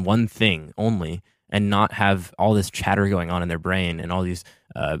focus on one thing only and not have all this chatter going on in their brain and all these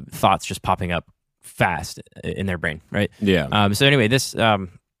thoughts just popping up fast in their brain, right? Yeah. So anyway, this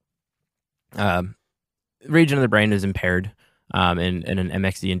region of the brain is impaired in an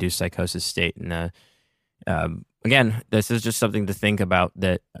MXE-induced psychosis state. And again, this is just something to think about,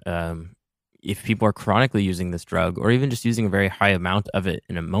 that if people are chronically using this drug, or even just using a very high amount of it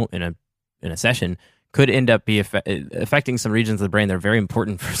in a session, could end up affecting some regions of the brain that are very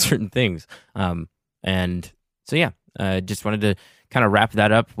important for certain things. And so, just wanted to kind of wrap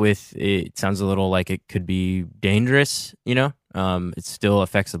that up with, it sounds a little like it could be dangerous, It still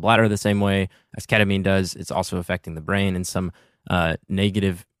affects the bladder the same way as ketamine does. It's also affecting the brain in some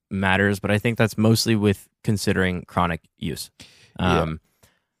negative matters, but I think that's mostly with considering chronic use.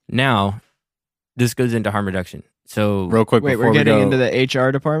 Now, this goes into harm reduction. So real quick, wait, we're getting into the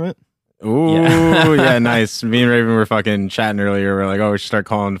HR department? Ooh, yeah, nice. Me and Raven were fucking chatting earlier. We're like, oh, we should start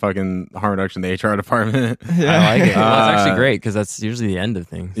calling fucking harm reduction the HR department. Yeah. I like it. Well, it's actually great because that's usually the end of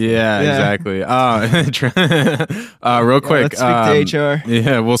things. Yeah, exactly. Real quick. Let's speak to HR.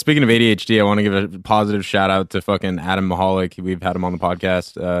 Yeah, well, speaking of ADHD, I want to give a positive shout out to fucking Adam Mahalik. We've had him on the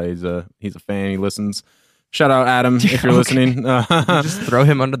podcast. He's a fan. He listens. Shout out Adam if you're listening. Just throw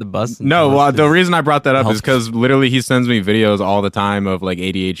him under the bus. No, well, the reason I brought that up is because literally he sends me videos all the time of like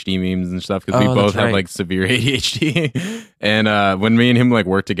ADHD memes and stuff because we both have like severe ADHD. And when me and him like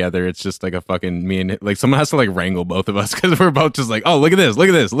work together, it's just like a fucking like someone has to like wrangle both of us because we're both just like, oh, look at this, look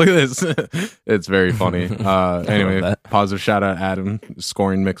at this, look at this. It's very funny. Anyway, positive shout out Adam,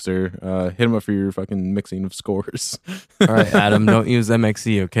 scoring mixer. Hit him up for your fucking mixing of scores. All right, Adam, don't use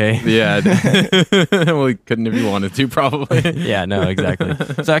MXE, okay? Yeah. Well, he couldn't if you wanted to, probably. Yeah, no, exactly.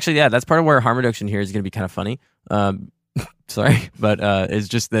 So actually, yeah, that's part of where harm reduction here is going to be kind of funny. Sorry, but it's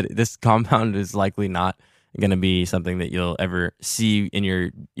just that this compound is likely not going to be something that you'll ever see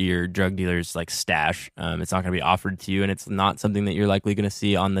in your drug dealer's like stash. It's not going to be offered to you, and it's not something that you're likely going to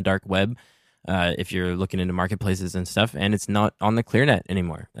see on the dark web if you're looking into marketplaces and stuff. And it's not on the ClearNet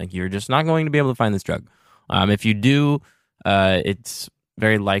anymore. Like you're just not going to be able to find this drug. If you do, it's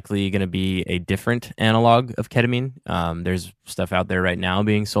very likely going to be a different analog of ketamine. There's stuff out there right now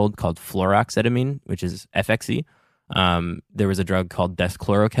being sold called fluoroxetamine, which is FXE. There was a drug called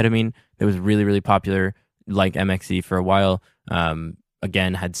deschloroketamine that was really, really popular, like MXE for a while.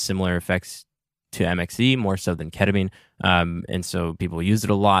 Again, had similar effects to MXE, more so than ketamine. And so people used it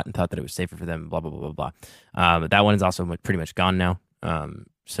a lot and thought that it was safer for them, blah, blah, blah, blah, blah. But that one is also pretty much gone now.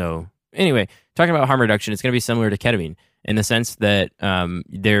 So anyway, talking about harm reduction, it's going to be similar to ketamine in the sense that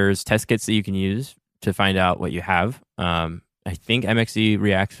there's test kits that you can use to find out what you have. I think MXE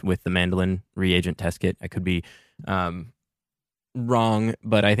reacts with the mandolin reagent test kit. I could be wrong,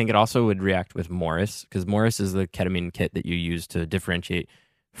 but I think it also would react with Morris, because Morris is the ketamine kit that you use to differentiate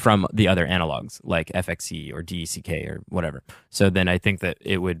from the other analogs like FXE or DECK or whatever. So then I think that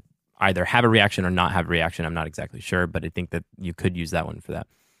it would either have a reaction or not have a reaction. I'm not exactly sure, but I think that you could use that one for that.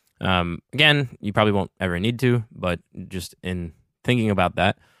 Again, you probably won't ever need to, but just in thinking about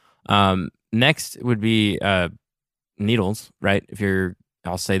that. Next would be needles, right?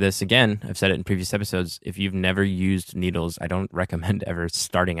 I'll say this again, I've said it in previous episodes, if you've never used needles, I don't recommend ever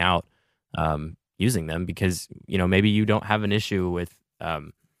starting out using them because, maybe you don't have an issue with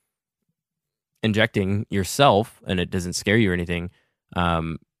injecting yourself and it doesn't scare you or anything,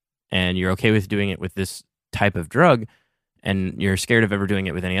 and you're okay with doing it with this type of drug, and you're scared of ever doing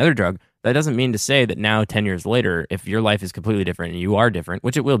it with any other drug. That doesn't mean to say that now, 10 years later, if your life is completely different and you are different,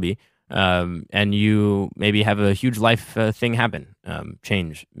 which it will be, and you maybe have a huge life thing happen,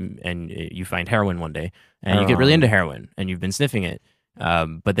 change, and you find heroin one day, and you get really into heroin, and you've been sniffing it,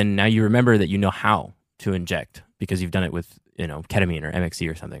 but then now you remember that you know how to inject because you've done it with ketamine or MXE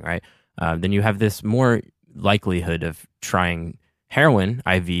or something, right? Then you have this more likelihood of trying heroin,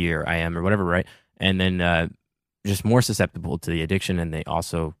 IV or IM or whatever, right? And then just more susceptible to the addiction, and they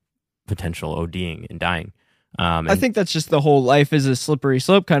also potential ODing and dying. I think that's just the whole life is a slippery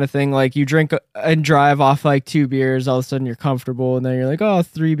slope kind of thing. Like you drink and drive off like 2 beers, all of a sudden you're comfortable, and then you're like, oh,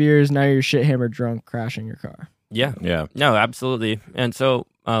 3 beers, now you're shit hammered drunk, crashing your car. Yeah. Yeah. No, absolutely. And so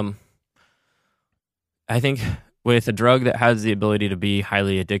I think with a drug that has the ability to be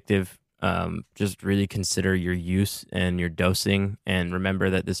highly addictive, just really consider your use and your dosing, and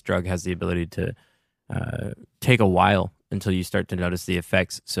remember that this drug has the ability to take a while until you start to notice the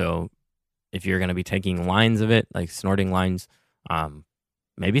effects. So if you're going to be taking lines of it, like snorting lines,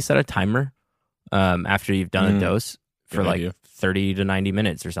 maybe set a timer after you've done a dose for like 30 to 90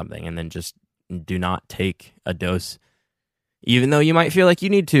 minutes or something, and then just do not take a dose, even though you might feel like you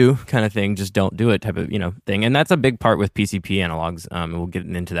need to, kind of thing. Just don't do it, type of thing. And that's a big part with PCP analogs. And we'll get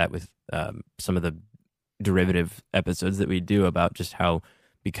into that with some of the derivative episodes that we do about just how,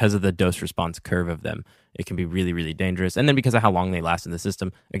 because of the dose response curve of them, it can be really, really dangerous. And then because of how long they last in the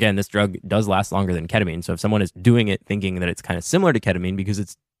system, again, this drug does last longer than ketamine. So if someone is doing it thinking that it's kind of similar to ketamine because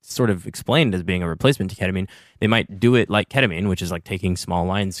it's sort of explained as being a replacement to ketamine, they might do it like ketamine, which is like taking small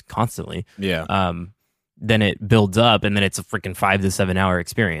lines constantly. Yeah. Then it builds up, and then it's a freaking 5 to 7 hour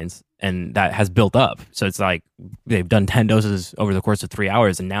experience, and that has built up. So it's like they've done 10 doses over the course of 3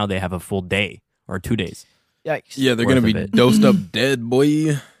 hours, and now they have a full day or 2 days. Yikes. Yeah, they're going to be dosed up dead,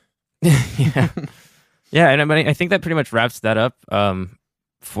 boy. Yeah. Yeah, and I think that pretty much wraps that up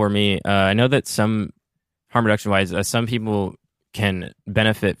for me. I know that some harm reduction wise, some people can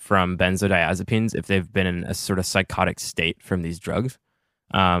benefit from benzodiazepines if they've been in a sort of psychotic state from these drugs.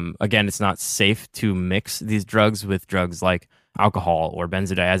 Again, it's not safe to mix these drugs with drugs like alcohol or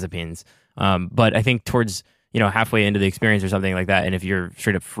benzodiazepines. But I think towards, halfway into the experience or something like that, and if you're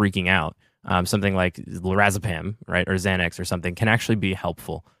straight up freaking out, something like lorazepam, right, or Xanax or something can actually be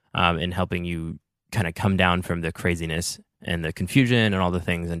helpful in helping you kind of come down from the craziness and the confusion and all the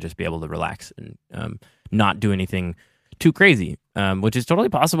things and just be able to relax and not do anything too crazy, which is totally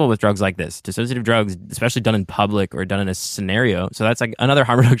possible with drugs like this. Dissociative drugs, especially done in public or done in a scenario. So that's like another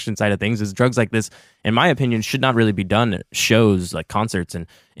harm reduction side of things is drugs like this, in my opinion, should not really be done at shows like concerts and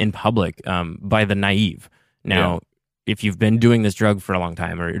in public by the naive. Now, if you've been doing this drug for a long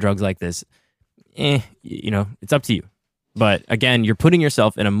time or drugs like this, it's up to you. But again, you're putting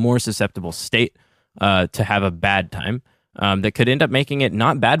yourself in a more susceptible state to have a bad time. That could end up making it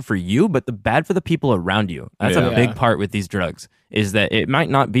not bad for you, but bad for the people around you. That's a big part with these drugs, is that it might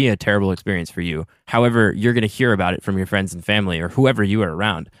not be a terrible experience for you. However, you're going to hear about it from your friends and family or whoever you are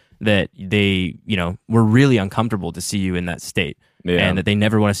around, that they, were really uncomfortable to see you in that state and that they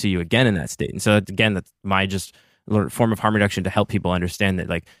never want to see you again in that state. And so again, that's my just form of harm reduction to help people understand that,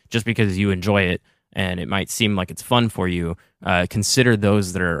 like, just because you enjoy it and it might seem like it's fun for you, consider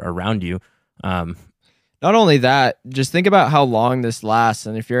those that are around you. Not only that, just think about how long this lasts.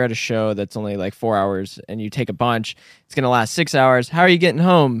 And if you're at a show that's only like 4 hours and you take a bunch, it's going to last 6 hours. How are you getting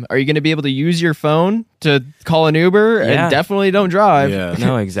home? Are you going to be able to use your phone to call an Uber? Yeah. And definitely don't drive. Yeah.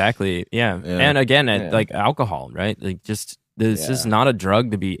 No, exactly. Yeah. And again, like alcohol, right? Like just this is not a drug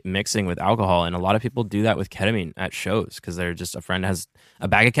to be mixing with alcohol. And a lot of people do that with ketamine at shows because they're just, a friend has a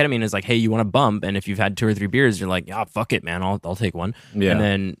bag of ketamine, is like, hey, you want a bump? And if you've had 2 or 3 beers, you're like, yeah, fuck it, man. I'll take one. Yeah. And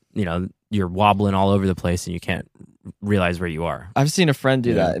then, you're wobbling all over the place and you can't realize where you are. I've seen a friend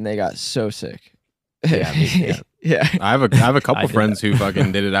do that and they got so sick. Yeah. I have a couple friends who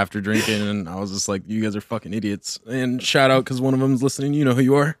fucking did it after drinking, and I was just like, you guys are fucking idiots. And shout out because one of them's listening. You know who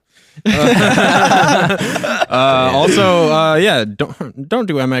you are. Don't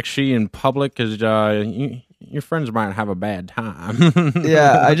do MXE in public because your friends might have a bad time.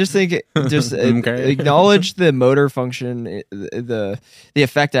 I just think acknowledge the motor function, the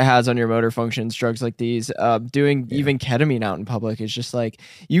effect it has on your motor functions. Drugs like these, even ketamine out in public is just like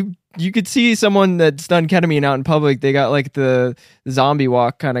you could see someone that's done ketamine out in public. They got like the zombie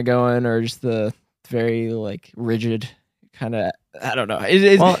walk kind of going, or just the very like rigid kind of. I don't know.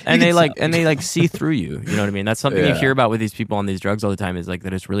 They see through you. You know what I mean? That's something you hear about with these people on these drugs all the time, is like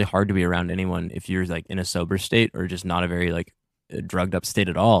that it's really hard to be around anyone if you're like in a sober state or just not a very like drugged up state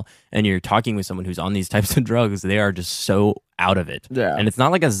at all. And you're talking with someone who's on these types of drugs, they are just so out of it. Yeah. And it's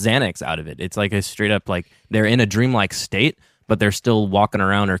not like a Xanax out of it. It's like a straight up like they're in a dreamlike state, but they're still walking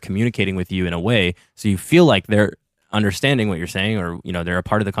around or communicating with you in a way so you feel like they're understanding what you're saying, or they're a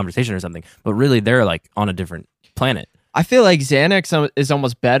part of the conversation or something. But really, they're like on a different planet. I feel like Xanax is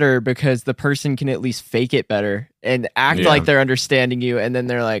almost better because the person can at least fake it better and act like they're understanding you, and then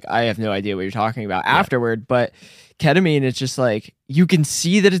they're like, I have no idea what you're talking about afterward. But ketamine, it's just like you can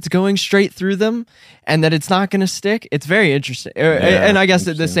see that it's going straight through them and that it's not going to stick. It's very interesting. And I guess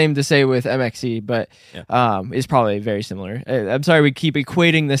it's the same to say with MXE, but it's probably very similar. I'm sorry we keep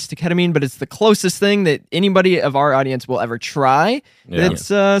equating this to ketamine, but it's the closest thing that anybody of our audience will ever try that's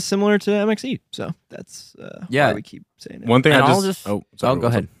similar to MXE. So that's why we keep saying it. One thing go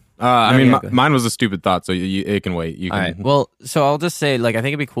ahead. Mine was a stupid thought, so it can wait. You can. All right. Well, so I'll just say, like, I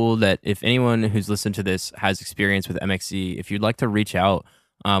think it'd be cool that if anyone who's listened to this has experience with MXE, if you'd like to reach out,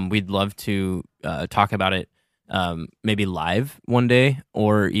 we'd love to talk about it, maybe live one day,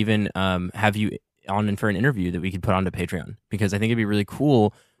 or even have you on in for an interview that we could put onto Patreon, because I think it'd be really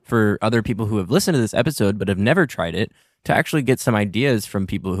cool for other people who have listened to this episode but have never tried it to actually get some ideas from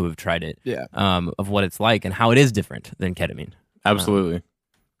people who have tried it, of what it's like and how it is different than ketamine. Absolutely.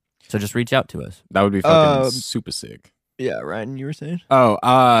 So just reach out to us. That would be fucking super sick. Yeah, Ryan, you were saying?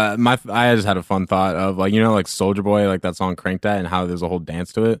 I just had a fun thought of like, like Soulja Boy, like that song Crank That, and how there's a whole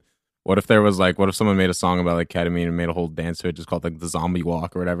dance to it. What if someone made a song about like ketamine and made a whole dance to it just called like the zombie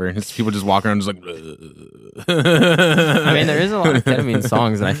walk or whatever, and it's people just walking around just like I mean, there is a lot of ketamine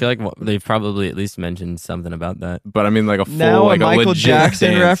songs, and I feel like they've probably at least mentioned something about that. But I mean, like a full now like a Michael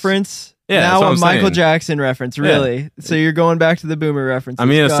Jackson reference. Yeah, now a Michael Jackson reference, really. Yeah. So you're going back to the boomer reference. I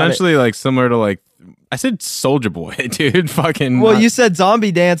mean, essentially like similar to like I said Soulja Boy, dude. Fucking well, you said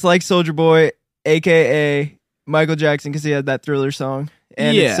zombie dance like Soulja Boy, aka Michael Jackson, because he had that Thriller song.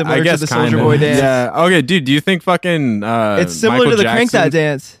 And it's similar to the Soulja Boy dance. Yeah. Okay, dude, do you think fucking it's similar Michael to the Jackson, Crank That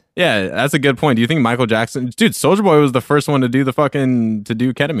dance. Yeah, that's a good point. Do you think Michael Jackson, dude, Soulja Boy was the first one to do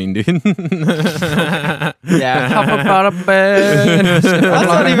ketamine, dude? Yeah. That's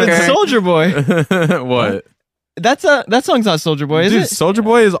not even Soulja Boy. What? That song's not Soulja Boy, is Dude, it? Soulja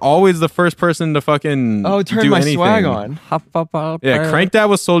Boy is always the first person to fucking turn do my anything. swag on. Yeah, Crank That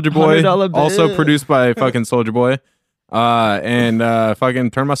was Soulja Boy, $100 bill. also produced by fucking Soulja Boy. And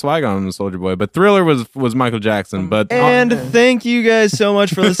fucking Turn My Swag On Soulja Boy. But Thriller was Michael Jackson. But And thank you guys so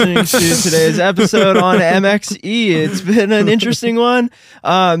much for listening to today's episode on MXE. It's been an interesting one.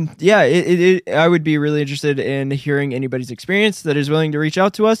 I would be really interested in hearing anybody's experience that is willing to reach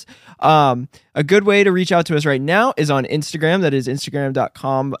out to us. A good way to reach out to us right now is on Instagram. That is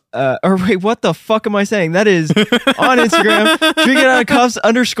Instagram.com. What the fuck am I saying? That is on Instagram. Drinking Out of Cups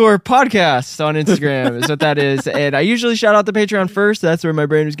 _podcast on Instagram is what that is. And I usually shout out the Patreon first. That's where my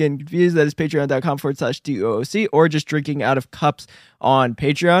brain was getting confused. That is patreon.com/DOOC or just Drinking Out of Cups on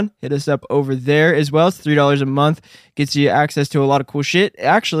Patreon. Hit us up over there as well. It's $3 a month. Gets you access to a lot of cool shit.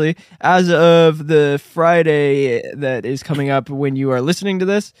 Actually, as of the Friday that is coming up when you are listening to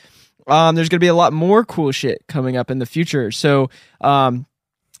this, there's going to be a lot more cool shit coming up in the future. So we're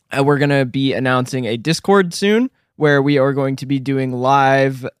going to be announcing a Discord soon where we are going to be doing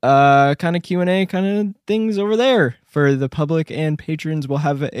live kind of Q&A kind of things over there for the public, and patrons will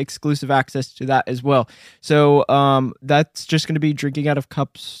have exclusive access to that as well. So that's just going to be Drinking Out of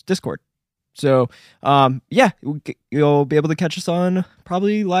Cups Discord. So, you'll be able to catch us on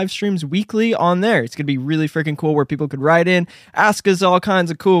probably live streams weekly on there. It's going to be really freaking cool where people could write in, ask us all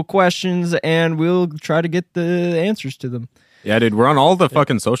kinds of cool questions, and we'll try to get the answers to them. yeah, dude, we're on all the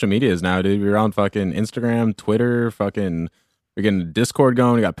fucking social medias now, dude. We're on fucking Instagram, Twitter, we're getting Discord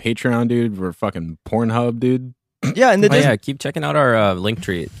going. We got Patreon, dude. We're fucking Pornhub, dude. Yeah, and keep checking out our link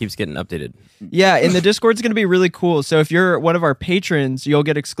tree. It keeps getting updated. Yeah, and the Discord's going to be really cool. So if you're one of our patrons, you'll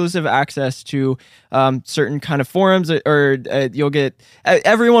get exclusive access to certain kind of forums, or you'll get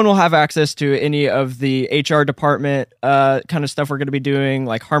everyone will have access to any of the HR department kind of stuff we're going to be doing,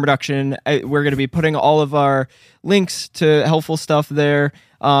 like harm reduction. We're going to be putting all of our links to helpful stuff there.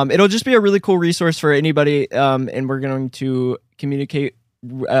 It'll just be a really cool resource for anybody, and we're going to communicate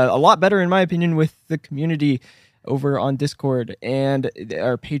a lot better, in my opinion, with the community over on Discord, and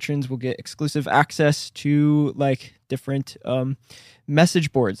our patrons will get exclusive access to like different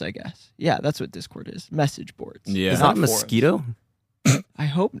message boards, I guess. Yeah, that's what Discord is. Message boards. Yeah. Is Not that a mosquito? I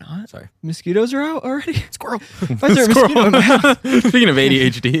hope not. Sorry. Mosquitoes are out already? Squirrel. Why is there a mosquito in my house? Speaking of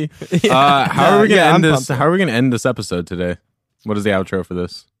ADHD, how are we gonna end this? How are we gonna end this episode today? What is the outro for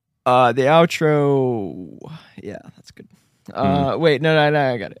this? The outro. Yeah, that's good. Wait, no,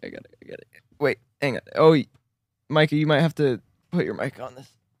 I got it. Wait, hang on. Oh, Micah, you might have to put your mic on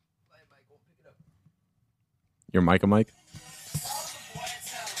this. Your mic, mic?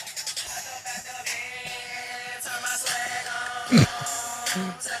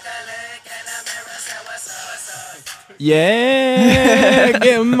 Yeah,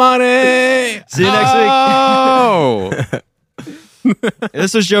 get money. See you next week. Oh.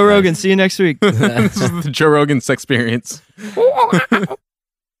 This was Joe Rogan. See you next week. This is the Joe Rogan's experience.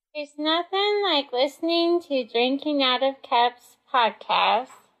 There's nothing like listening to Drinking Out of Cups podcast.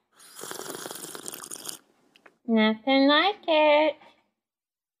 Nothing like it.